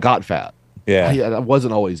because I got fat, I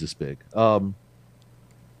wasn't always this big.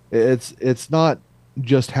 It's not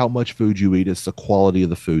just how much food you eat; it's the quality of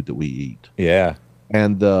the food that we eat. Yeah,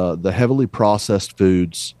 and the heavily processed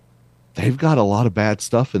foods, they've got a lot of bad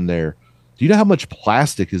stuff in there. Do you know how much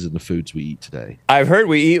plastic is in the foods we eat today? I've heard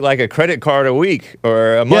we eat like a credit card a week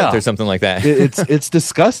or a month or something like that. It's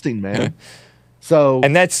disgusting, man. So,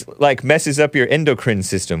 and that's like messes up your endocrine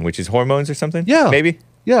system, which is hormones or something. Yeah, maybe.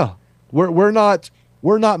 Yeah, we're not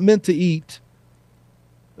meant to eat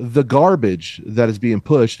the garbage that is being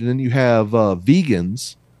pushed, and then you have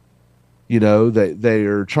vegans. You know, they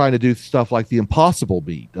are trying to do stuff like the Impossible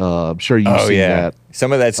meat. I'm sure you've seen that.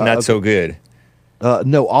 Some of that's not so good.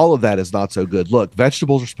 No, all of that is not so good. Look,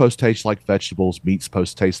 vegetables are supposed to taste like vegetables. Meat's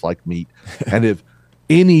supposed to taste like meat. And if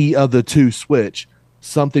any of the two switch,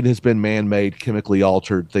 something has been man-made, chemically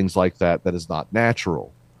altered, things like that is not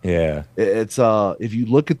natural. Yeah. It's if you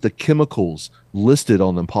look at the chemicals listed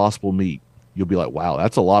on Impossible meat, you'll be like, wow,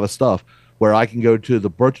 that's a lot of stuff. Where I can go to the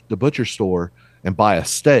butcher store and buy a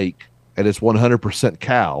steak and it's 100%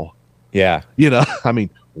 cow. Yeah. You know, I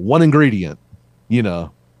mean, one ingredient, you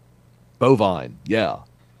know. Bovine, yeah.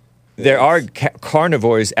 There are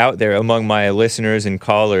carnivores out there among my listeners and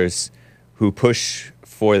callers who push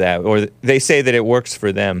for that, or they say that it works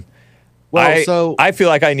for them. Well, I feel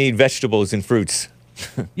like I need vegetables and fruits.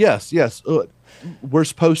 yes. We're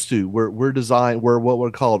supposed to. We're designed. We're what we're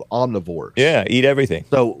called omnivores. Yeah, eat everything.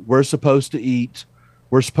 So we're supposed to eat.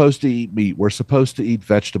 We're supposed to eat meat. We're supposed to eat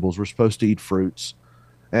vegetables. We're supposed to eat fruits,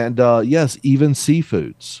 and yes, even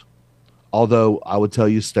seafoods. Although I would tell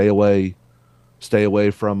you, stay away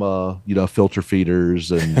from filter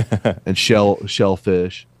feeders and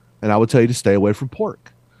shellfish, and I would tell you to stay away from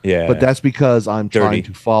pork. Yeah, but that's because I'm dirty. trying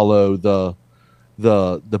to follow the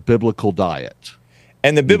biblical diet.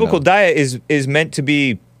 And the biblical diet is meant to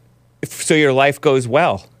be so your life goes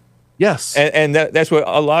well. Yes. And that's what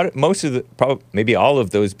maybe all of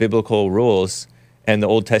those biblical rules and the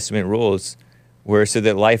Old Testament rules were, so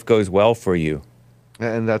that life goes well for you.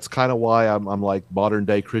 And that's kind of why I'm like, modern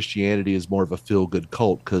day Christianity is more of a feel good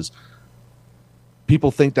cult, because people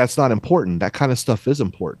think that's not important. That kind of stuff is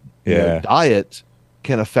important. Yeah. Diet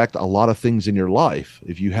can affect a lot of things in your life.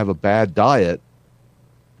 If you have a bad diet,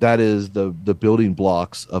 that is the building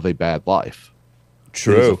blocks of a bad life.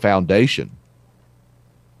 True. It is a foundation.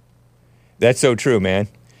 That's so true, man.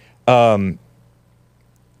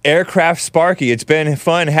 AircraftSparky, it's been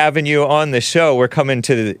fun having you on the show. We're coming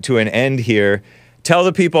to an end here. Tell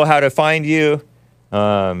the people how to find you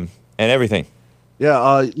and everything.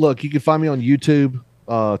 Yeah, look, you can find me on YouTube,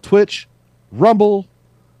 Twitch, Rumble,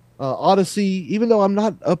 Odyssey. Even though I'm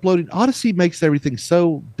not uploading, Odyssey makes everything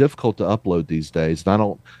so difficult to upload these days.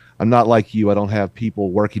 And I'm not like you. I don't have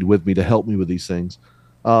people working with me to help me with these things.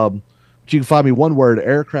 But you can find me, one word,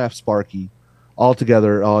 AircraftSparky, all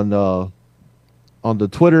together on the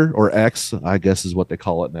Twitter, or X, I guess is what they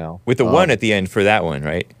call it now. With the one at the end for that one,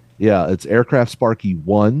 right? Yeah, it's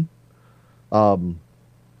AircraftSparky1. Some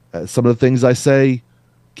of the things I say,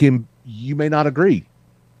 Kim, you may not agree.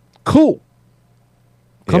 Cool.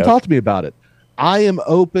 Come talk to me about it. I am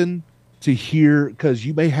open to hear, because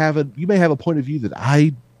you may have a point of view that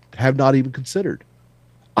I have not even considered.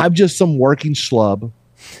 I'm just some working schlub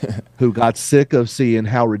who got sick of seeing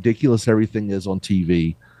how ridiculous everything is on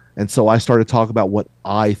TV. And so I started talking about what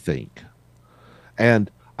I think.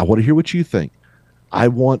 And I want to hear what you think. I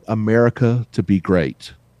want America to be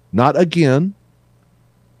great. Not again.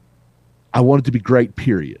 I want it to be great,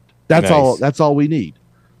 period. That's Nice. all. That's all we need.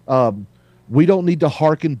 We don't need to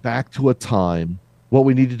hearken back to a time. What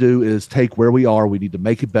we need to do is take where we are. We need to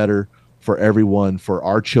make it better for everyone, for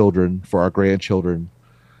our children, for our grandchildren.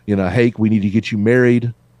 Hake, we need to get you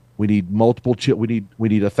married. We need multiple. We need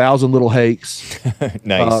 1,000 little Hakes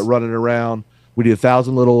Nice. running around. We need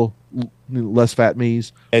 1,000 little less fat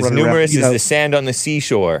me's. As running numerous around, as the sand on the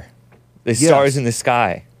seashore, the stars in the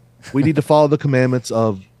sky. We need to follow the commandments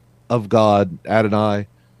of God, Adonai.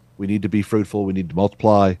 We need to be fruitful. We need to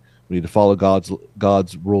multiply. We need to follow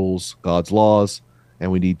God's rules, God's laws,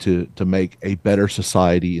 and we need to make a better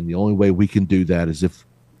society. And the only way we can do that is if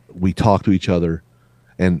we talk to each other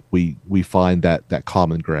and we find that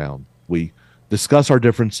common ground. We discuss our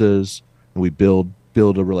differences and we build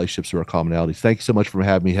a relationship through our commonalities. Thank you so much for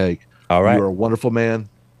having me, Hake. All right. You're a wonderful man.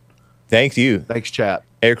 Thank you. Thanks, chat.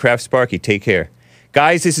 AircraftSparky, take care.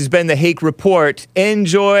 Guys, this has been the Hake Report.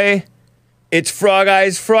 Enjoy. It's Frog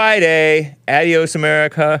Eyes Friday. Adios,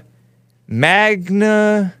 America.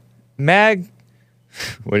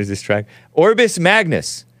 What is this track? Orbis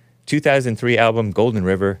Magnus, 2003 album, Golden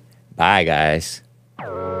River. Bye, guys.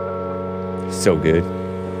 So good.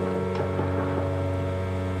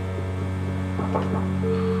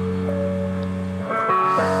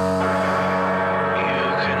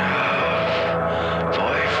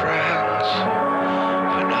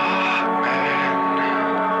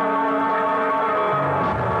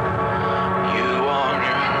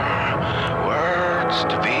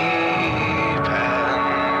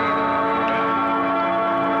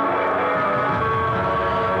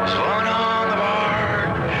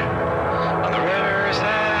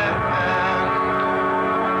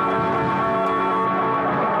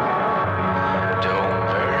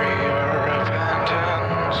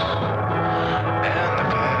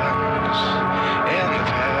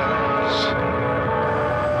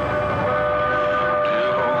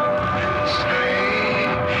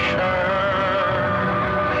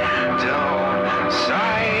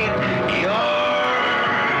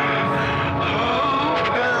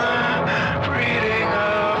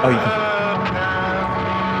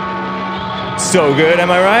 So good, am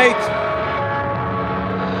I right?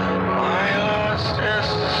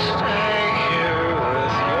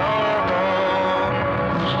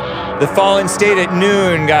 The Fallen State at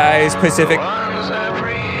noon, guys, Pacific.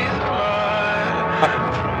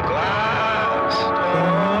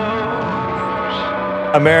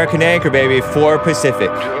 American Anchor, baby, 4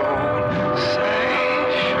 Pacific.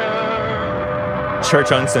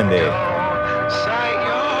 church on Sunday.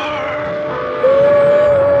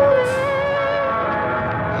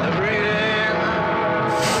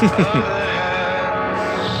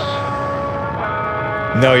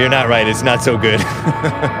 No, you're not right. It's not so good.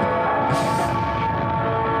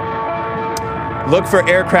 Look for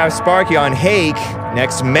AircraftSparky on Hake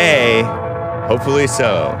next May. Hopefully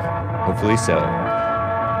so. Hopefully so.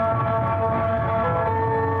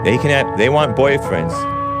 They want boyfriends.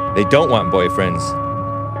 They don't want boyfriends.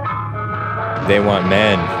 They want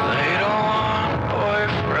men. They don't want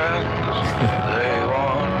boyfriends. They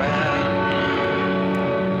want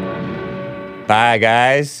men. Bye,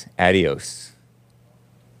 guys. Adios.